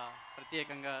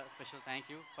ప్రత్యేకంగా special thank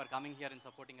you for coming here and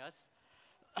supporting us.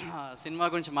 Cinema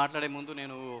గురించి మాట్లాడే ముందు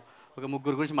నేను ఒక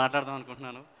ముగ్గురు గురించి మాట్లాడదాం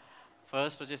అనుకుంటున్నాను.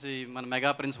 ఫస్ట్ వచ్చేసి మన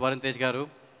మెగా ప్రిన్స్ వరుణ్ తేజ్ గారు.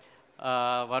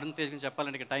 వరుణ్ తేజ్ గురించి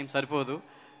చెప్పాలంటే ఇక్కడ టైం సరిపోదు,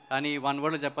 కానీ 1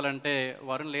 వర్డ్లో చెప్పాలంటే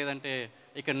వరుణ్ లేదంటే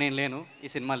ఇక్కడ నేను లేను, ఈ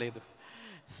సినిమా లేదు.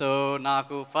 సో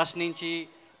నాకు ఫస్ట్ నుంచి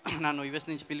నన్ను యుఎస్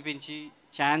నుంచి పిలిపించి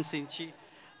ఛాన్స్ ఇచ్చి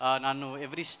నన్ను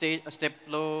ఎవ్రీ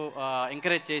స్టెప్లో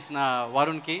ఎంకరేజ్ చేసిన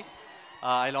వరుణ్కి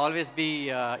I will always be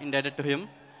indebted to him.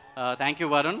 Thank you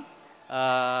Varun.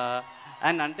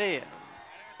 And అంటే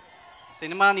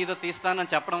సినిమా నీతో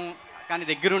తీస్తానని చెప్పడం, కానీ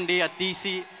దగ్గరుండి అది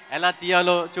తీసి ఎలా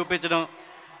తీయాలో చూపించడం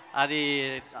అది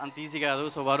అంత ఈజీ కాదు.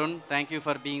 So Varun, thank you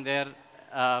for being there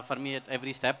for me at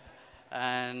every step.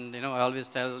 And I always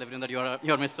tell everyone that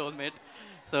you're my soulmate.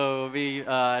 So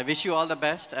I wish you all the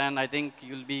best, and I think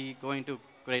you'll be going to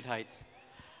great heights.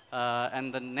 And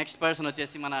the next person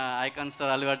వచ్చేసి మన icon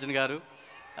star Allu Arjun గారు.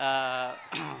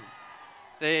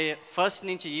 First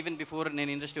నుంచి even before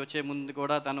నేను industry వచ్చే ముందు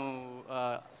కూడా తను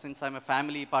since I'm a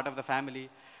family part of the family,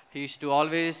 he use to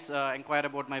always enquire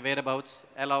about my wear abouts.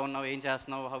 ఎలా ఉన్నావు, ఏం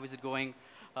చేస్తున్నావు, how is it going,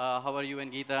 how are you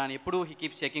and గీత అని ఎప్పుడు he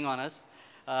keeps checking on us.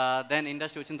 Then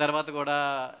industry వచ్చిన తర్వాత కూడా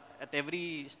at every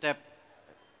step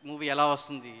movie ఎలా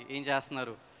వస్తుంది, ఏం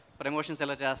చేస్తున్నారు, ప్రమోషన్స్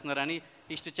ఎలా చేస్తున్నారు అని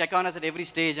is to check on us at every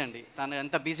stage అండి. తను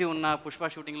ఎంత బిజీ ఉన్నా, పుష్ప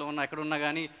షూటింగ్లో ఉన్నా, ఎక్కడ ఉన్నా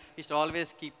కానీ is to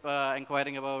always keep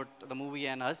enquiring about the movie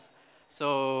and us. So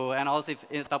and also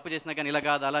if తప్పు చేసినా కానీ ఇలా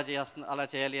కాదు, అలా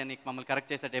చేయాలి అని మమ్మల్ని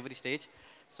కరెక్ట్ చేసి at every stage.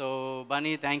 So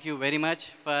Bunny, thank you very much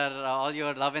for all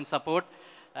your love and support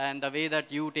and the way that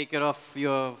you take care of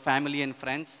your family and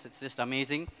friends, it's just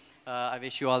amazing. I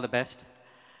wish you all the best.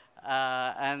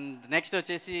 And next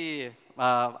వచ్చేసి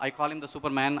I call him the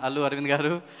Superman, Allu Arvind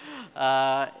గారు.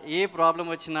 ఏ problem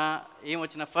వచ్చినా ఏం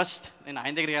వచ్చినా first నేను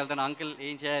ఆయన దగ్గరికి వెళ్తాను, uncle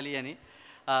ఏం చేయాలి అని.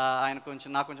 ఆయన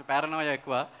నాకు కొంచెం పారానోయా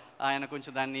ఎక్కువ, ఆయన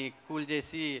కొంచెం దాన్ని కూల్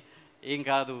చేసి ఏం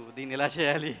కాదు దీన్ని ఇలా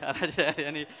చేయాలి అలా చేయాలి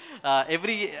అని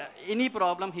any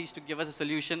problem he is to give us a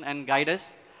solution and guide us.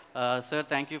 Sir,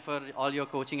 thank you for all your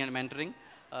coaching and mentoring.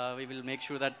 We will make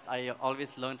sure that I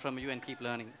always learn from you and keep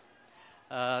learning.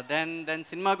 Then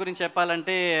cinema gurinchi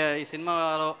cheppalante ee cinema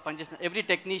lo panchesina every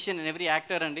technician and every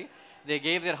actor andi, they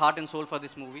gave their heart and soul for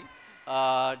this movie.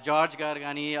 George గారు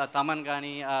కానీ తమన్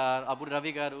కానీ Abu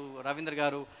Ravi గారు రవీంద్ర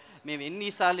గారు మేము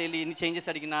ఎన్నిసార్లు వెళ్ళి ఎన్ని changes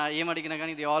అడిగినా ఏం అడిగినా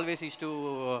కానీ they always is to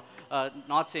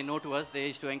not say no to us, they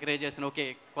is to encourage చేసిన ఓకే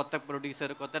కొత్త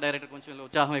ప్రొడ్యూసర్ కొత్త డైరెక్టర్ కొంచెం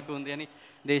ఉత్సాహం ఎక్కువ ఉంది అని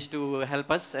they is to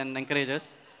help us and encourage us.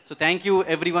 So thank you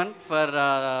every one for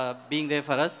being there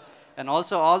for us and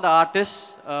also all the artists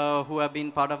who have been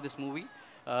part of this movie.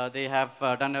 They have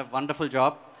done a wonderful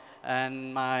job, and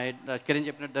my Kiran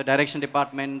Chepnat, the direction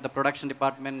department, the production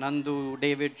department, Nandu,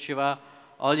 David, Shiva,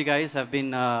 all you guys have been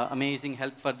amazing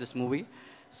help for this movie.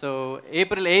 So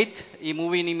April 8th ee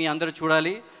movie ni mee andaru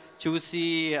chudali chusi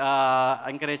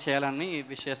encourage cheyalani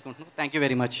wish chestunnu. Thank you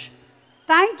very much.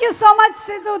 Thank you so much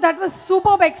Sidhu, that was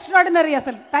superb, extraordinary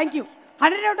asalu. Thank you,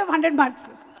 100 out of 100 marks.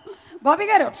 Bobby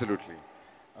garu. Absolutely.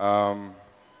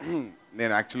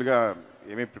 నేను యాక్చువల్గా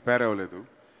ఏమీ prepare అవ్వలేదు,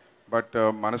 but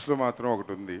మనసులో మాత్రం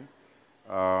ఒకటి ఉంది.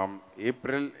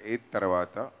 April 8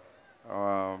 తర్వాత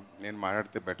నేను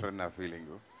మాట్లాడితే బెటర్ అని నా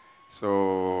feeling. So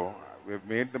we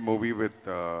made the movie with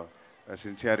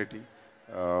sincerity,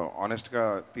 ఆనెస్ట్గా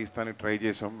తీస్తానికి try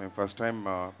చేసాం. మేము ఫస్ట్ టైం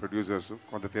ప్రొడ్యూసర్స్,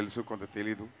 కొంత తెలుసు కొంత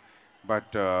తెలీదు,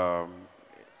 బట్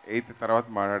 8 తర్వాత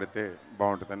మాట్లాడితే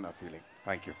బాగుంటుందని నా feeling.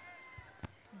 Thank you.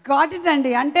 Got it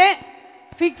అండి, అంటే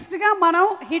ఫిక్స్డ్గా మనం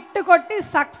హిట్ కొట్టి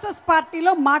సక్సెస్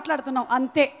పార్టీలో మాట్లాడుతున్నాం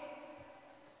అంతే.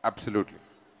 అబ్సల్యూట్లీ.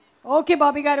 ఓకే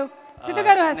బాబీ గారు. సిద్ధు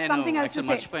గారు has something else to say.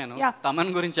 మర్చిపోయాను, తమన్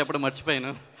గురించి చెప్పడం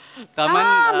మర్చిపోయాను. తమన్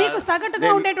మీకు సగటుగా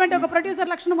ఉండేటువంటి ఒక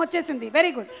ప్రొడ్యూసర్ లక్షణం వచ్చేసింది.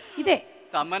 Very good. ఇదే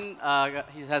Thaman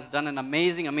he has done an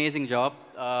amazing job.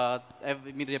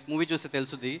 మీరు రేపు మూవీ చూస్తే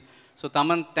తెలుసుది. So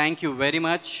Thaman, thank you very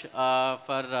much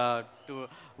for to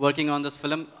working on this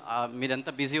film. మీరెంత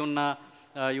బిజీ ఉన్నా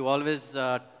you always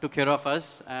took care of us.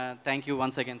 Thank you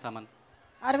once again, Taman.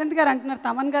 Arvind గారు అంటున్నారు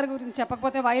తమన్ గారి గురించి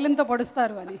చెప్పకపోతే వైలెన్తో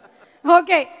పొడుస్తారు అని.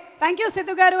 ఓకే, థ్యాంక్ యూ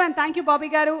సిద్ధు గారు అండ్ థ్యాంక్ యూ బాబీ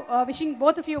గారు. Wishing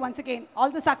both of you once again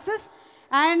all the success.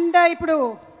 And ఇప్పుడు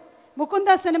ముకుంద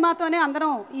సినిమాతోనే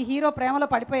అందరం ఈ హీరో ప్రేమలో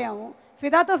పడిపోయాము,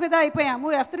 ఫిదాతో ఫిదా అయిపోయాము,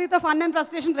 F3తో ఫన్ అండ్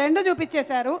ఫ్రస్ట్రేషన్ రెండు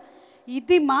చూపించేశారు.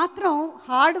 ఇది మాత్రం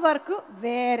హార్డ్ వర్క్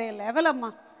వేరే లెవెల్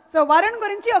అమ్మా. సో వరుణ్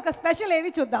గురించి ఒక స్పెషల్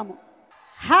ఏవి చూద్దాము.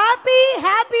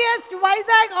 Happiest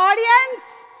Vizag audience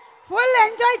full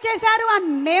enjoy చేశారు అండ్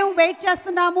మేము వెయిట్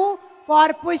చేస్తున్నాము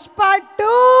ఫర్ పుష్ప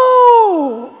 2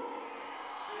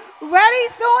 వెరీ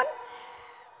సూన్.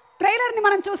 ట్రైలర్ని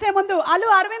మనం చూసే ముందు అల్లు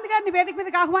అరవింద్ గారిని వేదిక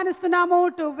మీదకి ఆహ్వానిస్తున్నాము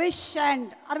టు విష్,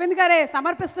 అండ్ అరవింద్ గారే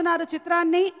సమర్పిస్తున్నారు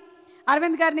చిత్రాన్ని.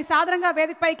 అరవింద్ గారిని సాదరంగా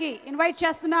వేదికపైకి ఇన్వైట్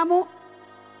చేస్తున్నాము.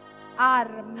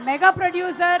 ఆర్ మెగా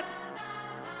ప్రొడ్యూసర్,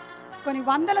 కొన్ని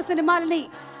వందల సినిమాలని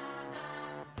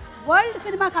వరల్డ్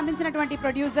సినిమాకి అందించినటువంటి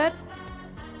ప్రొడ్యూసర్,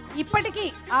 ఇప్పటికీ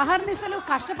అహర్నిశలు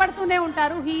కష్టపడుతూనే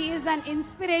ఉంటారు. He is an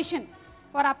inspiration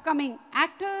for upcoming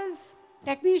actors,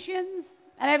 technicians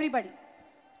and everybody.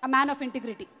 A man of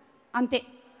integrity, అంతే.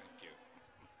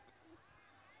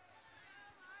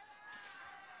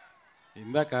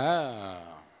 ఇందాక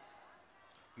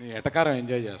నీ ఎటకారం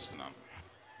ఎంజాయ్ చేస్తున్నాను.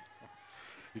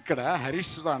 ఇక్కడ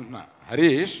హరీష్తో అంటున్నా,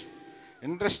 హరీష్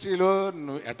ఇండస్ట్రీలో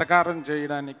నువ్వు ఎటకారం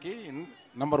చేయడానికి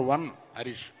నంబర్ 1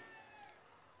 హరీష్.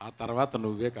 ఆ తర్వాత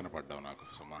నువ్వే కనపడ్డావు నాకు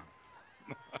సుమా.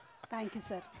 Thank you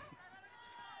sir.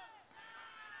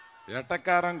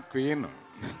 ఎటకారం క్వీన్.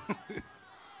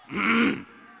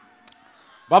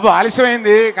 బాబు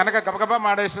ఆలస్యమైంది కనుక గబగబా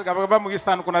మాడేసి గబగబా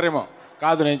ముగిస్తా అనుకున్నారేమో.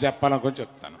 కాదు, నేను చెప్పాలనుకొని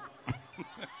చెప్తాను.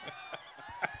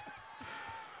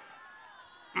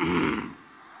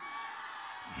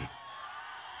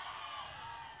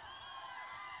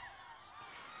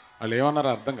 వాళ్ళు ఏమన్నారో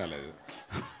అర్థం కాలేదు.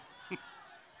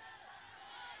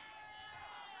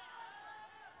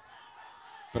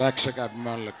 ప్రేక్షక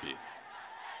అభిమానులకి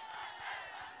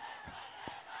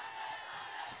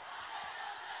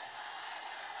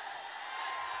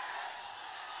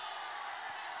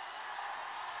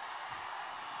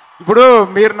ఇప్పుడు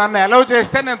మీరు నన్ను అలౌ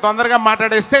చేస్తే నేను తొందరగా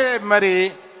మాట్లాడేస్తే మరి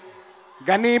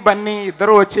గని బన్నీ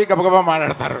ఇద్దరు వచ్చి గబగబా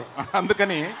మాట్లాడతారు.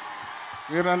 అందుకని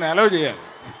మీరు నన్ను అలౌ చేయాలి.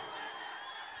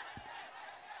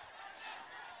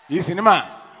 ఈ సినిమా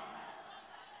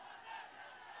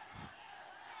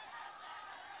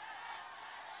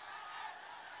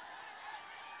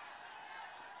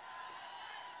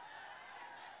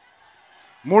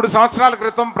మూడు సంవత్సరాల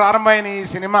క్రితం ప్రారంభమైన ఈ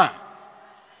సినిమా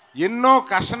ఎన్నో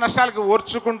కష్ట నష్టాలకు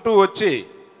ఓర్చుకుంటూ వచ్చి,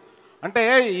 అంటే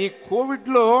ఈ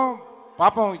కోవిడ్లో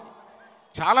పాపం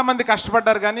చాలామంది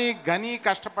కష్టపడ్డారు, కానీ గని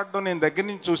కష్టపడడం నేను దగ్గర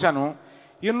నుంచి చూశాను.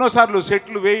 ఎన్నోసార్లు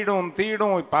సెట్లు వేయడం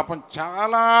తీయడం, పాపం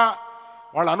చాలా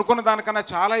వాళ్ళు అనుకున్న దానికన్నా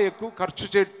చాలా ఎక్కువ ఖర్చు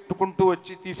పెట్టుకుంటూ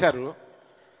వచ్చి తీశారు.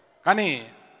 కానీ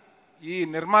ఈ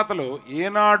నిర్మాతలు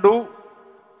ఏనాడు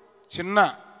చిన్న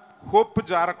హోప్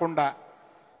జారకుండా,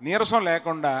 నీరసం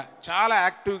లేకుండా చాలా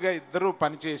యాక్టివ్గా ఇద్దరూ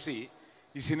పనిచేసి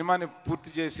ఈ సినిమాని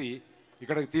పూర్తి చేసి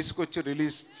ఇక్కడికి తీసుకొచ్చి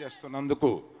రిలీజ్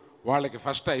చేస్తున్నందుకు వాళ్ళకి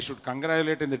first I should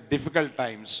congratulate in the difficult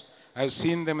times. I have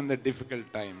seen them in the difficult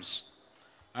times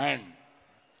and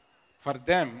for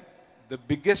them the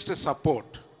biggest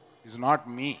support is not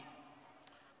me.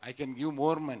 I can give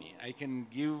more money, I can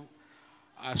give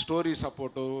a story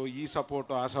support, ఈ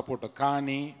support ఆ support,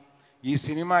 కానీ ఈ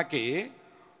సినిమాకి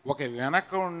ఒక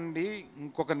వెనక ఉండి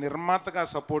ఇంకొక నిర్మాతగా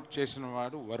సపోర్ట్ చేసిన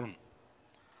వాడు వరుణ్.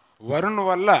 వరుణ్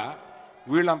వల్ల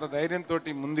వీళ్ళు అంత ధైర్యంతో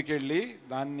ముందుకెళ్ళి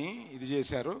దాన్ని ఇది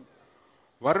చేశారు.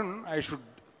 Varun, I should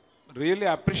really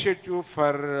appreciate you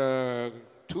for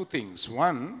 2 things.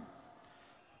 1,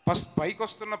 first పైకి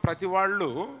వస్తున్న ప్రతి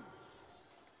వాళ్ళు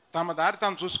తమ దారి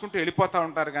తాను చూసుకుంటూ వెళ్ళిపోతూ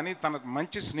ఉంటారు, కానీ తన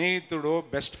మంచి స్నేహితుడో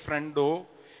బెస్ట్ ఫ్రెండో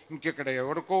ఇంకెక్కడ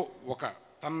ఎవరికో ఒక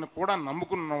తనను కూడా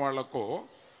నమ్ముకున్న వాళ్ళకో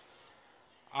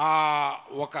ఆ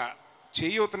ఒక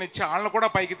చేయూతనిచ్చి వాళ్ళని కూడా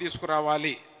పైకి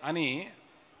తీసుకురావాలి అని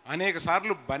అనేక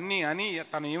సార్లు బన్నీ అని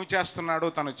తను ఏమి చేస్తున్నాడో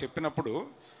తను చెప్పినప్పుడు,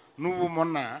 నువ్వు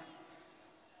మొన్న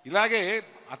ఇలాగే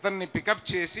అతన్ని పికప్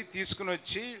చేసి తీసుకుని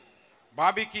వచ్చి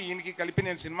బాబీకి ఈయనకి కలిపి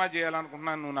నేను సినిమా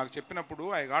చేయాలనుకుంటున్నాను నువ్వు నాకు చెప్పినప్పుడు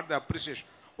ఐ గాట్ ద అప్రిసియేషన్.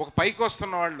 ఒక పైకి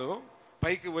వస్తున్న వాళ్ళు,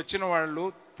 పైకి వచ్చిన వాళ్ళు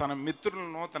తన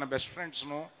మిత్రులను, తన బెస్ట్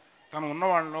ఫ్రెండ్స్ను, తను ఉన్న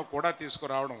వాళ్ళను కూడా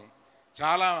తీసుకురావడం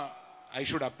చాలా I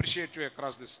should appreciate you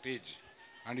across the stage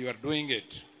and you are doing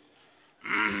it.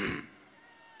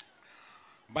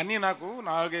 Bunny నాకు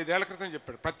 4-5 ఏళ్ల క్రితం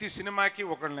చెప్పాడు, ప్రతి సినిమాకి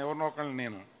ఒకళ్ళని ఎవరినో ఒకళ్ళని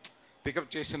నేను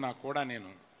పికప్ చేసి నాకు కూడా నేను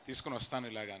తీసుకుని వస్తాను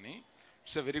ఇలాగని.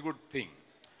 It's a very good thing.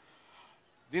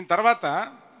 దీని తర్వాత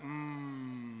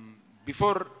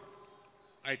before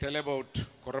I tell about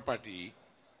Korrapati,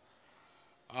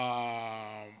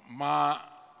 మా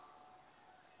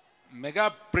మెగా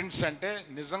ప్రిన్స్ అంటే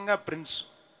నిజంగా ప్రిన్స్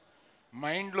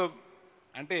మైండ్లో,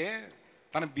 అంటే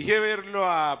తన బిహేవియర్లో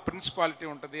ఆ ప్రిన్స్ క్వాలిటీ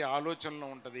ఉంటుంది, ఆలోచనలో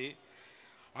ఉంటుంది.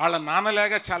 వాళ్ళ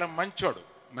నాన్నలాగా చాలా మంచోడు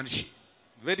మనిషి,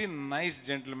 very nice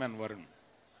gentlemen Varun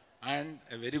and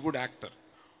a very good actor.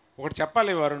 ఒకటి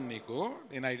చెప్పాలి వరుణ్ నీకు,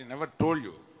 నేను ఐ నెవర్ టోల్డ్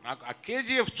యూ, నాకు ఆ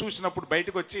కేజీఎఫ్ చూసినప్పుడు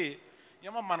బయటకు వచ్చి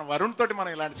ఏమో మన వరుణ్ తోటి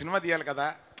మనం ఇలాంటి సినిమా తీయాలి కదా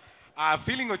ఆ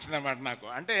ఫీలింగ్ వచ్చిందన్నమాట నాకు.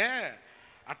 అంటే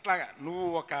అట్లాగా నువ్వు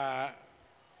ఒక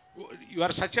you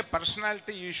are such a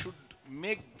personality, you should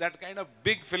make that kind of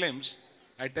big films.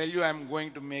 I tell you I'm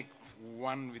going to make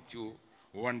one with you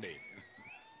one day.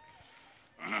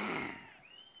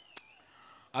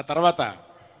 ఆ తర్వాత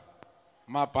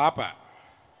మా పాప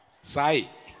Sai,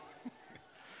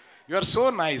 you are so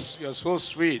nice, you are so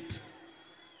sweet.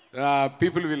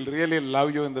 People will really love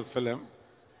you in the film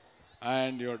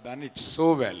and you have done it so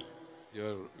well. You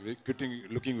are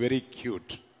looking very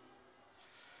cute.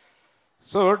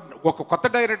 So ఒక కొత్త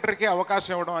డైరెక్టర్కి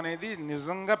అవకాశం ఇవ్వడం అనేది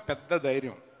నిజంగా పెద్ద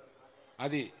ధైర్యం.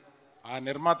 అది ఆ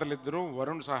నిర్మాతలు ఇద్దరూ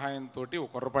వరుణ్ సహాయంతో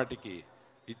ఒక కొర్రపాటికి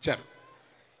ఇచ్చారు.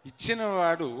 ఇచ్చిన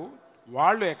వాడు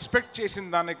వాళ్ళు ఎక్స్పెక్ట్ చేసిన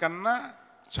దానికన్నా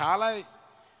చాలా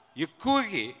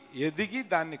ఎక్కువకి ఎదిగి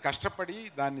దాన్ని కష్టపడి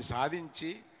దాన్ని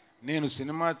సాధించి, నేను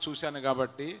సినిమా చూశాను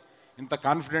కాబట్టి ఇంత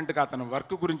కాన్ఫిడెంట్గా అతని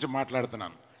వర్క్ గురించి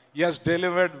మాట్లాడుతున్నాను. He has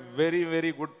delivered very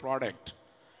very good product.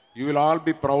 You will all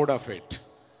be proud of it.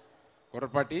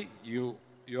 Korrapati,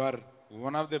 you are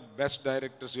one of the best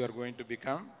directors you are going to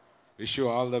become. Wish you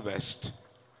all the best.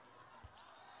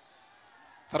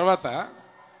 తర్వాత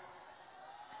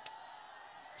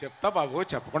చెప్తా బాబు,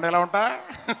 చెప్పకుండా ఎలా ఉంటా.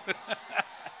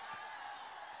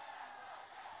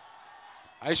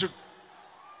 I should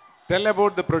tell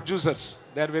about the producers.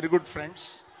 They are very good friends.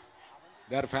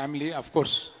 They are family, of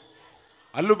course.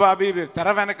 Allu Bobby తెర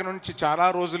వెనక నుంచి చాలా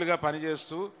రోజులుగా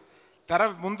పనిచేస్తూ తెర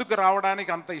ముందుకు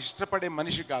రావడానికి అంత ఇష్టపడే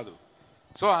మనిషి కాదు.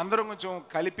 సో అందరం కొంచెం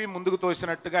కలిపి ముందుకు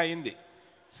తోసినట్టుగా అయింది.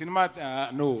 సినిమా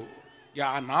నువ్వు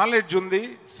ఆ నాలెడ్జ్ ఉంది,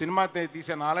 సినిమా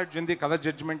తీసే నాలెడ్జ్ ఉంది, కథ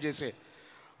జడ్జిమెంట్ చేసే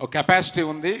ఒక కెపాసిటీ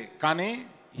ఉంది, కానీ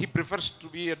he prefers to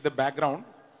be at the background.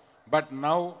 But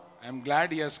now I'm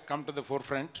glad he Hess come to the four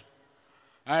front.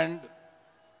 And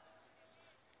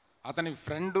అతని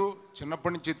ఫ్రెండు,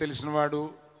 చిన్నప్పటి నుంచి తెలిసినవాడు,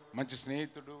 మంచి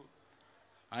స్నేహితుడు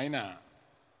ఆయన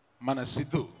మన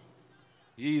Siddhu.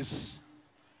 Is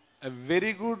a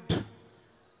very good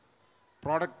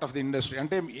product of the industry.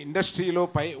 అంటే ఇండస్ట్రీలో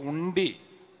ఉండి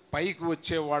పైకి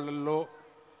వచ్చే వాళ్ళల్లో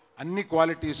అన్ని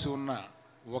క్వాలిటీస్ ఉన్న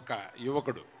ఒక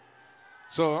యువకుడు.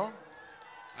 సో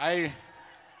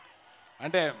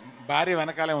అంటే భార్య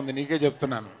వెనకాలే ఉంది, నీకే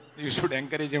చెప్తున్నాను. You should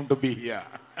encourage him to be here.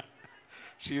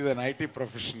 She is an IT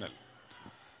professional.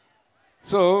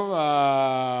 So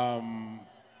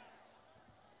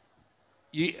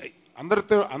ఈ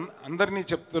అందరినీ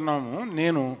చెప్తున్నాము.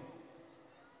 నేను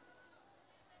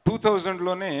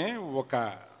 2000లోనే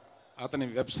అతని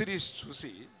వెబ్ సిరీస్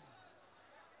చూసి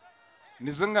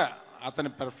నిజంగా అతని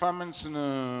పెర్ఫార్మెన్స్ను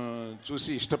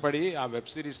చూసి ఇష్టపడి ఆ వెబ్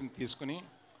సిరీస్ని తీసుకుని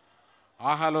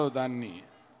ఆహాలో దాన్ని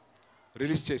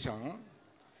రిలీజ్ చేశాము.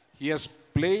 He has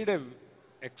played a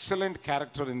excellent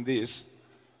character in this.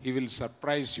 He will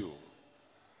surprise you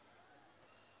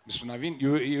Mr. Naveen,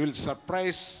 he will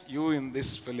surprise you in this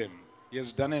film. He has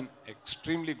done an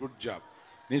extremely good job.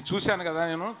 నేను చూశాను కదా,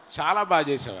 నేను చాలా బాగా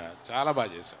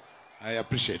చేసావు. I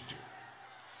appreciate you.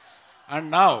 And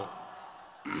now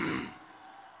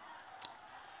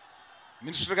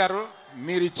minister గారు,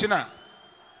 మీరు ఇచ్చిన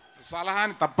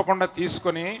సలహాని తప్పకుండా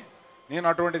తీసుకొని నేను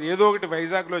అటువంటిది ఏదో ఒకటి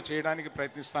వైజాగ్లో చేయడానికి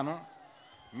ప్రయత్నిస్తాను.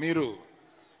 మీరు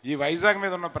ఈ వైజాగ్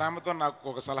మీద ఉన్న ప్రేమతో నాకు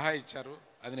ఒక సలహా ఇచ్చారు,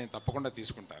 అది నేను తప్పకుండా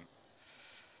తీసుకుంటాను.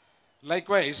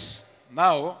 లైక్వైజ్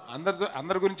నౌ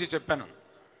అందరి గురించి చెప్పాను,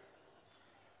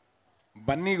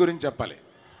 బన్నీ గురించి చెప్పాలి.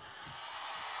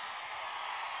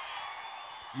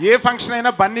 ఏ ఫంక్షన్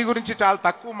అయినా బన్నీ గురించి చాలా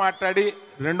తక్కువ మాట్లాడి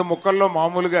 2 ముక్కల్లో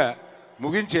మామూలుగా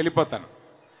ముగించి వెళ్ళిపోతాను.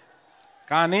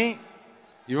 కానీ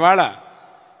ఇవాళ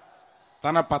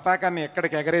తన పతాకాన్ని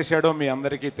ఎక్కడికి ఎగరేశాడో మీ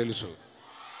అందరికీ తెలుసు.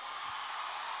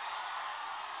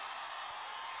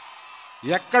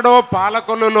 ఎక్కడో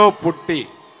పాలకొల్లులో పుట్టి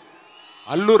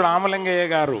అల్లు రామలింగయ్య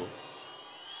గారు,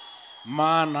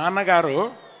 మా నాన్నగారు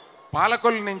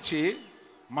పాలకొల్లు నుంచి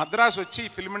మద్రాసు వచ్చి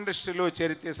ఫిల్మ్ ఇండస్ట్రీలో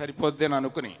చేరితే సరిపోద్ది అని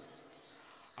అనుకుని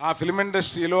ఆ ఫిల్మ్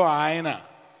ఇండస్ట్రీలో ఆయన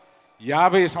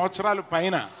 50 సంవత్సరాలు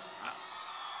పైన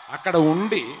అక్కడ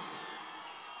ఉండి,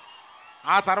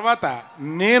 ఆ తర్వాత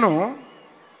నేను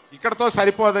ఇక్కడతో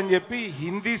సరిపోదని చెప్పి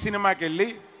హిందీ సినిమాకి వెళ్ళి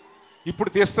ఇప్పుడు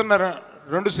తీస్తున్న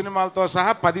 2 సినిమాలతో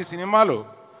సహా 10 సినిమాలు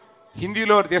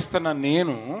హిందీలో తీస్తున్న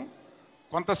నేను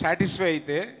కొంత సాటిస్ఫై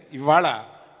అయితే, ఇవాళ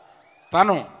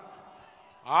తను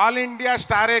ఆల్ ఇండియా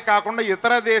స్టారే కాకుండా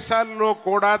ఇతర దేశాల్లో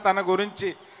కూడా తన గురించి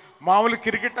మామూలు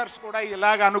క్రికెటర్స్ కూడా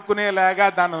ఇలాగ అనుకునేలాగా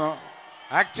తను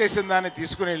యాక్ట్ చేసిన దాన్ని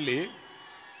తీసుకుని వెళ్ళి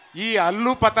ఈ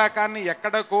అల్లు పతాకాన్ని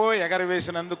ఎక్కడికో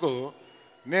ఎగరవేసినందుకు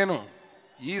నేను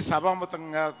ఈ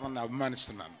సభాముఖంగా తనను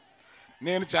అభిమానిస్తున్నాను.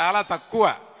 నేను చాలా తక్కువ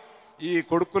ఈ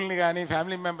కొడుకుల్ని కానీ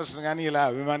ఫ్యామిలీ మెంబర్స్ని కానీ ఇలా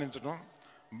అభిమానించడం,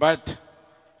 but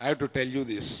I have to tell you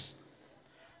this.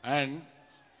 And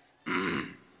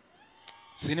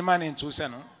cinema నేను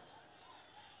చూశాను,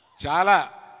 చాలా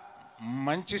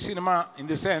మంచి సినిమా. ఇన్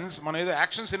ది సెన్స్ మనం ఏదో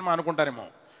యాక్షన్ సినిమా అనుకుంటారేమో,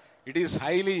 it is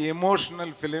highly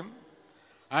emotional film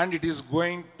and it is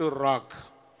going to rock.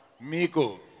 మీకు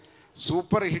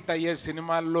సూపర్ హిట్ అయ్యే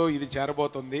సినిమాల్లో ఇది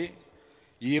చేరబోతుంది.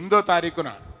 ఈ 8వ తారీఖున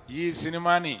ఈ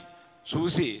సినిమాని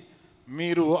చూసి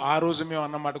మీరు ఆ రోజు మేము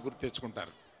అన్నమాట గుర్తు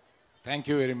తెచ్చుకుంటారు. Thank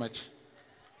you very much.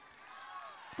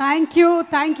 Thank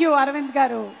you Arvind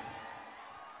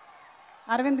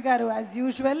గారు, as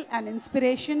usual and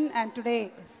inspiration, and today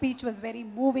speech was very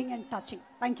moving and touching.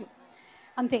 Thank you.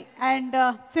 అంతే. అండ్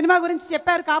సినిమా గురించి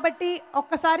చెప్పారు కాబట్టి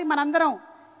ఒక్కసారి మనందరం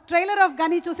ట్రైలర్ ఆఫ్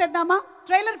గనీ చూసేద్దామా?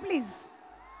 Trailer please.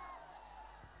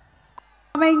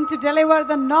 Coming to deliver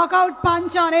the knockout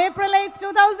punch on April 8th,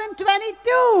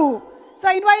 2022. So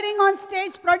inviting on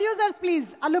stage producers please,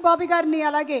 Allu Bobby garni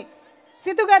alage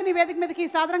Sidhu garni vedik మీదకి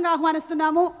సాదరంగా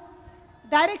ఆహ్వానిస్తున్నాము.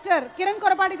 డైరెక్టర్ కిరణ్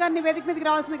కొరపాటి గారిని వేదిక మీదకి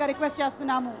రావాల్సిందిగా రిక్వెస్ట్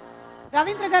చేస్తున్నాము.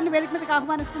 రవీంద్ర గారిని వేదిక మీదకి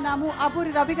ఆహ్వానిస్తున్నాము.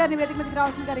 అబూరి రవి గారిని వేదిక మీదకి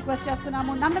రావాల్సిందిగా రిక్వెస్ట్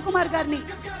చేస్తున్నాము. నందకుమార్ గారిని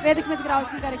వేదిక మీదకి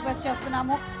రావాల్సిందిగా రిక్వెస్ట్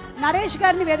చేస్తున్నాము. నరేష్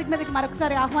గారిని వేదిక మీదకి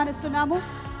మరొకసారి ఆహ్వానిస్తున్నాము.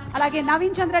 అలాగే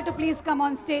నవీన్ చంద్ర to please come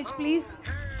on stage please.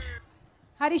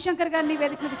 Harishankar గారిని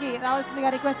వేదిక మీదకి రావాల్సిందిగా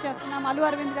రిక్వెస్ట్ చేస్తున్నాము. అల్లు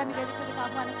అరవింద్ గారిని వేదిక మీదకి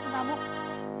ఆహ్వానిస్తున్నాము.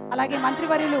 అలాగే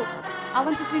మంత్రివర్యులు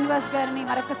అవంతి శ్రీనివాస్ గారిని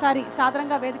మరొకసారి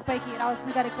సాదరంగా వేదికపైకి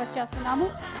రావాల్సిందిగా రిక్వెస్ట్ చేస్తున్నాము.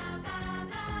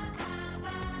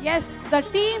 ఎస్, ద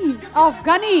టీమ్ ఆఫ్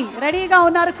గనీ రెడీగా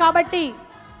ఉన్నారు కాబట్టి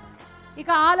ఇక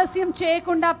ఆలస్యం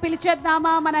చేయకుండా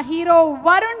పిలిచేద్దామా మన హీరో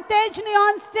వరుణ్ తేజ్ ని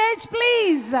on stage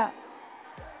please.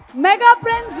 Mega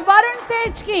prince Varun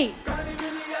Tej కి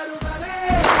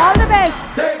all the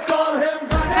best.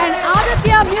 And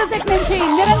Aditya music నుంచి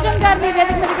నిరంజన్ గారిని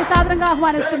వేదిక మీదకి సాదరంగా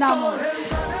ఆహ్వానిస్తున్నాము.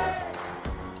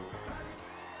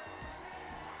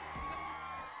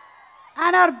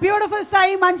 And our beautiful Sai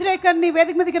Manjrekar ni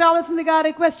వేదిక మీదకి రావాల్సిందిగా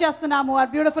రిక్వెస్ట్ చేస్తున్నాము. Our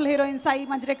beautiful heroine Sai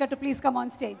Manjrekar to please come on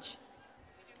stage.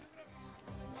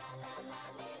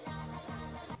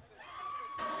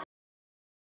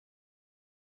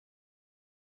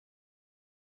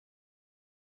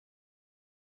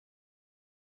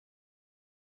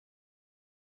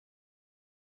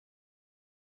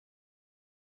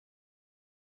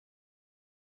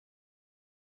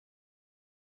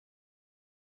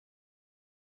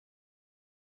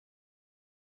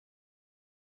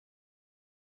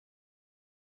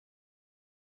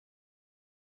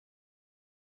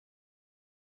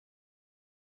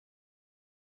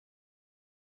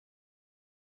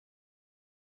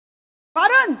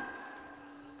 Varun,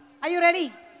 are you ready?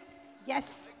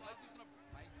 Yes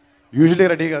usually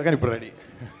ready కాదు కానీ ఇప్పుడు ready.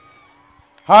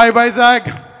 Hi Vizag,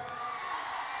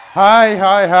 hi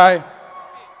hi hi,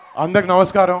 అందరికి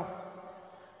నమస్కారం.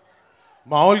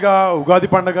 మామూలుగా ఉగాది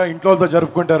పండుగ ఇంట్లోతో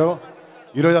జరుపుకుంటారు.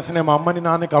 ఈరోజు అసలు నేను మా అమ్మని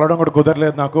నాన్న కలవడం కూడా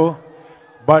కుదరలేదు నాకు.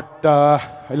 బట్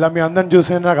ఇలా మీ అందరిని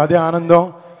చూసే నాకు అదే ఆనందం.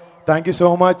 Thank you so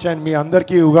much. And మీ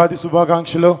అందరికీ ఉగాది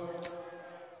శుభాకాంక్షలు.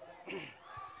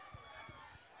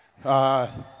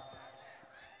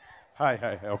 Hi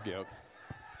hi, okay okay.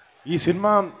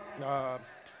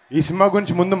 ఈ సినిమా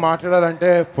గురించి ముందు మాట్లాడాలంటే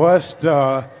ఫస్ట్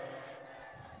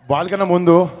వాళ్ళకన్నా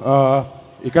ముందు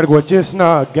ఇక్కడికి వచ్చేసిన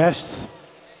గెస్ట్స్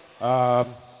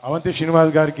అవంతి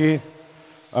శ్రీనివాస్ గారికి,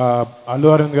 అల్లు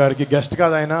అరవింద్ గారికి, గెస్ట్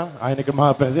కాదు ఆయనకి మా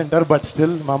ప్రెజెంటర్, బట్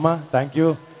స్టిల్ మా అమ్మ thank you.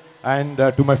 And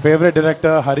to my favourite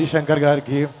director Harish Shankar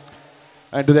గారికి,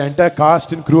 and to the entire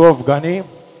cost and crew of గని,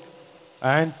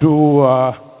 అండ్ టు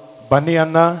బన్నీ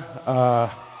అన్న,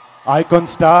 ఐకాన్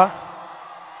స్టార్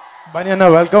బన్నీ అన్న,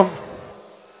 వెల్కమ్.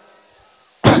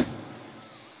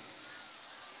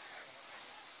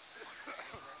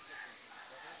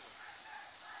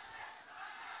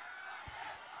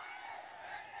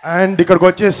 అండ్ ఇక్కడికి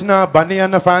వచ్చేసిన బన్నీ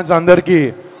అన్న ఫ్యాన్స్ అందరికీ,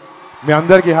 మీ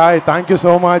అందరికీ hi, thank you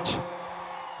so much.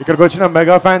 ఇక్కడికి వచ్చిన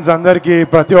మెగా ఫ్యాన్స్ అందరికీ,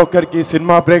 ప్రతి ఒక్కరికి,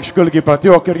 సినిమా ప్రేక్షకులకి ప్రతి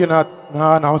ఒక్కరికి నా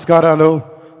నమస్కారాలు.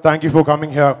 Thank you for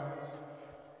coming here.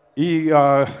 ఈ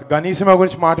గనీ సినిమా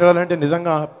గురించి మాట్లాడాలంటే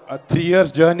నిజంగా 3 years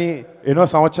జర్నీ, ఎన్నో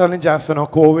సంవత్సరాల నుంచి చేస్తున్నాం.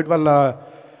 కోవిడ్ వల్ల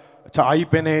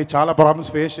అయిపోయినాయి, చాలా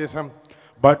ప్రాబ్లమ్స్ ఫేస్ చేసాం.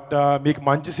 బట్ మీకు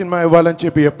మంచి సినిమా ఇవ్వాలని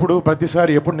చెప్పి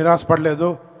ప్రతిసారి ఎప్పుడు నిరాశపడలేదు,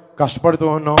 కష్టపడుతూ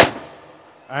ఉన్నాం.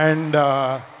 అండ్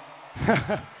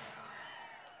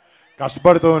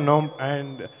కష్టపడుతూ ఉన్నాం.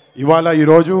 అండ్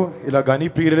ఈరోజు ఇలా గనీ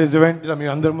ప్రీ రిలీజ్ ఈవెంట్ ఇలా మీ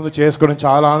అందరి ముందు చేసుకోవడం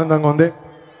చాలా ఆనందంగా ఉంది.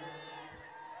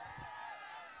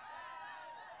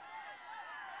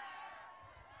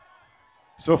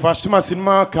 సో ఫస్ట్ మా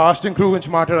సినిమా కాస్టింగ్ క్రూ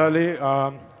గురించి మాట్లాడాలి.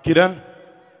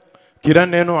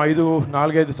 కిరణ్ నేను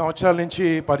 4-5 సంవత్సరాల నుంచి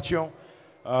పరిచయం.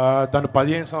 తను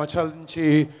 15 సంవత్సరాల నుంచి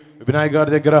వినాయక్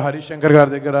గారి దగ్గర, హరీష్ శంకర్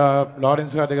గారి దగ్గర,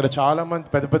 లారెన్స్ గారి దగ్గర, చాలామంది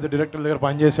పెద్ద పెద్ద డైరెక్టర్ల దగ్గర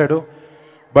పనిచేశాడు.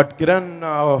 బట్ కిరణ్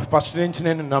ఫస్ట్ నుంచి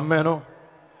నేను నమ్మాను.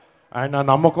 అండ్ నా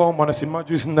నమ్మకం మన సినిమా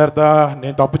చూసిన తర్వాత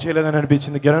నేను తప్పు చేయలేదని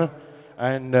అనిపించింది కిరణ్.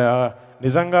 అండ్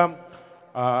నిజంగా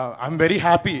ఐఎమ్ వెరీ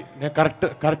హ్యాపీ, నేను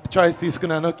కరెక్ట్ చాయిస్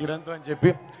తీసుకున్నాను కిరణ్తో అని చెప్పి.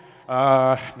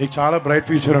 నీకు చాలా బ్రైట్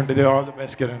ఫ్యూచర్ ఉంటుంది. All the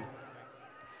best Kiran.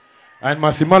 And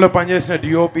మా సినిమాలో పనిచేసిన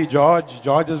DOP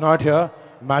George is not here,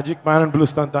 magic man అని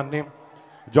పిలుస్తాను తన్ని.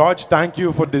 George, thank you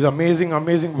for this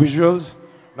amazing visuals.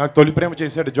 నాకు తొలి ప్రేమ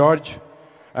చేశాడు జార్జ్.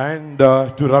 అండ్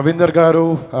టు రవీందర్ గారు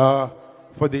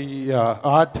for the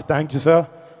art, thank you sir.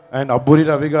 And Abburi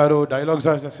Ravi గారు డైలాగ్స్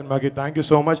రాసిన సినిమాకి థ్యాంక్ యూ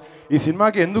సో మచ్. ఈ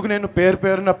సినిమాకి ఎందుకు నేను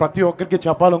పేరున ప్రతి ఒక్కరికి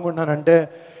చెప్పాలనుకుంటున్నానంటే,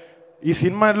 ఈ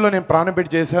సినిమాలో నేను ప్రాణం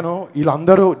పెట్టి చేశాను.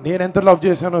 వీళ్ళందరూ నేను ఎంత లవ్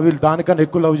చేశానో వీళ్ళు దానికన్నా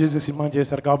ఎక్కువ లవ్ చేసే సినిమా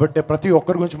చేశారు. కాబట్టి ప్రతి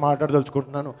ఒక్కరి గురించి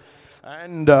మాట్లాడదలుచుకుంటున్నాను.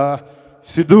 అండ్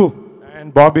సిద్ధు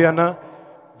అండ్ బాబీ అన్న,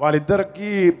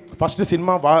 వాళ్ళిద్దరికి ఫస్ట్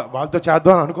సినిమా వాళ్ళతో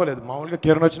చేద్దాం అని అనుకోలేదు. మామూలుగా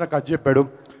కిరణ్ వచ్చిన కథ చెప్పాడు.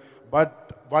 బట్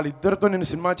వాళ్ళిద్దరితో నేను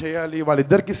సినిమా చేయాలి,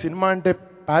 వాళ్ళిద్దరికి సినిమా అంటే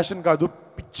ప్యాషన్ కాదు,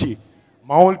 పిచ్చి,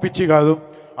 మామూలు పిచ్చి కాదు.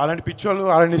 అలాంటి పిచ్చోళ్ళు,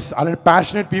 అలాంటి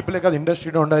ప్యాషనేట్ పీపులే కాదు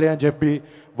ఇండస్ట్రీలో ఉండాలి అని చెప్పి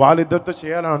వాళ్ళిద్దరితో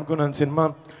చేయాలని అనుకున్నాను సినిమా.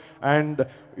 అండ్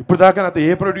ఇప్పుడు దాకా నాతో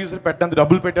ఏ ప్రొడ్యూసర్ పెట్టంత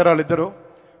డబ్బులు పెట్టారు వాళ్ళిద్దరు.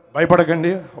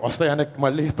 భయపడకండి, వస్తాయి వెనక్కి,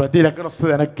 మళ్ళీ ప్రతి రెక్కడ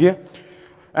వస్తుంది వెనక్కి.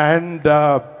 And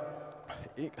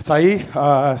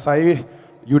Sai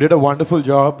you did a wonderful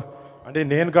job. అంటే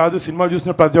నేను కాదు, సినిమా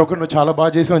చూసిన ప్రతి ఒక్కరు నువ్వు చాలా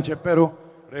బాగా చేసావు అని చెప్పారు.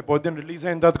 రేపు పొద్దున్న రిలీజ్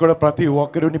అయిన తర్వాత కూడా ప్రతి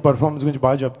ఒక్కరు నీ పర్ఫార్మెన్స్ గురించి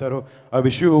బాగా చెప్తారు. I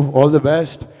wish you all the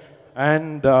best.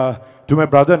 And to my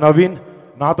brother Naveen,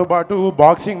 నాతో పాటు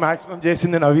బాక్సింగ్ మ్యాక్సిమం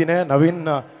చేసింది Naveen,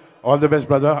 all the best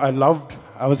brother.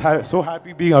 I was so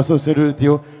happy being associated with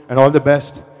you and all the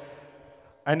best.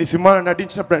 And ఈ సినిమాలో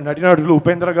నటించిన నటీనటులు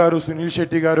ఉపేంద్ర గారు, సునీల్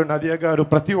శెట్టి గారు, నదియా గారు,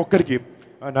 ప్రతి ఒక్కరికి,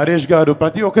 నరేష్ గారు,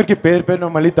 ప్రతి ఒక్కరికి పేరు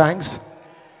మళ్ళీ థ్యాంక్స్.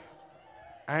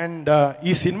 అండ్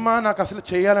ఈ సినిమా నాకు అసలు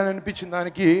చేయాలని అనిపించిన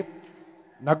దానికి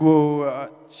నాకు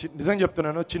నిజంగా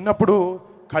చెప్తున్నాను, చిన్నప్పుడు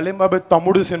కళ్యాణ్ బాబాయ్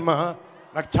తమ్ముడు సినిమా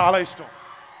నాకు చాలా ఇష్టం.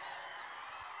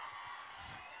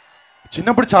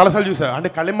 చిన్నప్పుడు చాలాసార్లు చూసాను. అంటే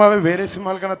కళ్యాణ్ బాబాయ్ వేరే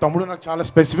సినిమాల కన్నా తమ్ముడు నాకు చాలా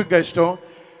స్పెసిఫిక్గా ఇష్టం.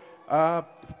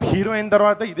 హీరో అయిన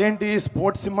తర్వాత ఇదేంటి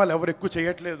స్పోర్ట్స్ సినిమాలు ఎవరు ఎక్కువ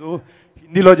చేయట్లేదు,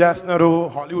 హిందీలో చేస్తున్నారు,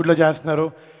 హాలీవుడ్లో చేస్తున్నారు,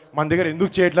 మన దగ్గర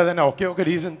ఎందుకు చేయట్లేదు అని ఒకే ఒక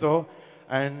రీజన్తో.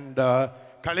 అండ్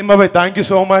కళ్యాణ్ బాబాయ్ థ్యాంక్ యూ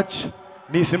సో మచ్.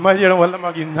 నీ సినిమా చేయడం వల్ల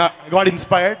మాకు గాట్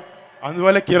ఇన్స్పైర్డ్.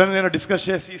 అందువల్ల కిరణ్ నేను డిస్కస్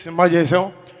చేసి సినిమా చేసాం.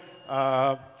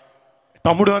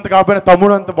 తమ్ముడు అంత కాకపోయినా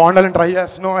తమ్ముడు అంత బాగుండాలని ట్రై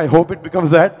చేస్తున్నాం. I hope it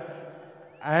becomes that.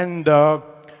 And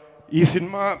ఈ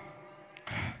సినిమా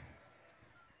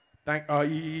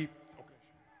ఈ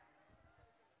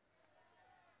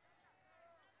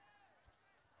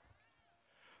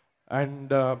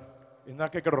అండ్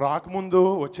ఇందాక ఇక్కడ రాకముందు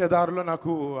వచ్చే దారిలో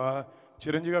నాకు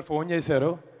చిరంజీవి గారు ఫోన్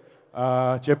చేశారు,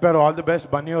 చెప్పారు ఆల్ ది బెస్ట్,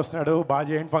 బన్నీ వస్తున్నాడు, బాగా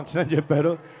చేయండి ఫంక్షన్ అని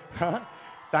చెప్పారు.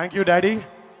 Thank you daddy.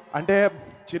 అంటే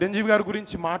చిరంజీవి గారి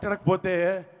గురించి మాట్లాడకపోతే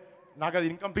నాకు అది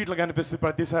ఇన్కంప్లీట్గా అనిపిస్తుంది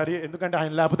ప్రతిసారి, ఎందుకంటే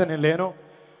ఆయన లేకపోతే నేను లేను.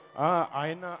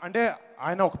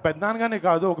 ఆయన ఒక పెద్దగానే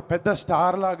కాదు, ఒక పెద్ద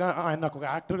స్టార్ లాగా, ఆయన నాకు ఒక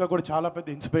యాక్టర్గా కూడా చాలా పెద్ద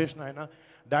ఇన్స్పిరేషన్ ఆయన.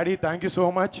 Daddy thank you so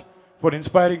much for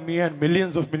inspiring me and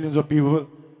millions of people.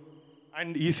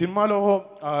 And ఈ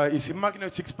సినిమాకి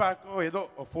నేను 6 ప్యాక్ ఏదో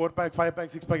 4 ప్యాక్ 5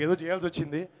 ప్యాక్ 6 ప్యాక్ ఏదో చేయాల్సి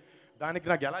వచ్చింది. దానికి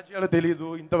నాకు ఎలా చేయాలో తెలియదు,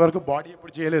 ఇంతవరకు బాడీ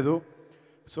ఎప్పుడు చేయలేదు.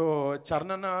 సో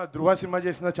చరణ్ ధృవ సినిమా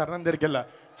చేసిన చరణ్ దగ్గరికి వెళ్ళా,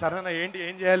 చరణ్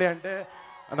ఏం చేయాలి అంటే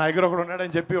నా దగ్గర ఒకడు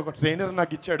ఉన్నాడని చెప్పి ఒక ట్రైనర్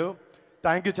నాకు ఇచ్చాడు.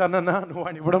 థ్యాంక్ యూ చరణ్, నువ్వు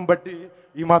అని ఇవ్వడం బట్టి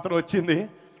ఈ మాత్రం వచ్చింది.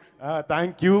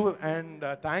 Thank you. And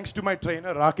thanks to my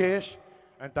trainer Rakesh,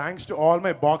 and thanks to all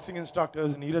my boxing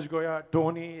instructors Neeraj Goa,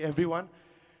 Tony, everyone.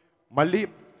 మళ్ళీ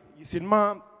ఈ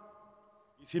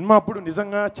సినిమా అప్పుడు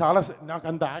నిజంగా నాకు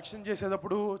అంత యాక్షన్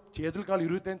చేసేటప్పుడు చేతులు కాలు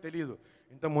ఇరుగుతాయని తెలియదు.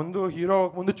 ఇంతకుముందు హీరో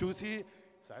ముందు చూసి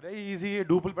సరే ఈజీ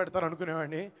డూపులు పెడతారు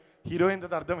అనుకునేవాడిని, హీరోయిన్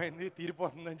తర్వాత అర్థమైంది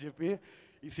తీరిపోతుందని చెప్పి.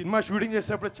 ఈ సినిమా షూటింగ్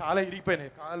చేసేటప్పుడు చాలా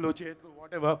ఇరిగిపోయినాయి కాళ్ళు చేతులు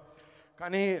వాట్ ఎవర్.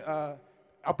 కానీ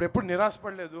అప్పుడెప్పుడు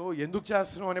నిరాశపడలేదు, ఎందుకు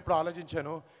చేస్తున్నాం అని ఎప్పుడు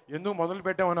ఆలోచించాను, ఎందుకు మొదలు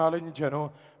పెట్టామని ఆలోచించాను.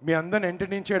 మీ అందరిని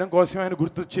ఎంటర్టైన్ చేయడం కోసమే ఆయన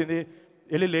గుర్తొచ్చింది.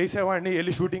 వెళ్ళి లేసేవాడిని,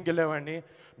 వెళ్ళి షూటింగ్కి వెళ్ళేవాడిని.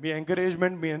 మీ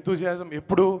ఎంకరేజ్మెంట్, మీ ఎంతూజియాజం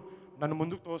ఎప్పుడూ నన్ను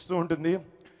ముందుకు తోస్తూ ఉంటుంది.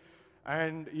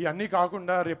 అండ్ ఇవన్నీ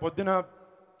కాకుండా రేపొద్దున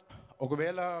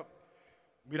ఒకవేళ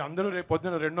మీరు అందరూ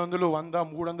రేపొద్దున 200, 100,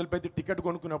 300 పెట్టి టికెట్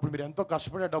కొనుక్కున్నప్పుడు మీరు ఎంతో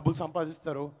కష్టపడే డబ్బులు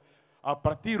సంపాదిస్తారు. ఆ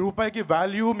ప్రతి రూపాయికి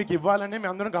వాల్యూ మీకు ఇవ్వాలని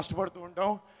మేము అందరం కష్టపడుతూ ఉంటాం.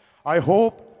 ఐ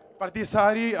హోప్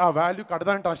ప్రతిసారి ఆ వాల్యూ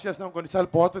కడదాన్ని ట్రస్ట్ చేస్తాం,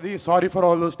 కొన్నిసార్లు పోతుంది, sorry for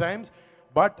all those times.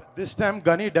 But this time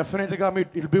గనీ డెఫినెట్గా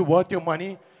it will be worth your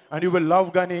money and you will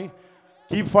love గనీ.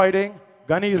 Keep fighting.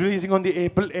 Ghani is releasing on the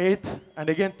April 8th. And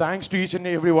again, thanks to each and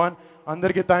everyone.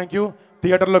 Andarki thank you.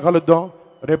 Theater lo kaluddam.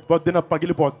 Repu poddina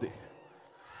pagilipoddi.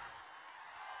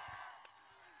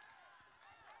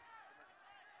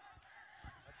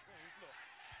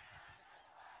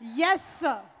 Yes,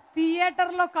 theater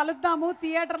lo kaluddamu.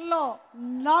 Theater lo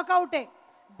knockout e.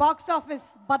 Box office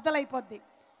baddalaipoద్ది.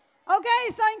 Okay,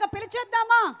 so inga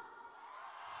pilicheddama.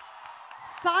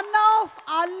 Son of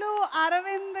Allu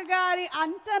Arvind గారి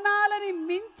అంచనాలని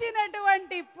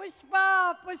మించినటువంటి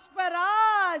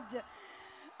పుష్పరాజ్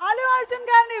అల్లు అర్జున్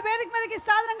గారిని వేదిక మీదకి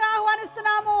సాధారణంగా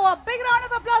ఆహ్వానిస్తున్నాము. Big round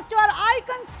of applause to our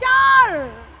icon star.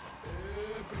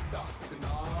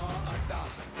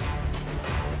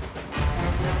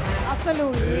 అసలు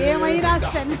ఏమైనా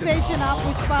sensation ఆ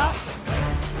పుష్ప.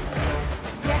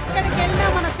 ఎక్కడికి వెళ్ళినా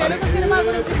మన తెలుగు సినిమా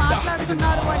గురించి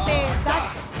మాట్లాడుతున్నారు అంటే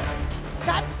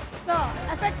that's the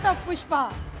effect of Pushpa.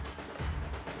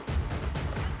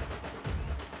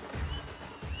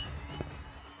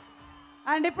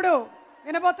 And ఇప్పుడు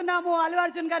వినబోతున్నాము అల్లు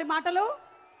అర్జున్ గారి మాటలు.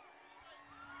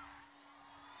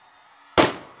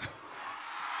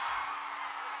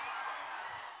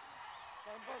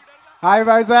 హాయ్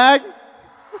వైజాగ్,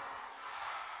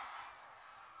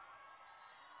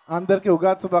 అందరికీ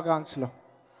ఉగాది శుభాకాంక్షలు.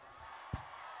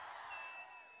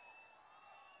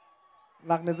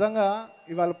 నాకు నిజంగా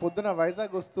ఇవాళ పొద్దున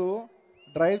వైజాగ్ వస్తూ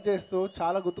డ్రైవ్ చేస్తూ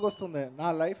చాలా గుర్తుకొస్తుంది. నా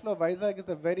లైఫ్లో Vizag is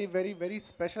a very very very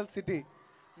special city.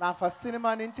 నా ఫస్ట్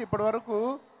సినిమా నుంచి ఇప్పటి వరకు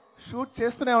షూట్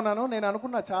చేస్తూనే ఉన్నాను. నేను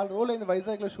అనుకున్నా చాలా రోజులైంది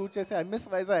వైజాగ్లో షూట్ చేసి. I miss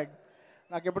Vizag.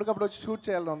 నాకు ఎప్పటికప్పుడు వచ్చి షూట్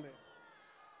చేయాలని ఉంది.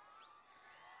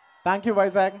 Thank you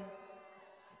Vizag,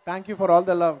 thank you for all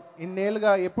the love.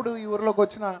 ఇన్నేళ్ళుగా ఎప్పుడు ఈ ఊరిలోకి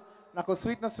వచ్చినా నాకు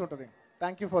స్వీట్నెస్ ఉంటుంది.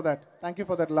 Thank you for that, thank you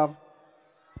for that love.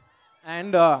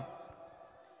 And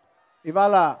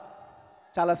ఇవాళ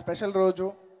చాలా స్పెషల్ రోజు,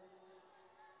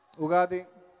 ఉగాది.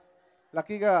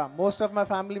 లక్కీగా most of my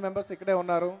family members ఇక్కడే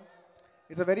ఉన్నారు.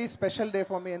 It's a very special day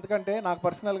for me. ఎందుకంటే నాకు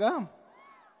పర్సనల్గా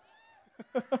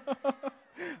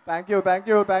thank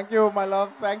you my love,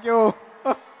 thank you.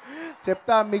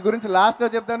 చెప్తా మీ గురించి లాస్ట్లో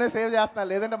చెప్తానే సేవ్ చేస్తాను,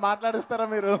 లేదంటే మాట్లాడిస్తారా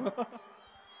మీరు.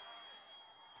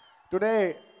 టుడే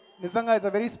నిజంగా it's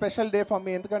a very special day for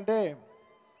me. ఎందుకంటే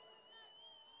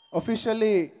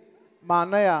ఒఫిషియల్లీ మా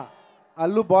అన్నయ్య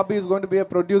Allu Bobby is going to be a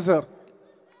producer.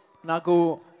 నాకు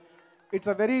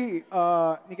ఇట్స్ అ వెరీ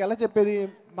నీకు ఎలా చెప్పేది,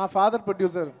 మా ఫాదర్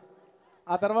ప్రొడ్యూసర్,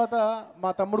 ఆ తర్వాత మా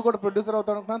తమ్ముడు కూడా ప్రొడ్యూసర్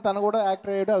అవుతాడు అనుకున్నాను, తను కూడా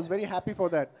యాక్టర్ అయ్యాడు. I was very happy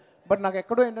for that. But నాకు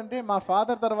ఎక్కడో ఏంటంటే మా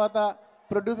ఫాదర్ తర్వాత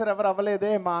ప్రొడ్యూసర్ ఎవరు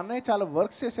అవ్వలేదే. మా అన్నయ్య చాలా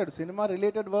వర్క్స్ చేశాడు, cinema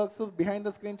related works behind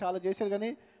the screen చాలా చేశాడు,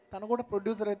 కానీ తను కూడా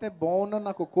ప్రొడ్యూసర్ అయితే బాగుందని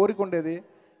నాకు కోరిక ఉండేది.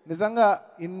 నిజంగా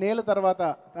ఇన్నేళ్ళ తర్వాత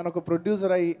తను ఒక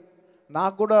ప్రొడ్యూసర్ అయ్యి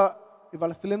నాకు కూడా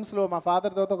ఇవాళ ఫిలిమ్స్లో మా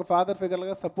ఫాదర్ తర్వాత ఒక ఫాదర్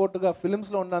ఫిగర్గా సపోర్ట్గా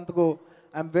ఫిలిమ్స్లో ఉన్నందుకు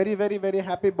I'm very very very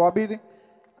happy. Bobby,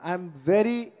 I'm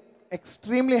very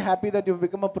extremely happy that you've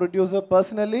become a producer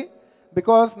personally,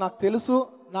 because నాకు తెలుసు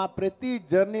నా ప్రతి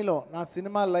జర్నీలో, నా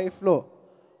సినిమా లైఫ్లో,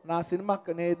 నా సినిమా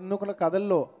నేను ఎన్నుకున్న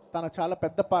కథల్లో తన చాలా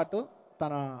పెద్ద పార్ట్.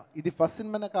 తన ఇది ఫస్ట్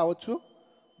సినిమానే కావచ్చు,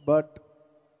 బట్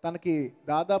తనకి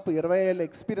దాదాపు 20 ఏళ్ళ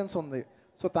ఎక్స్పీరియన్స్ ఉంది.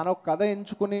 సో తన ఒక కథ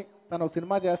ఎంచుకుని తను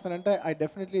సినిమా చేస్తానంటే ఐ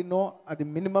డెఫినెట్లీ నో అది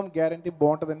మినిమం గ్యారంటీ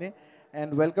బాగుంటుందని.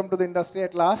 And welcome to the industry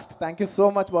at last. Thank you so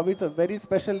much Bobby, it's a very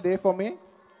special day for me.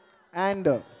 And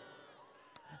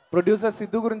producer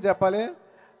Siddhu గురించి చెప్పాలి.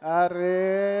 అరే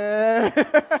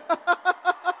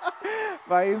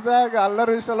వైజాగ్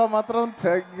అల్లరి విషయంలో మాత్రం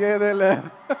తగ్గేదేలే.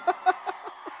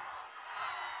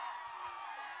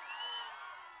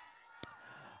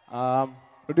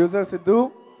 ప్రొడ్యూసర్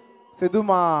సిద్ధు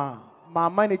మా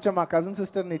అమ్మాయిని ఇచ్చాం, మా కజిన్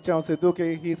సిస్టర్ని ఇచ్చాం సిద్ధుకి,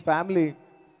 హీస్ ఫ్యామిలీ.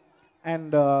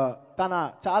 అండ్ తన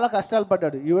చాలా కష్టాలు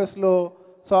పడ్డాడు యూఎస్లో,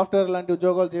 సాఫ్ట్వేర్ లాంటి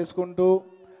ఉద్యోగాలు చేసుకుంటూ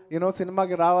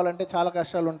సినిమాకి రావాలంటే చాలా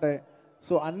కష్టాలు ఉంటాయి.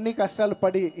 సో అన్ని కష్టాలు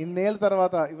పడి ఇన్నేళ్ళ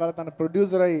తర్వాత ఇవాళ తన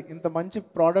ప్రొడ్యూసర్ అయ్యి ఇంత మంచి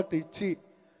ప్రోడక్ట్ ఇచ్చి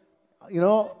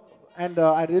and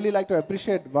I really like to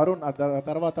appreciate Varun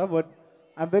తర్వాత. But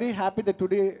I'm very happy that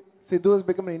today Sidhu has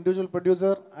become an individual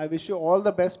producer. I wish you all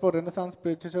the best for Renaissance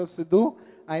Pictures, Sidhu.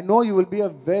 I know you will be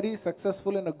a very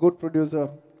successful and a good producer.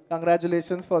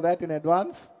 Congratulations for that in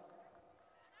advance.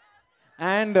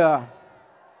 And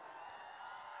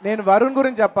నేను వరుణ్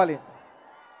గురించి చెప్పాలి.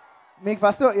 మీకు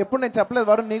first ఎప్పుడు నేను చెప్పలేదు,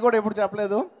 వరుణ్ నీ కూడా ఎప్పుడు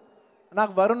చెప్పలేదు.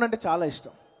 నాకు వరుణ్ అంటే చాలా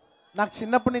ఇష్టం, నాకు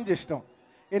చిన్నప్పటి నుంచి ఇష్టం.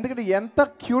 ఎందుకంటే ఎంత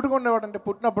క్యూట్గా ఉండేవాడు అంటే,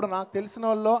 పుట్టినప్పుడు నాకు తెలిసిన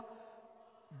వాళ్ళు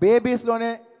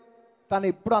బేబీస్లోనే తను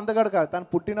ఇప్పుడు అందగాడు కాదు, తను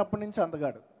పుట్టినప్పటి నుంచి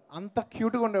అందగాడు, అంత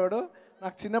క్యూట్గా ఉండేవాడు.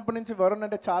 నాకు చిన్నప్పటి నుంచి వరుణ్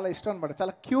అంటే చాలా ఇష్టం అనమాట,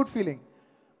 చాలా క్యూట్ ఫీలింగ్.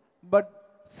 బట్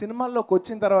సినిమాల్లోకి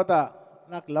వచ్చిన తర్వాత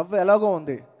నాకు లవ్ ఎలాగో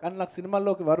ఉంది, కానీ నాకు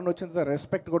సినిమాల్లోకి వరుణ్ వచ్చిన తర్వాత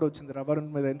రెస్పెక్ట్ కూడా వచ్చింది వరుణ్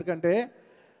మీద. ఎందుకంటే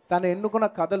తను ఎన్నుకున్న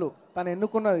కథలు, తను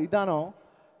ఎన్నుకున్న విధానం,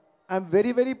 I'm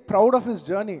very very proud of his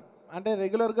journey. అంటే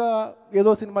రెగ్యులర్గా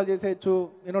ఏదో సినిమాలు చేసేయచ్చు,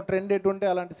 ట్రెండ్ ఎటుంటే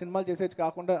అలాంటి సినిమాలు చేసేయచ్చు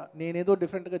కాకుండా నేనేదో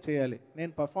డిఫరెంట్గా చేయాలి,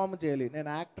 నేను పర్ఫామ్ చేయాలి, నేను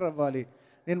యాక్టర్ అవ్వాలి,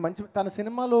 నేను మంచి. తన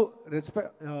సినిమాలో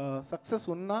సక్సెస్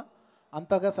ఉన్నా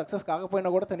అంతగా సక్సెస్ కాకపోయినా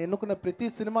కూడా తను ఎన్నుకున్న ప్రతి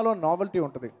సినిమాలో నావెల్టీ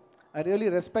ఉంటుంది. I really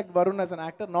respect Varun as an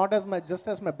actor, not as just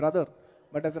as my brother,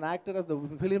 but as an actor, as the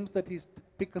films that he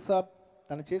picks up.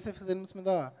 తను చేసే ఫిలిమ్స్ మీద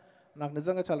నాకు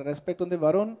నిజంగా చాలా రెస్పెక్ట్ ఉంది.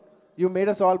 Varun, you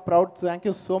made us all proud. Thank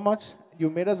you so much. You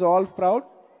made us all proud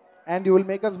and you will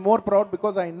make us more proud,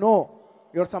 because I know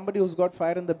you're somebody who's got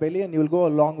fire in the belly and you will go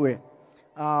a long way.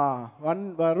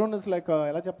 Varun is like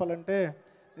ela cheppalante,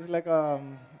 is like a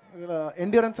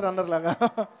endurance runner laga.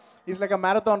 He's like a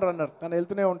marathon runner, tanu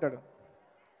eltune untadu.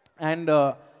 And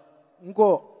inko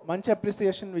manchi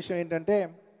appreciation vishayam entante,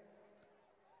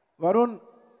 Varun,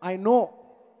 I know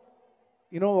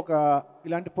oka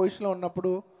ilanti position lo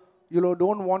unnappudu you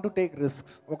don't want to take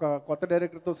risks. oka kotta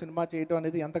director tho cinema cheyadam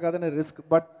anedi anta kadane risk,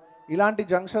 but ఇలాంటి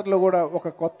జంక్షన్లో కూడా ఒక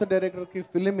కొత్త డైరెక్టర్కి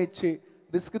film ఇచ్చి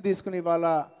risk తీసుకుని ఇవాళ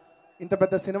ఇంత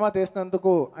పెద్ద cinema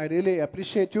తీసినందుకు I really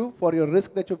appreciate you for your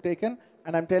risk that you've taken,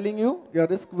 and I'm telling you your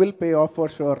risk will pay of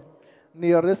for sure.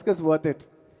 Your risk is worth it.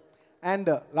 And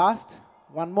last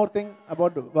one more thing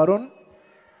about Varun.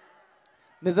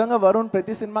 నిజంగా వరుణ్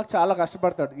ప్రతి సినిమాకి చాలా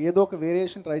కష్టపడతాడు, ఏదో ఒక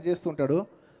variation try చేస్తుంటాడు.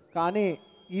 కానీ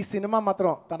ఈ cinema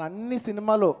మాత్రం తన అన్ని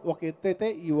సినిమాలు ఒక ఎత్తు అయితే,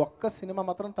 ఈ ఒక్క సినిమా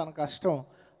మాత్రం తన కష్టం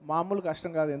మామూలు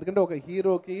కష్టం కాదు. ఎందుకంటే ఒక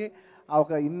హీరోకి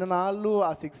ఒక ఇన్నాళ్ళు ఆ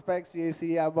 6 ప్యాక్స్ చేసి,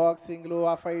 ఆ బాక్సింగ్లు,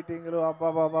 ఆ ఫైటింగ్లు,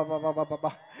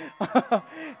 అబ్బాబాబాబాబాబా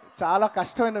చాలా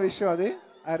కష్టమైన విషయం అది.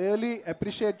 I really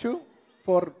appreciate you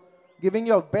for giving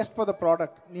your best for the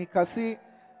product. నీ కసి,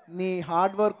 నీ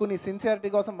హార్డ్ వర్క్, నీ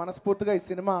సిన్సియారిటీ కోసం మనస్ఫూర్తిగా ఈ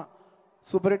సినిమా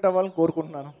సూపర్ హిట్ అవ్వాలని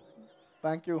కోరుకుంటున్నాను.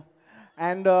 Thank you.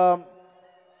 And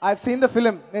I have seen the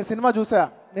film. నేను సినిమా చూసా,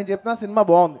 నేను చెప్పిన సినిమా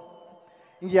బాగుంది.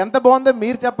 ఇంక ఎంత బాగుందో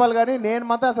మీరు చెప్పాలి, కానీ నేను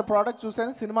మాత్రం అసలు ప్రోడక్ట్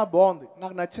చూసాను, సినిమా బాగుంది,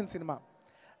 నాకు నచ్చిన సినిమా.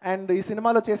 అండ్ ఈ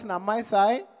సినిమాలో చేసిన అమ్మాయి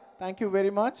Sai, thank you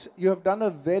very much. You have done a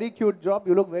very cute job.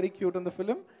 You look very cute in the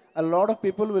film. A lot of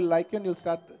people will like you and you'll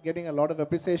start getting a lot of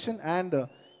appreciation. And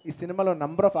ఈ సినిమాలో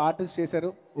number of artist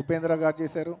చేశారు. ఉపేంద్ర గారు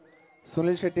చేశారు,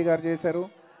 సునీల్ శెట్టి గారు చేశారు,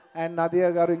 and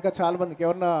Nadia గారు, ఇంకా చాలామందికి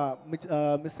ఎవరన్నా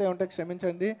మిస్ అయ్యి ఉంటే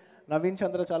క్షమించండి. నవీన్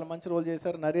చంద్ర చాలా మంచి రోల్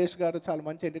చేశారు, నరేష్ గారు చాలా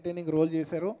మంచి ఎంటర్టైనింగ్ రోల్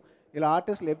చేశారు. ఇలా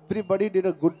ఆర్టిస్టులు everybody did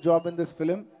a good job in this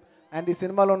film. And ఈ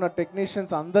సినిమాలో ఉన్న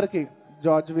టెక్నీషియన్స్ అందరికీ,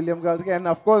 జార్జ్ విలియం గారికి, అండ్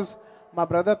అఫ్ కోర్స్ మా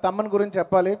బ్రదర్ తమ్మన్ గురించి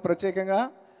చెప్పాలి ప్రత్యేకంగా.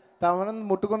 తమన్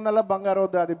ముట్టుకున్నలా బంగారు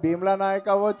అవుద్ది, అది భీమ్లా నాయక్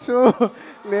అవ్వచ్చు,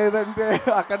 లేదంటే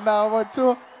అఖండ అవ్వచ్చు,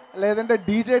 లేదంటే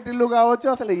డీజే టిల్లు కావచ్చు,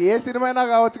 అసలు ఏ సినిమా అయినా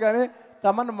కావచ్చు, కానీ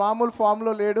తమన్ మామూలు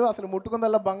ఫామ్లో లేడు, అసలు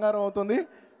ముట్టుకున్నలా బంగారం అవుతుంది.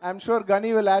 ఐఎమ్ షూర్ గనీ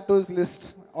will add to his list.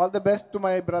 All the best to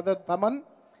my brother Thaman.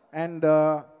 And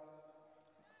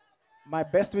my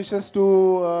best wishes to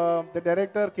the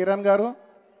director Kiran గారు.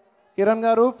 కిరణ్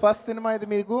గారు, ఫస్ట్ సినిమా ఇది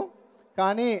మీకు,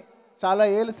 కానీ చాలా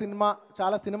ఏళ్ళు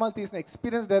చాలా సినిమాలు తీసిన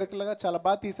ఎక్స్పీరియన్స్ డైరెక్టర్గా చాలా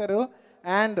బాగా తీశారు.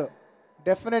 అండ్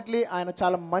డెఫినెట్లీ ఆయన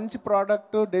చాలా మంచి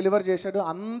ప్రోడక్ట్ డెలివర్ చేశాడు.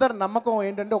 అందరి నమ్మకం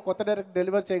ఏంటంటే ఒక కొత్త డైరెక్టర్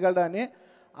డెలివర్ చేయగలడా అని.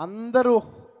 అందరూ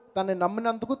తనని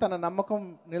నమ్మినందుకు తన నమ్మకం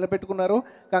నిలబెట్టుకున్నారు.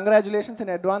 Congratulations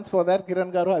in advance for that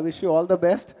Kiran గారు. I wish you all the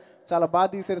best. చాలా బాగా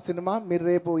తీశారు సినిమా. మీరు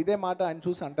రేపు ఇదే మాట ఆయన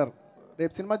చూసి అంటారు.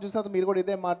 రేపు సినిమా చూసాక మీరు కూడా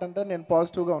ఇదే మాట అంటారు. నేను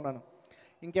పాజిటివ్గా ఉన్నాను.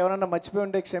 ఇంకెవరన్నా మర్చిపోయి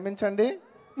ఉంటే క్షమించండి.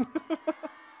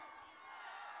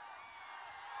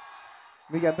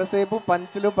 మీకు ఎంతసేపు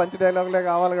పంచ్ డైలాగులే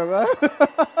కావాలి కదా.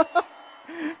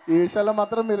 ఈ విషయాల్లో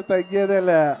మాత్రం మీరు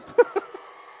తగ్గేదేలే.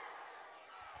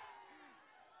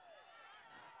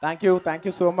 Thank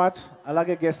you so much.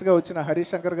 అలాగే గెస్ట్గా వచ్చిన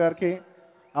హరీష్ శంకర్ గారికి,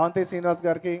 అవంతి శ్రీనివాస్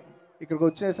గారికి, ఇక్కడికి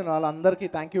వచ్చేసిన వాళ్ళందరికీ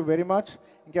థ్యాంక్ యూ వెరీ మచ్.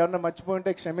 ఇంకెవరన్నా మర్చిపోయి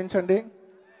ఉంటే క్షమించండి.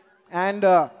 అండ్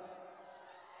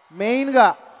మెయిన్గా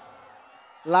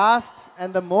last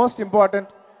and the most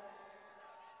important,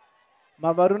 మా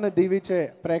వరుణ్ని దీవించే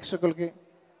ప్రేక్షకులకి,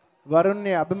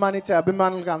 వరుణ్ని అభిమానించే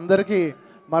అభిమానులకి అందరికీ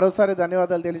మరోసారి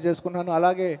ధన్యవాదాలు తెలియజేసుకుంటున్నాను.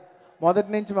 అలాగే మొదటి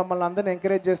నుంచి మమ్మల్ని అందరిని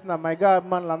ఎంకరేజ్ చేసిన మెగా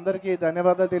అభిమానులందరికీ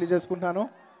ధన్యవాదాలు తెలియజేసుకుంటున్నాను.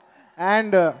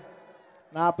 అండ్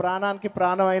నా ప్రాణానికి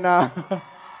ప్రాణమైన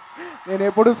నేను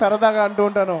ఎప్పుడూ సరదాగా అంటూ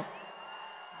ఉంటాను,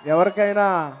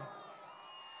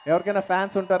 ఎవరికైనా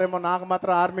ఫ్యాన్స్ ఉంటారేమో, నాకు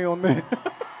మాత్రం ఆర్మీ ఉంది.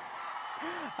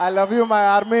 I love you my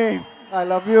army, I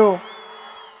love you.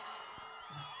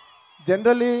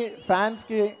 Generally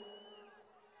ఫ్యాన్స్కి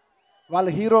వాళ్ళ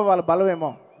హీరో వాళ్ళ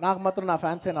బలమేమో, నాకు మాత్రం నా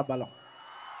ఫ్యాన్సే నా బలం.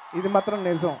 ఇది మాత్రం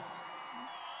నిజం.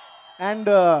 అండ్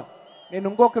నేను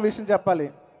ఇంకొక విషయం చెప్పాలి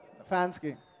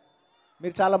ఫ్యాన్స్కి,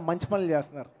 మీరు చాలా మంచి పనులు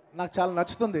చేస్తున్నారు. నాకు చాలా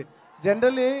నచ్చుతుంది.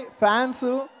 జనరలీ ఫ్యాన్స్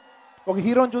ఒక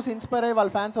హీరోని చూసి ఇన్స్పైర్ అయ్యి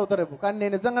వాళ్ళ ఫ్యాన్స్ అవుతారేమో, కానీ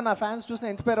నేను నిజంగా నా ఫ్యాన్స్ చూసి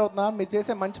నేను ఇన్స్పైర్ అవుతున్నా. మీరు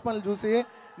చేసే మంచి పనులు చూసి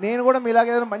నేను కూడా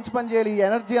మీలాగే ఏదైనా మంచి పని చేయాలి, ఈ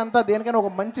ఎనర్జీ అంతా దేనికైనా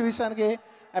ఒక మంచి విషయానికి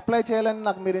అప్లై చేయాలని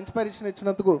నాకు మీరు ఇన్స్పిరేషన్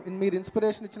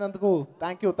ఇచ్చినందుకు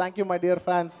thank you my dear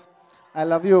fans. I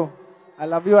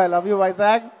love you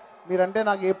Vizag. మీరంటే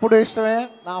నాకు ఎప్పుడు ఇష్టమే.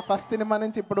 నా ఫస్ట్ సినిమా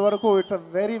నుంచి ఇప్పటి వరకు it's a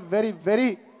very very very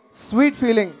sweet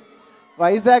feeling.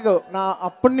 Vizag నా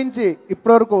అప్పటి నుంచి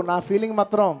ఇప్పటి వరకు నా ఫీలింగ్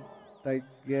మాత్రం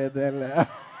తగ్గేదేలే.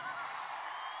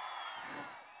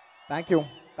 Thank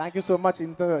you so much.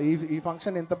 ఈ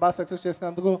ఫంక్షన్ ఇంత బాగా సక్సెస్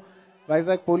చేసినందుకు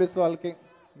వైజాగ్ పోలీస్ వాళ్ళకి,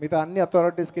 మిగతా అన్ని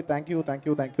అథారిటీస్కి థ్యాంక్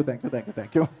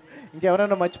యూ.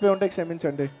 ఇంకెవరైనా మర్చిపోయి ఉంటే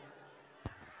క్షమించండి.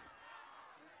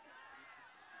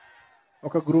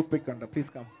 ఒక గ్రూప్ పిక్ అంట, ప్లీజ్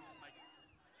కమ్.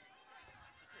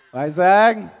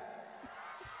 వైజాగ్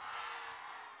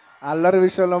అల్లరి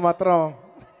విషయంలో మాత్రం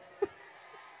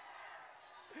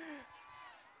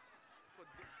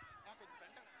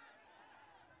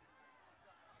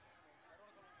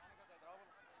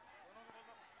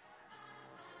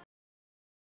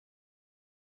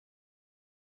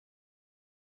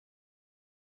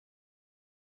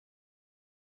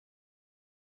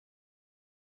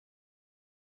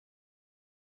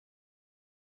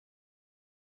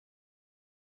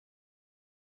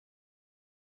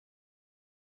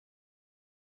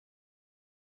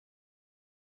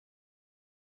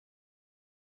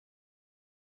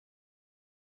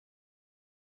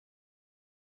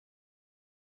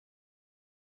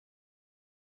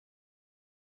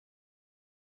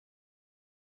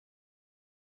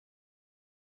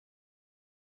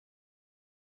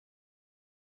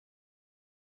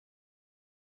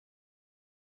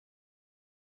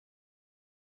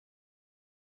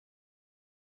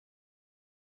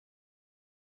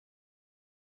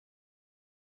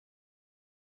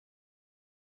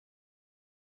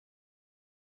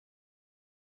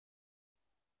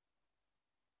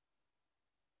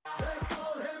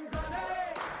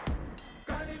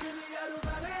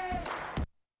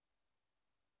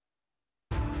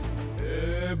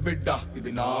బిడ్డ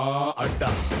ఇది నా అడ్డ,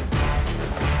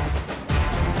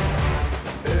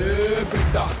 ఏ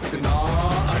బిడ్డ ఇది నా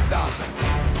అడ్డ,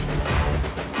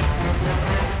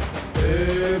 ఏ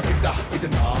బిడ్డ ఇది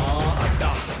నా అడ్డ,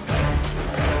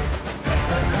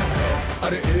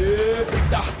 అరే ఏ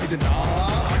బిడ్డ ఇది నా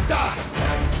అడ్డ.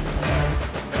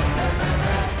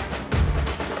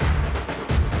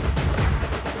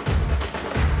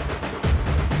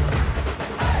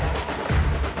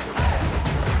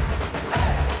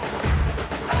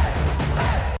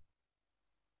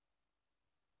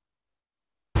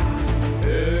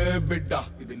 బిడ్డ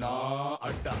ఇది నా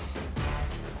అడ్డ.